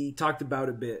 Something we talked about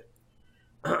a bit.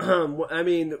 I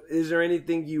mean, is there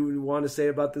anything you would want to say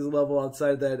about this level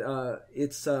outside that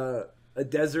it's a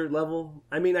desert level?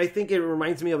 I mean, I think it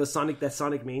reminds me of that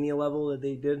Sonic Mania level that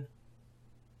they did.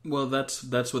 Well,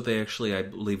 that's what they actually, I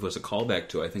believe, was a callback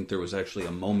to. I think there was actually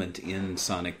a moment in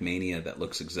Sonic Mania that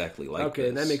looks exactly like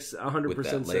okay, this. That makes 100%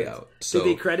 sense. Layout. So, did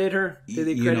they credit her? Did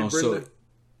they credit Brenda? So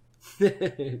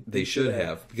they should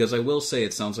have. Because I will say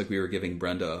it sounds like we were giving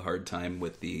Brenda a hard time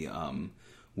with the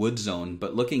Wood Zone.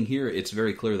 But looking here, it's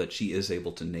very clear that she is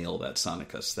able to nail that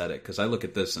Sonic aesthetic. Because I look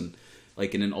at this and,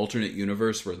 like, in an alternate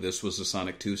universe where this was a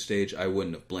Sonic 2 stage, I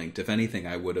wouldn't have blinked. If anything,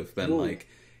 I would have been,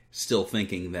 still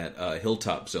thinking that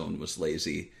Hilltop Zone was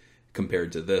lazy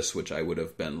compared to this, which I would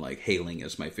have been hailing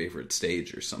as my favorite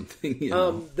stage or something.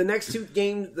 The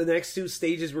next two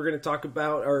stages we're going to talk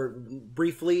about are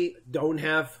briefly don't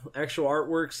have actual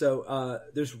artwork. So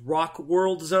there's Rock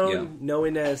World Zone,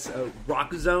 known as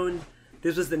Rock Zone.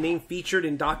 This was the name featured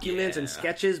in documents and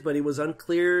sketches, but it was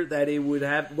unclear that it would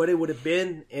have what it would have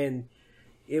been and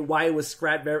why it was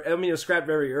scrapped. It was scrapped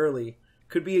very early.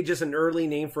 Could be just an early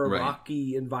name for a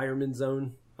rocky environment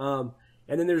zone.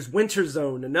 And then there's Winter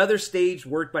Zone, another stage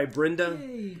worked by Brenda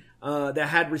that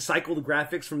had recycled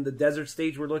graphics from the desert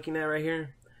stage we're looking at right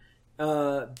here,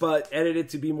 but edited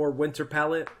to be more winter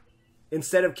palette.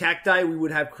 Instead of cacti, we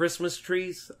would have Christmas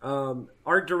trees.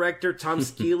 Art director Tom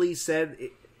Skeely said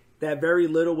that very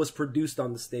little was produced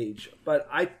on the stage. But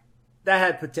that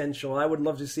had potential. I would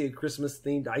love to see a Christmas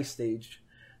themed ice stage.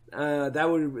 That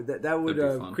would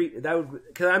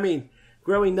because I mean,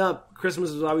 growing up,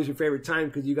 Christmas was always your favorite time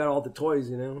because you got all the toys,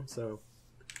 you know. So.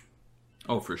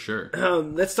 Oh, for sure.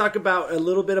 Let's talk about a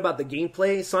little bit about the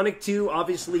gameplay. Sonic 2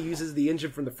 obviously uses the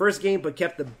engine from the first game, but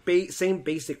kept the same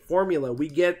basic formula. We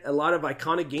get a lot of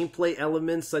iconic gameplay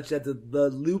elements, such as the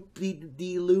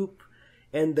loop-de-loop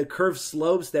and the curved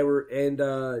slopes and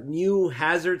new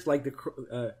hazards like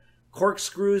the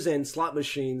corkscrews and slot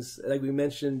machines, like we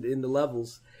mentioned in the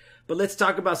levels. But let's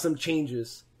talk about some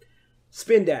changes.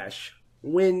 Spin Dash.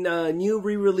 When new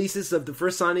re-releases of the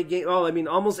first Sonic game,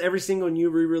 almost every single new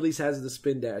re-release has the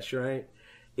Spin Dash, right?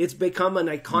 It's become an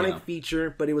iconic feature,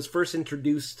 but it was first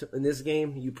introduced in this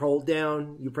game. You hold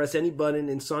down, you press any button,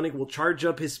 and Sonic will charge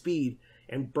up his speed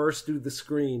and burst through the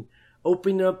screen,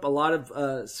 opening up a lot of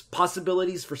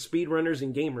possibilities for speedrunners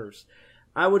and gamers.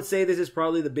 I would say this is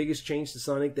probably the biggest change to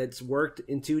Sonic that's worked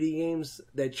in 2D games,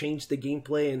 that changed the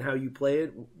gameplay and how you play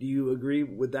it. Do you agree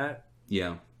with that?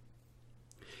 Yeah.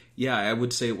 Yeah, I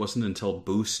would say it wasn't until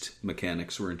boost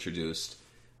mechanics were introduced.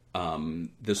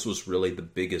 This was really the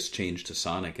biggest change to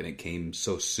Sonic, and it came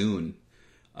so soon,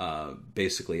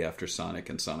 basically after Sonic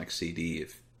and Sonic CD,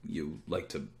 if you like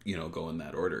to, go in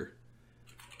that order.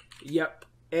 Yep.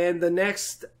 And the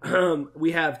next,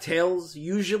 we have Tails.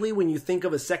 Usually when you think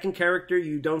of a second character,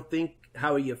 you don't think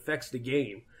how he affects the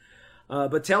game.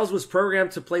 But Tails was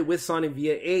programmed to play with Sonic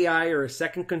via AI or a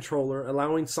second controller,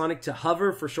 allowing Sonic to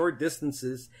hover for short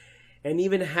distances and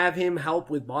even have him help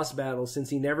with boss battles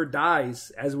since he never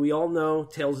dies. As we all know,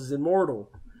 Tails is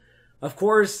immortal. Of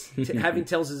course, having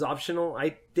Tails is optional.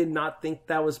 I did not think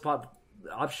that was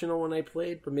optional when I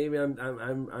played, but maybe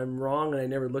I'm wrong and I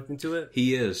never looked into it.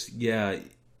 He is, yeah.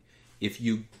 If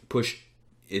you push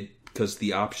it, because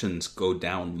the options go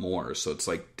down more, so it's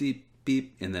like deep,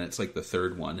 beep, and then it's like the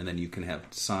third one, and then you can have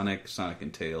Sonic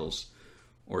and Tails,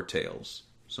 or Tails.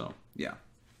 So, yeah.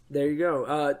 There you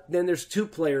go. Then there's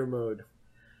 2-player mode.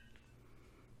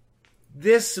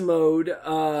 This mode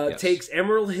takes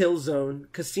Emerald Hill Zone,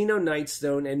 Casino Night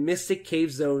Zone, and Mystic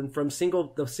Cave Zone from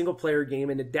the single-player game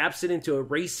and adapts it into a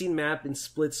racing map and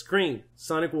split screen.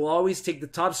 Sonic will always take the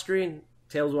top screen,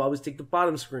 Tails will always take the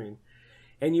bottom screen.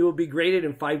 And you will be graded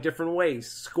in 5 different ways.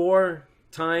 Score,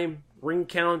 time, ring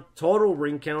count, total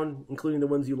ring count, including the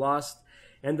ones you lost,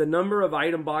 and the number of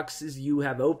item boxes you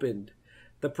have opened.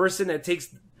 The person that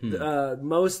takes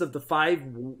most of the 5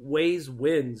 ways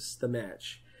wins the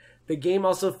match. The game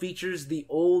also features the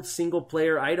old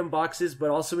single-player item boxes, but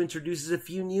also introduces a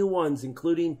few new ones,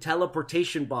 including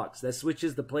Teleportation Box that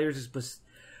switches the players'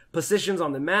 positions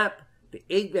on the map, the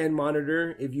 8-band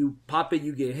monitor, if you pop it,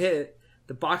 you get hit.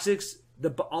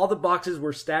 All the boxes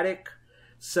were static,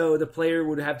 so the player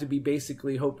would have to be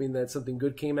basically hoping that something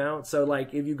good came out. So,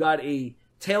 like, if you got a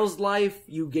Tails life,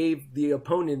 you gave the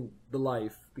opponent the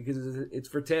life because it's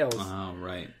for Tails. Oh,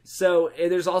 right. So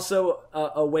there's also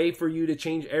a way for you to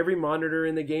change every monitor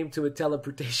in the game to a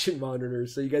teleportation monitor.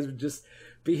 So you guys would just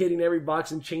be hitting every box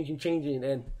and changing.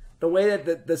 And the way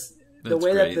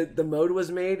that the mode was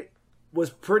made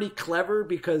was pretty clever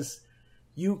because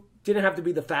you didn't have to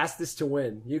be the fastest to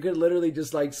win. You could literally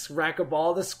just like rack up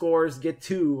all the scores, get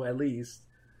 2 at least,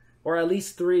 or at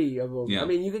least 3 of them. Yeah. I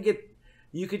mean,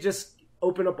 you could just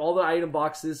open up all the item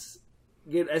boxes,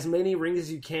 get as many rings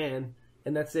as you can,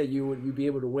 and that's it. You'd be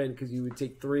able to win because you would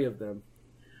take 3 of them.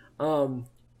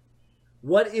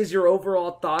 What is your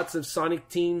overall thoughts of Sonic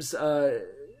Team's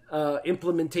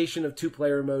implementation of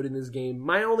 2-player mode in this game?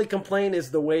 My only complaint is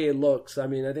the way it looks. I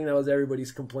mean, I think that was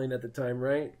everybody's complaint at the time,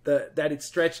 right? That it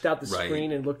stretched out the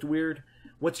screen and looked weird.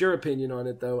 What's your opinion on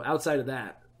it, though, outside of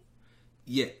that?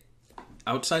 Yeah.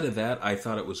 Outside of that, I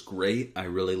thought it was great. I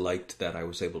really liked that I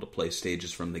was able to play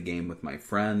stages from the game with my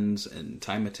friends and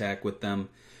time attack with them.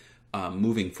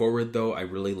 Moving forward, though, I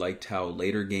really liked how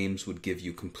later games would give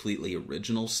you completely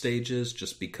original stages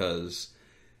just because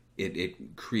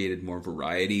it created more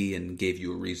variety and gave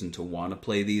you a reason to want to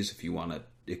play these if you want to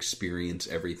experience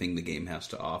everything the game has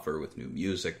to offer with new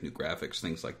music, new graphics,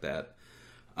 things like that.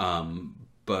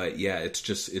 But yeah,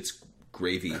 it's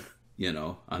gravy,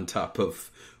 on top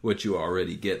of what you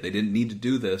already get. They didn't need to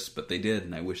do this, but they did,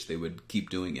 and I wish they would keep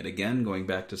doing it. Again, going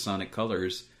back to Sonic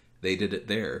Colors, they did it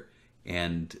there,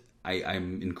 and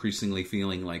I'm increasingly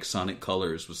feeling like Sonic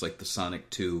Colors was like the Sonic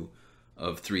 2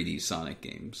 of 3D Sonic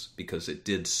games, because it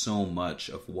did so much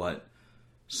of what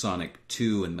Sonic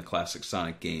 2 and the classic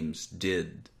Sonic games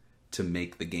did to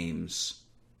make the games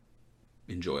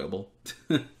enjoyable.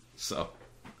 So,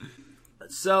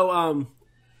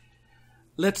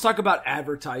 let's talk about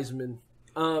advertisement.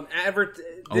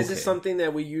 This is something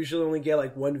that we usually only get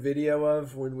like one video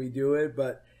of when we do it,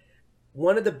 but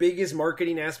one of the biggest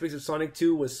marketing aspects of Sonic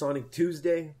 2 was Sonic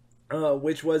Tuesday,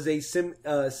 which was they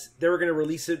were going to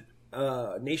release it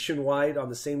nationwide on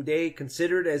the same day,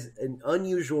 considered as an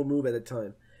unusual move at the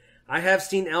time. I have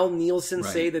seen Al Nielsen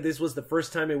say that this was the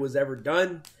first time it was ever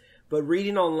done, but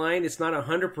reading online, it's not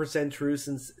 100% true,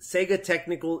 since Sega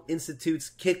Technical Institute's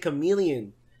Kid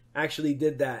Chameleon actually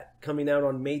did that, coming out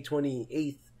on May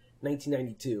 28th,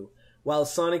 1992, while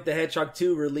Sonic the Hedgehog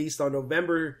 2 released on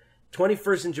November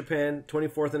 21st in Japan,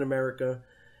 24th in America.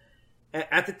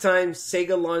 At the time,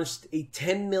 Sega launched a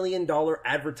 $10 million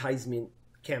advertisement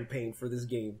campaign for this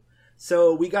game.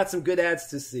 So we got some good ads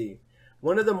to see.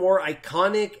 One of the more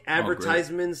iconic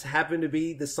advertisements happened to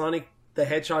be the Sonic the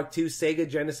Hedgehog 2 Sega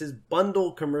Genesis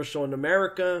bundle commercial in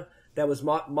America that was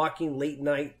mocking late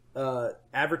night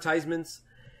advertisements.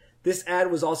 This ad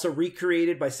was also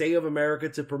recreated by Sega of America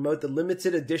to promote the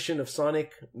limited edition of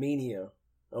Sonic Mania.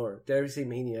 Or did I say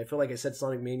Mania? I feel like I said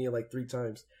Sonic Mania like 3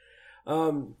 times.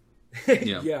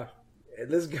 Yeah.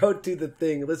 Let's go to the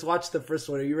thing. Let's watch the first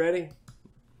one. Are you ready?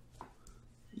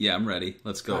 Yeah, I'm ready.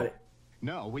 Let's go.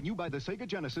 Now, when you buy the Sega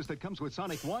Genesis that comes with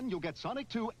Sonic 1, you'll get Sonic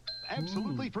 2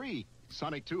 absolutely free.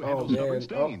 Sonic 2 handles stubborn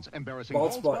stains, embarrassing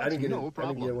bald spots, I didn't get no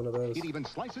problem. I didn't get one of those. It even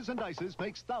slices and dices,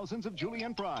 makes thousands of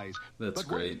julienne fries. That's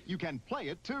great. You can play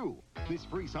it too. This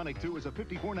free Sonic 2 is a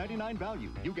 $54.99 value.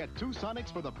 You get 2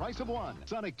 Sonics for the price of 1.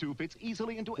 Sonic 2 fits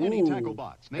easily into any tackle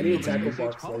box. Any tackle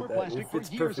box like that. Plastic It fits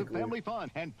for years perfectly. Of family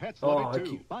fun, and pets love it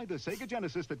too. Buy the Sega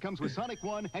Genesis that comes with Sonic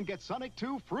 1 and get Sonic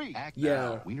 2 free.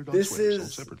 This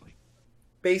is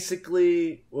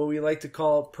basically what we like to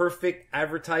call perfect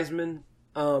advertisement.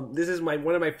 This is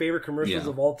one of my favorite commercials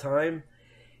of all time.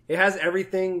 It has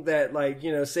everything that, like,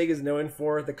 you know, Sega's known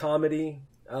for. The comedy.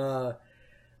 I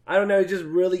don't know, it's just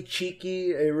really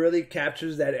cheeky. It really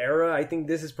captures that era. I think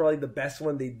this is probably the best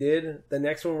one they did. The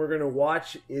next one we're going to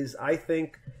watch is, I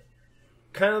think,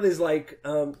 kind of this, like,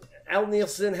 Al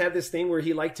Nielsen had this thing where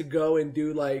he liked to go and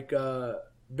do, like,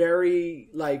 very,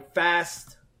 like,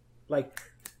 fast, like,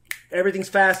 everything's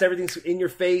fast, everything's in your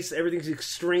face, everything's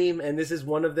extreme, and this is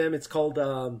one of them. It's called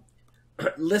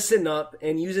Listen Up,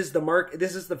 and uses the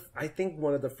this is I think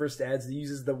one of the first ads that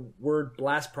uses the word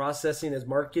blast processing as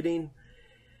marketing,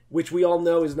 which we all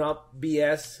know is not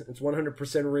BS. It's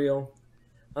 100% real.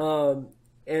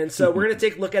 And so we're gonna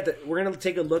take a look at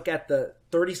the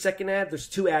 30-second ad. There's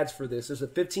 2 ads for this. There's a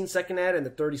 15-second ad and the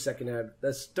 30-second ad.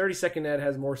 This 30-second ad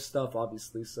has more stuff,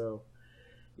 obviously. So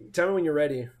tell me when you're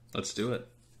ready. Let's do it.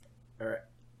 All right.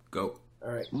 Go.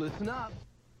 All right. Listen up.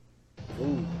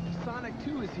 Ooh. Sonic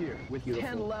 2 is here with Beautiful.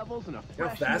 10 levels and a How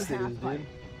fresh fast new it is, half-pipe. dude.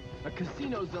 A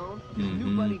casino zone,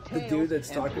 new buddy The Tails, dude that's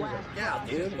and talking Blast about, yeah,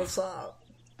 dude, Processing, what's up?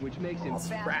 which makes him Awesome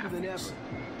faster than graphics.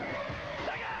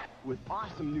 ever. With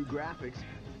awesome new graphics,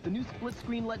 the new split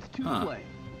screen lets 2 play,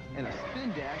 and a spin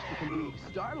dash that can be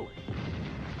startling.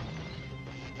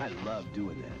 I love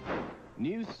doing that.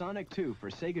 New Sonic 2 for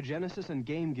Sega Genesis and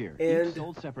Game Gear, And- each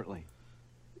sold separately.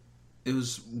 It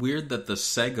was weird that the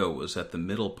Sega was at the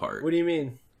middle part. What do you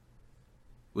mean?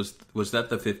 Was that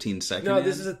the 15-second No, ad?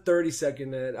 this is a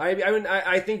 30-second ad.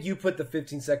 I think you put the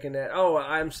 15-second ad. Oh,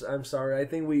 I'm sorry. I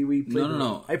think we played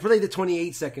No. I played the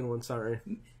 28-second one. Sorry.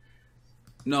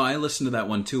 No, I listened to that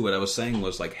one too. What I was saying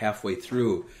was, like, halfway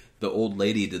through, the old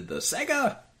lady did the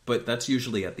Sega, but that's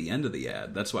usually at the end of the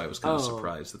ad. That's why I was kind of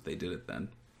surprised that they did it then.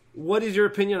 What is your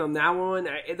opinion on that one?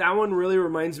 That one really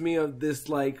reminds me of this,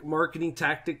 like, marketing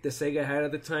tactic that Sega had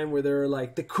at the time, where they're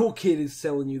like, the cool kid is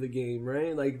selling you the game,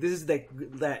 right? Like, this is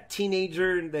that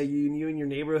teenager that you knew in your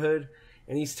neighborhood,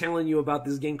 and he's telling you about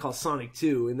this game called Sonic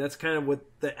 2, and that's kind of what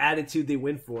the attitude they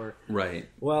went for. Right.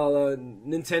 Well,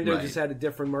 Nintendo just had a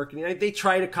different marketing. They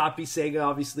tried to copy Sega,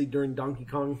 obviously, during Donkey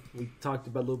Kong. We talked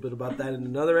about a little bit about that in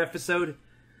another episode,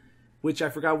 which I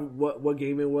forgot what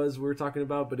game it was we were talking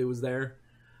about, but it was there.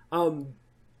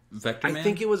 Vector Man? I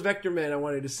think it was Vector Man I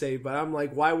wanted to say, but I'm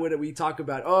like, why would we talk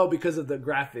about? Oh, because of the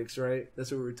graphics, right? That's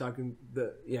what we were talking.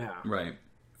 Right.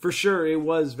 For sure, it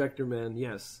was Vector Man.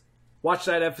 Yes, watch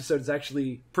that episode. It's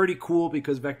actually pretty cool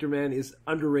because Vector Man is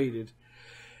underrated.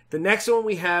 The next one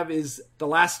we have is the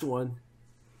last one,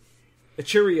 a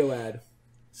Cheerio ad.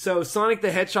 So Sonic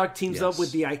the Hedgehog teams up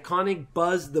with the iconic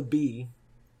Buzz the Bee.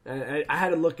 I had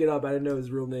to look it up. I didn't know his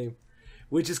real name.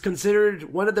 Which is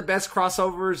considered one of the best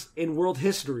crossovers in world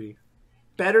history.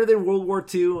 Better than World War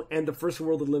II and the first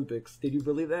World Olympics. Did you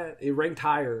believe that? It ranked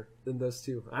higher than those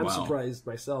two. I'm surprised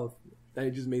myself. I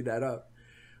just made that up.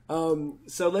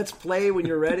 So let's play when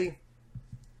you're ready.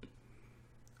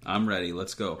 I'm ready.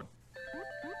 Let's go.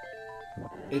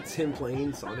 It's him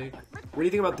playing Sonic. What do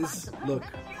you think about this look?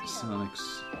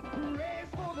 Sonic's...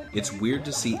 It's weird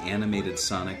to see animated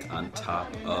Sonic on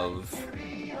top of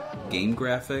game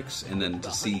graphics, and then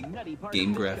to see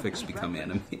game graphics become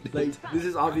animated. Like, this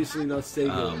is obviously not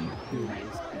Sega.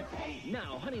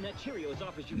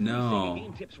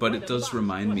 No, but it does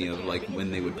remind me of like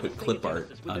when they would put clip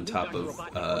art on top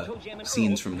of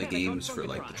scenes from the games for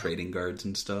like the trading cards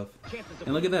and stuff.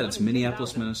 And look at that, it's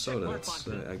Minneapolis, Minnesota. That's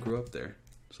I grew up there.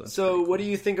 So what do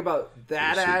you think about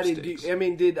that ad?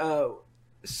 Did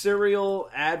cereal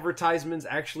advertisements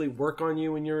actually work on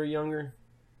you when you were younger?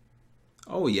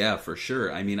 Oh yeah, for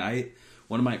sure. I mean,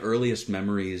 one of my earliest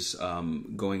memories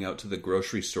going out to the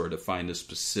grocery store to find a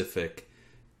specific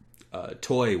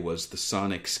toy was the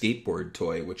Sonic skateboard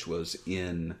toy, which was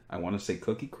in, I want to say,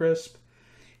 Cookie Crisp,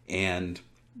 and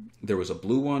there was a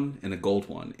blue one and a gold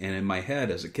one. And in my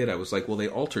head, as a kid, I was like, well, they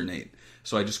alternate.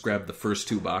 So I just grabbed the first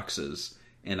two boxes,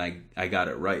 and I got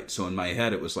it right. So in my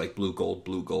head, it was like blue, gold,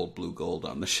 blue, gold, blue, gold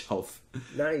on the shelf.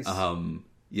 Nice.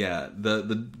 Yeah,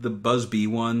 the Buzz Bee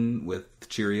one with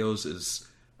Cheerios is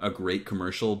a great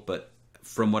commercial, but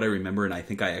from what I remember, and I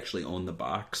think I actually own the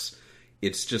box,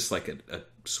 it's just like a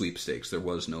sweepstakes. There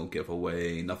was no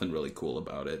giveaway, nothing really cool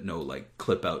about it. No like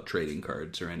clip out trading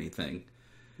cards or anything.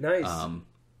 Nice.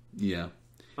 Yeah.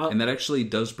 And that actually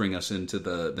does bring us into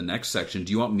the next section.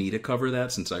 Do you want me to cover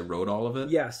that since I wrote all of it?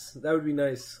 Yes, that would be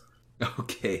nice.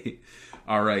 Okay.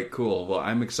 All right, cool. Well,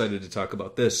 I'm excited to talk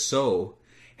about this. So,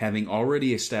 having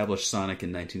already established Sonic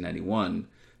in 1991,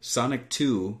 Sonic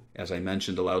 2, as I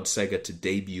mentioned, allowed Sega to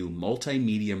debut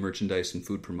multimedia merchandise and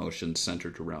food promotions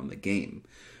centered around the game.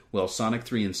 While Sonic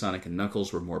 3 and Sonic &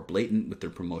 Knuckles were more blatant with their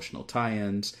promotional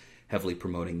tie-ins, heavily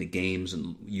promoting the games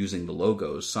and using the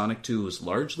logos, Sonic 2 was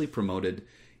largely promoted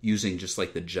using just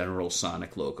like the general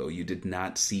Sonic logo. You did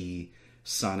not see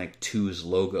Sonic 2's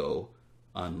logo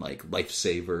on like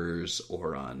Lifesavers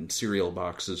or on cereal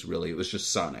boxes, really. It was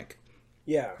just Sonic.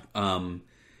 Yeah.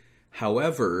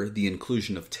 However, the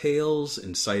inclusion of Tails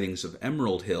and sightings of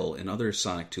Emerald Hill and other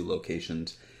Sonic 2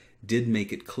 locations did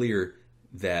make it clear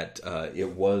that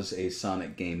it was a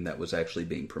Sonic game that was actually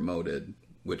being promoted,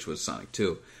 which was Sonic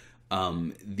 2.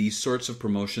 These sorts of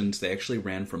promotions, they actually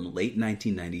ran from late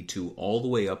 1992 all the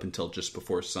way up until just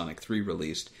before Sonic 3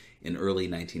 released in early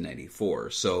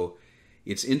 1994. So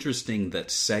it's interesting that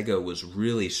Sega was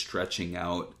really stretching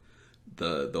out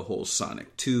the whole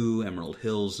Sonic 2, Emerald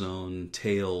Hill Zone,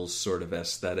 Tails sort of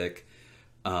aesthetic,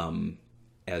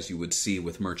 as you would see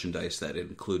with merchandise that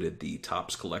included the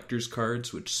Topps collector's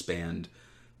cards, which spanned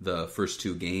the first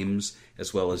two games,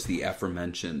 as well as the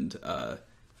aforementioned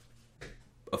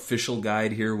official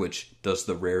guide here, which does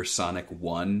the rare Sonic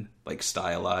 1, like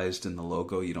stylized in the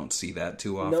logo. You don't see that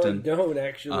too often. No, don't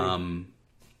actually.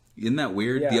 Isn't that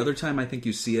weird? Yeah. The other time I think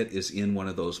you see it is in one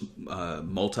of those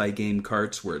multi-game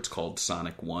carts where it's called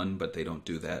Sonic 1, but they don't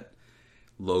do that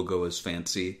logo as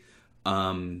fancy.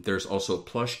 There's also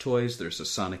plush toys. There's a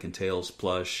Sonic and Tails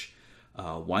plush,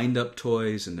 wind-up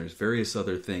toys, and there's various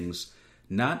other things.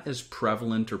 Not as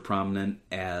prevalent or prominent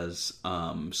as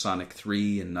Sonic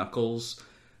 3 and Knuckles,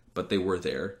 but they were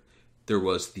there. There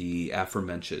was the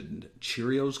aforementioned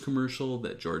Cheerios commercial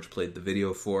that George played the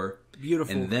video for.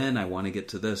 Beautiful. And then I want to get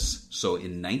to this. So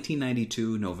in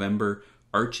 1992, November,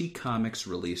 Archie Comics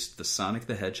released the Sonic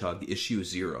the Hedgehog issue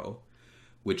 0,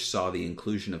 which saw the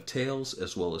inclusion of Tails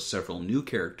as well as several new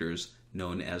characters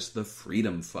known as the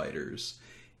Freedom Fighters.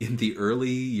 In the early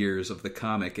years of the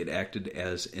comic, it acted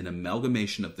as an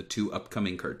amalgamation of the two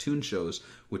upcoming cartoon shows,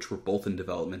 which were both in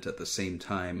development at the same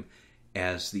time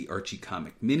as the Archie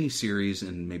comic miniseries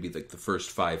and maybe the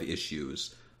first 5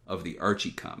 issues of the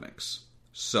Archie comics.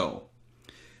 So,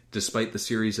 despite the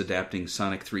series adapting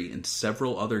Sonic 3 and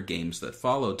several other games that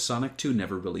followed, Sonic 2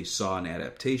 never really saw an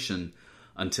adaptation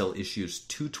until issues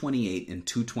 228 and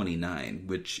 229,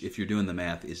 which, if you're doing the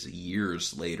math, is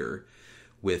years later,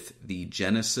 with the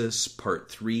Genesis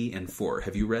Part 3 and 4.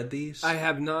 Have you read these? I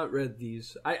have not read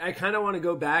these. I kind of want to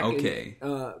go back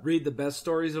and read the best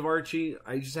stories of Archie.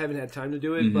 I just haven't had time to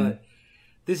do it, but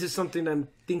this is something I'm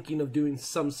thinking of doing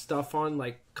some stuff on,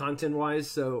 like content-wise,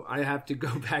 so I have to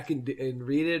go back and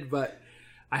read it, but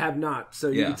I have not, so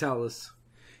you can tell us.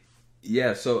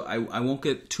 Yeah, so I won't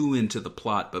get too into the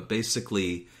plot, but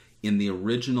basically, in the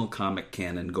original comic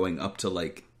canon, going up to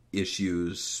like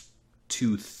issues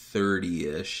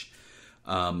 230-ish,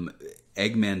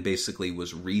 Eggman basically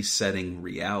was resetting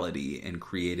reality and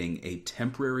creating a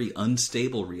temporary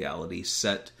unstable reality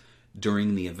set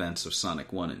during the events of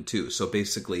Sonic 1 and 2. So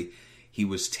basically, he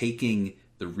was taking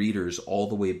the readers all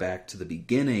the way back to the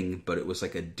beginning, but it was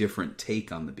like a different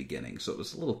take on the beginning, so it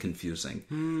was a little confusing.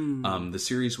 The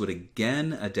series would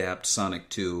again adapt Sonic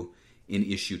 2 in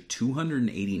issue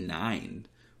 289,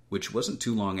 which wasn't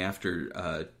too long after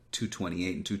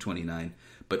 228 and 229.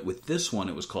 But with this one,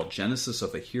 it was called Genesis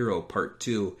of a Hero Part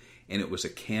 2, and it was a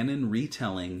canon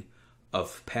retelling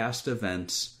of past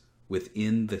events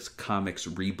within the comic's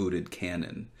rebooted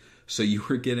canon. So you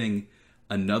were getting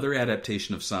another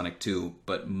adaptation of Sonic 2,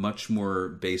 but much more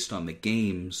based on the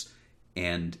games,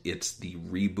 and it's the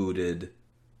rebooted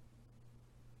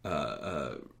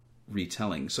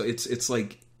retelling. So it's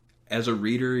like, as a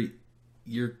reader,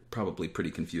 you're probably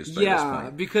pretty confused by this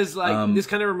point. Because like this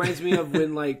kind of reminds me of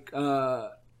when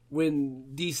when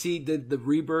DC did the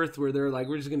Rebirth, where they're like,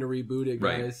 we're just going to reboot it,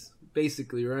 guys. Right.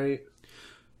 Basically, right?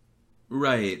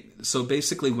 Right. So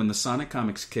basically, when the Sonic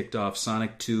comics kicked off,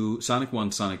 Sonic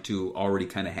 1, Sonic 2 already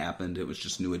kind of happened. It was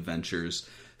just new adventures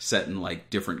set in like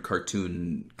different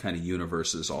cartoon kind of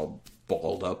universes all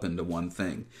balled up into one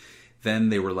thing. Then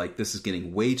they were like, this is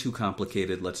getting way too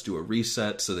complicated. Let's do a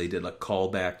reset. So they did a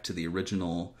callback to the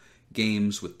original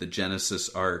games with the Genesis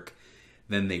arc.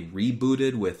 Then they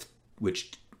rebooted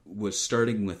which was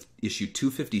starting with issue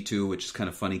 252, which is kind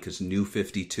of funny because New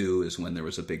 52 is when there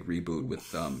was a big reboot with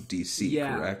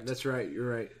DC, correct? That's right. You're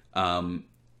right.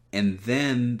 And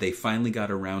then they finally got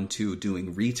around to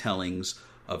doing retellings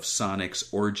of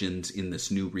Sonic's origins in this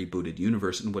new rebooted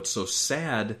universe. And what's so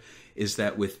sad is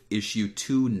that with issue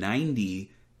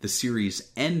 290, the series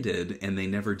ended, and they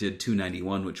never did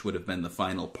 291, which would have been the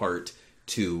final part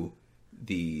to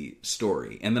the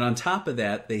story. And then on top of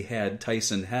that, they had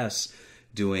Tyson Hesse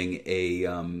doing a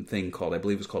thing called, I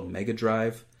believe it was called Mega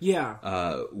Drive. Yeah.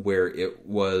 Where it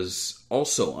was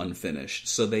also unfinished.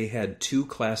 So they had two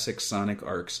classic Sonic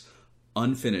arcs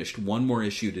unfinished, one more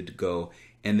issue to go,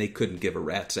 and they couldn't give a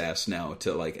rat's ass now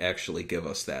to like actually give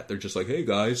us that. They're just like, hey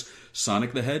guys,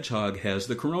 Sonic the Hedgehog has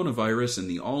the coronavirus in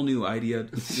the all new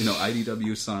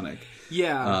IDW Sonic.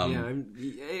 Yeah,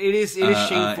 it is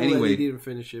shameful anyway, that they didn't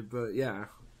finish it, but yeah.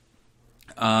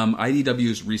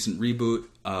 IDW's recent reboot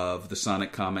of the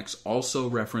Sonic comics also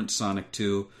referenced Sonic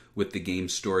 2, with the game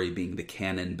story being the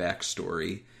canon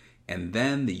backstory. And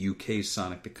then the UK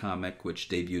Sonic the Comic, which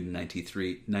debuted in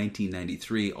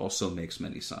 1993, also makes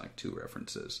many Sonic 2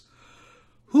 references.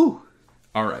 Whew!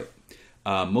 Alright.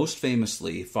 Most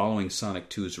famously, following Sonic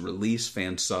 2's release,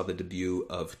 fans saw the debut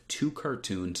of two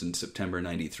cartoons in September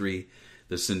 93,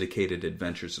 the syndicated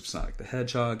Adventures of Sonic the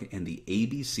Hedgehog and the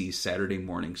ABC Saturday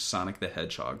morning Sonic the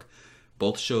Hedgehog.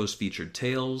 Both shows featured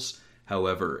Tails.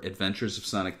 However, Adventures of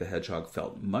Sonic the Hedgehog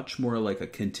felt much more like a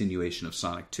continuation of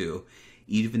Sonic 2,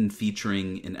 even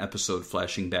featuring an episode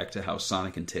flashing back to how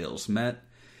Sonic and Tails met,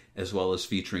 as well as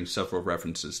featuring several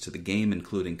references to the game,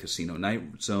 including Casino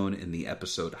Night Zone in the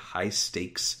episode High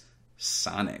Stakes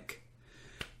Sonic.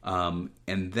 And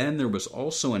then there was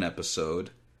also an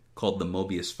episode called The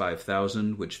Mobius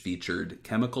 5000, which featured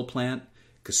Chemical Plant,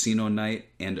 Casino Night,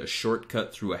 and a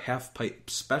shortcut through a half-pipe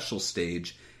special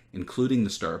stage, including the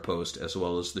Star Post, as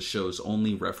well as the show's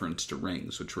only reference to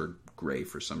rings, which were gray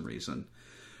for some reason.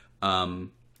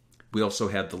 We also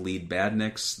had the lead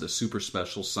Badniks, the super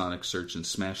special Sonic Search and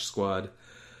Smash Squad,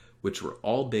 which were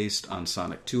all based on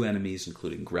Sonic 2 enemies,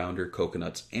 including Grounder,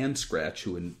 Coconuts, and Scratch,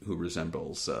 who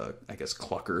resembles,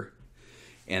 Clucker.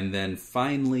 And then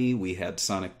finally, we had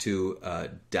Sonic 2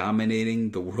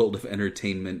 dominating the world of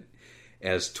entertainment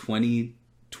as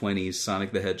 2020's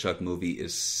Sonic the Hedgehog movie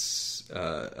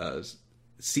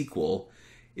sequel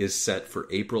is set for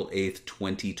April 8th,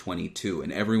 2022.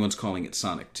 And everyone's calling it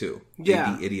Sonic 2.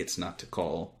 Yeah. They'd be idiots not to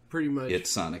call pretty much it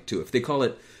Sonic 2. If they call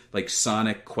it like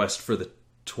Sonic Quest for the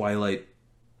Twilight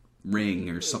Ring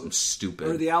or something stupid.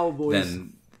 Or the Owl Boys.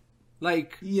 Then,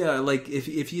 like... Yeah, like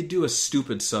if you do a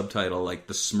stupid subtitle like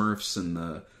the Smurfs and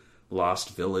the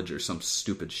Lost Village or some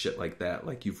stupid shit like that,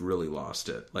 like you've really lost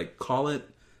it. Like call it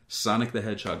Sonic the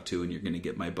Hedgehog 2 and you're going to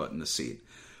get my butt in the seat.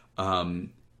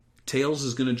 Tails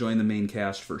is going to join the main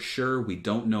cast for sure. We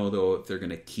don't know, though, if they're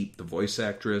going to keep the voice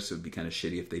actress. It would be kind of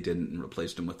shitty if they didn't and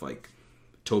replaced him with, like,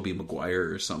 Tobey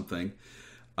Maguire or something.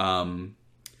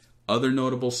 Other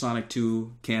notable Sonic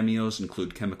 2 cameos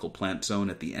include Chemical Plant Zone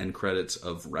at the end credits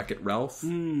of Wreck-It Ralph.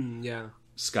 Yeah.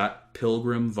 Scott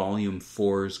Pilgrim Volume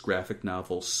 4's graphic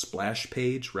novel Splash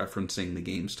Page, referencing the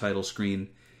game's title screen.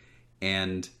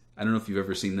 And I don't know if you've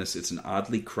ever seen this. It's an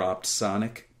oddly cropped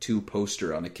Sonic 2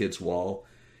 poster on a kid's wall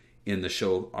in the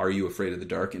show Are You Afraid of the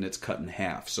Dark? And it's cut in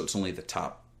half, so it's only the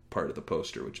top part of the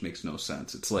poster, which makes no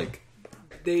sense. It's like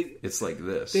it's like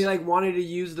this. They like wanted to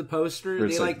use the poster.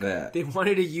 It's like that. They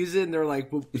wanted to use it, and they're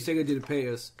like, "Well, Sega didn't pay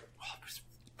us." Oh, it's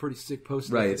a pretty sick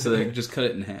poster, right? So they just cut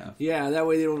it in half. Yeah, that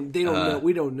way they don't know.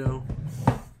 We don't know.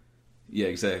 Yeah,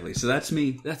 exactly. So that's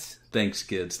me. Thanks,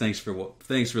 kids. Thanks for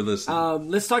listening.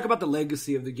 Let's talk about the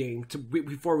legacy of the game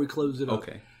before we close it up.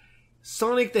 Okay.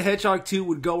 Sonic the Hedgehog 2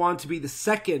 would go on to be the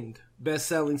second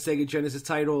best-selling Sega Genesis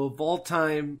title of all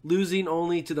time, losing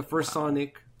only to the first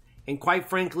Sonic. And quite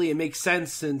frankly, it makes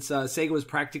sense since Sega was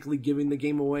practically giving the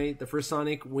game away, the first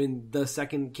Sonic, when the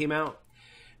second came out.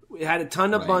 It had a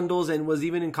ton of bundles and was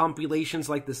even in compilations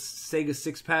like the Sega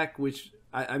 6-pack, which...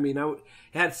 it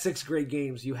had 6 great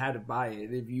games. You had to buy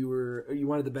it if you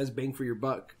wanted the best bang for your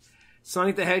buck.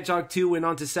 Sonic the Hedgehog 2 went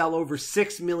on to sell over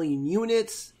 6 million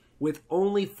units, with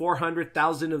only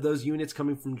 400,000 of those units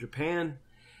coming from Japan.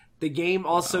 The game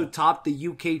also topped the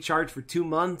UK charts for 2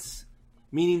 months,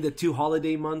 meaning the 2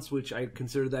 holiday months, which I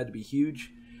consider that to be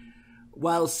huge.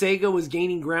 While Sega was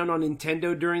gaining ground on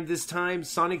Nintendo during this time,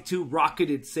 Sonic 2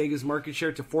 rocketed Sega's market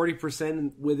share to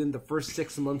 40% within the first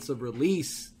 6 months of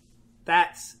release.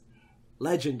 That's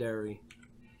legendary.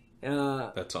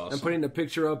 That's awesome. I'm putting a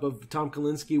picture up of Tom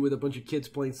Kalinske with a bunch of kids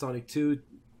playing Sonic 2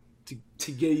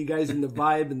 to get you guys in the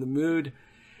vibe and the mood.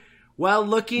 Well,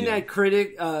 looking at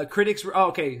critics...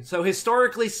 okay, so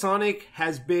historically, Sonic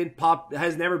has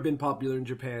never been popular in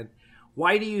Japan.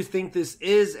 Why do you think this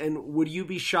is, and would you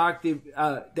be shocked if,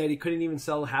 that it couldn't even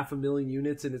sell 500,000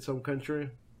 units in its home country?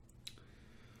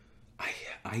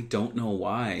 I don't know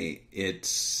why.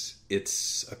 It's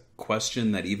a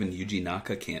question that even Yuji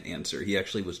Naka can't answer. He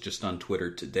actually was just on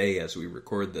Twitter today as we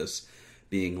record this,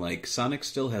 being like, Sonic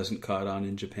still hasn't caught on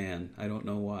in Japan. I don't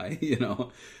know why,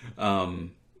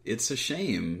 It's a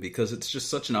shame because it's just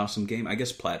such an awesome game. I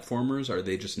guess platformers, are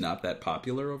they just not that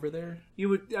popular over there?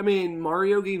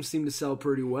 Mario games seem to sell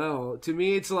pretty well. To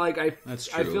me, it's like, I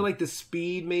feel like the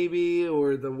speed maybe,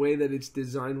 or the way that it's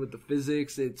designed with the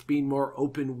physics, it's being more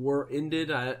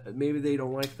open-ended. Maybe they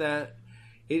don't like that.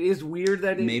 It is weird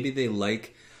that maybe they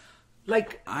like.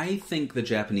 I think the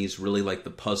Japanese really like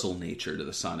the puzzle nature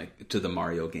to the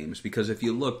Mario games, because if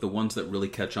you look, the ones that really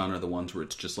catch on are the ones where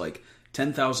it's just like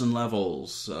 10,000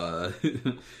 levels,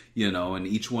 and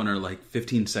each one are like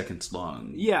 15 seconds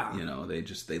long. Yeah,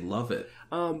 they love it.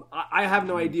 I have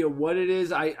no idea what it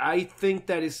is. I think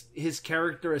that is his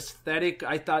character aesthetic.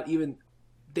 I thought even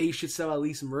they should sell at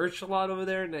least merch a lot over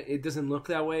there, and it doesn't look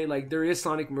that way. Like, there is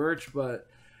Sonic merch, but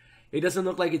it doesn't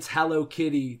look like it's Hello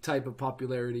Kitty type of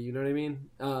popularity, you know what I mean?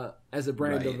 As a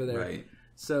brand over there. Right.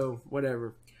 So,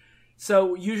 whatever.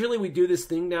 So, usually we do this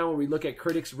thing now where we look at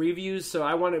critics' reviews. So,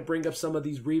 I want to bring up some of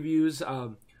these reviews.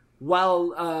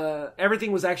 While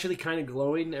everything was actually kind of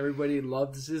glowing, everybody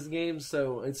loved this game.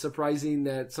 So, it's surprising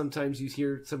that sometimes you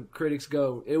hear some critics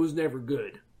go, it was never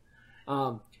good.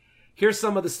 Here's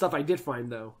some of the stuff I did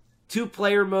find, though.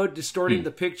 2-player mode distorting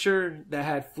the picture that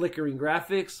had flickering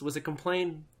graphics was a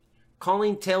complaint.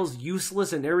 Calling Tails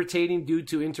useless and irritating due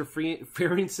to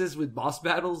interferences with boss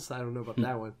battles. I don't know about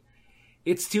that one.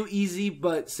 It's too easy,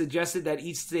 but suggested that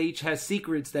each stage has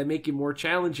secrets that make it more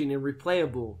challenging and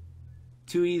replayable.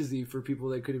 Too easy for people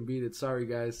that couldn't beat it. Sorry,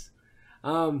 guys.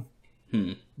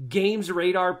 Games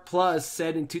Radar Plus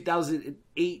said in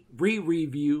 2008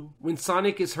 re-review, when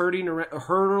Sonic is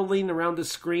hurtling around the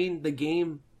screen, the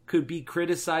game could be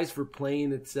criticized for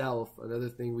playing itself. Another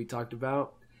thing we talked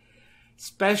about.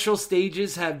 Special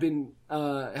stages have been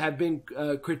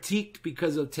critiqued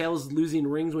because of Tails losing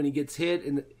rings when he gets hit,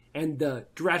 and the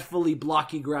dreadfully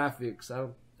blocky graphics.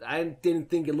 I didn't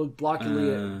think it looked blocky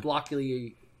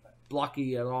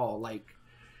at all. Like,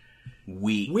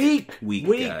 weak,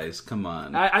 guys. Come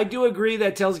on. I do agree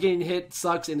that Tails getting hit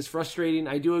sucks and it's frustrating.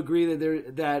 I do agree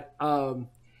that the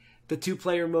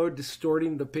 2-player mode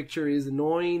distorting the picture is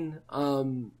annoying.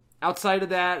 Outside of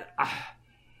that.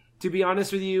 To be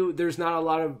honest with you,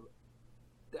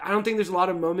 I don't think there's a lot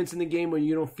of moments in the game when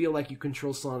you don't feel like you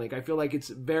control Sonic. I feel like it's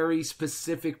very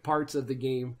specific parts of the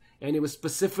game, and it was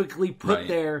specifically put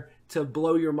there to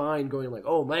blow your mind, going like,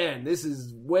 oh man, this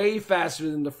is way faster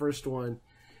than the first one.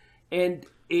 And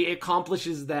it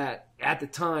accomplishes that at the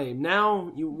time.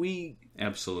 Now,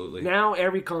 absolutely. Now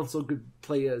every console could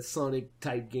play a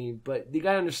Sonic-type game, but you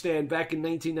gotta understand, back in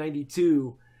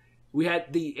 1992... we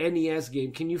had the NES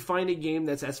game. Can you find a game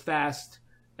that's as fast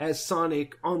as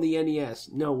Sonic on the NES?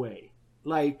 No way.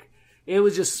 Like, it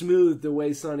was just smooth the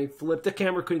way Sonic flipped. The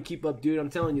camera couldn't keep up, dude. I'm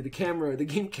telling you, the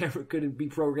game camera couldn't be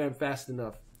programmed fast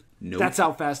enough. Nope. That's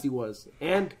how fast he was.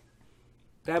 And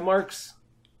that marks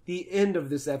the end of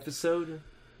this episode.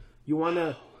 You want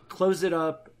to close it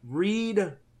up,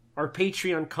 read our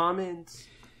Patreon comments.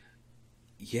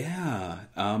 Yeah,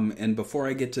 and before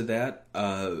I get to that,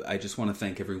 I just want to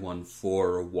thank everyone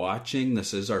for watching.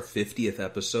 This is our 50th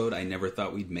episode. I never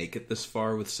thought we'd make it this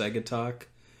far with Sega Talk.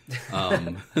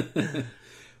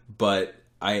 But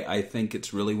I think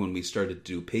it's really when we started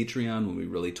to do Patreon, when we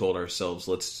really told ourselves,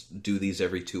 let's do these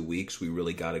every 2 weeks, we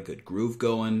really got a good groove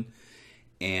going.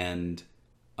 And,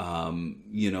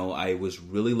 I was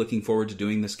really looking forward to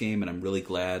doing this game, and I'm really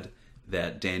glad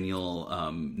that Daniel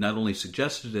not only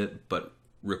suggested it, but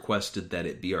requested that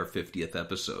it be our 50th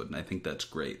episode, and I think that's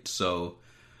great. So,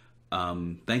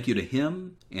 thank you to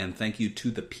him, and thank you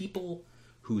to the people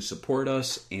who support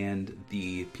us and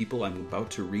the people I'm about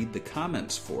to read the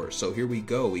comments for. So here we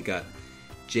go. We got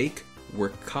Jake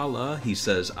Workala. He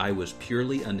says, I was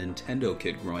purely a Nintendo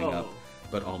kid growing up,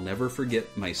 but I'll never forget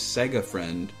my Sega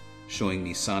friend showing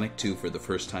me Sonic 2 for the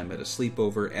first time at a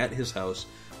sleepover at his house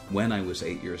when I was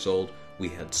 8 years old. We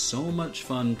had so much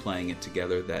fun playing it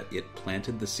together that it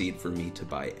planted the seed for me to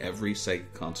buy every Sega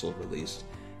console released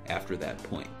after that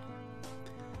point.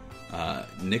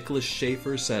 Nicholas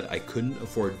Schaefer said, I couldn't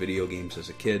afford video games as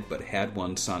a kid, but had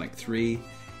won Sonic 3,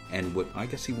 and I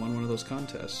guess he won one of those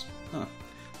contests.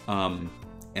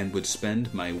 And would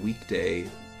spend my weekend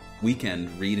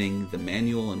reading the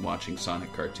manual and watching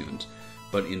Sonic cartoons.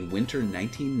 But in winter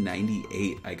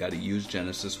 1998, I got a used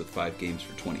Genesis with 5 games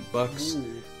for $20.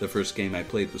 Ooh. The first game I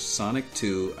played was Sonic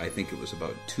 2. I think it was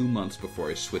about 2 months before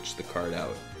I switched the card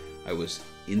out. I was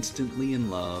instantly in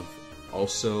love.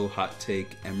 Also, hot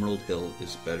take, Emerald Hill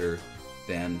is better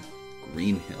than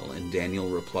Green Hill. And Daniel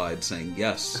replied saying,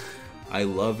 yes, I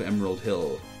love Emerald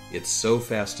Hill. It's so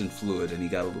fast and fluid. And he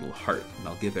got a little heart. And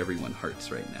I'll give everyone hearts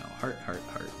right now. Heart, heart,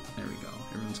 heart. There we go.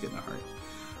 Everyone's getting a heart.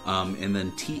 And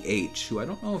then TH, who I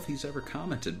don't know if he's ever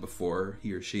commented before,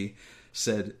 he or she,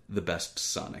 said the best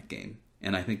Sonic game.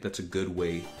 And I think that's a good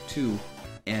way to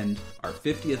end our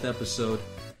 50th episode.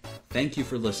 Thank you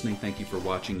for listening. Thank you for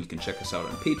watching. You can check us out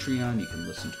on Patreon. You can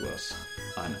listen to us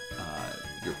on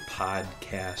your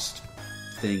podcast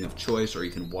thing of choice, or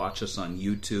you can watch us on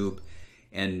YouTube.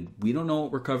 And we don't know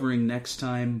what we're covering next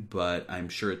time, but I'm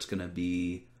sure it's going to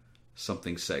be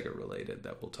something Sega related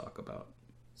that we'll talk about.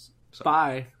 So,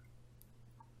 Bye.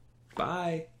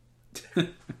 Bye.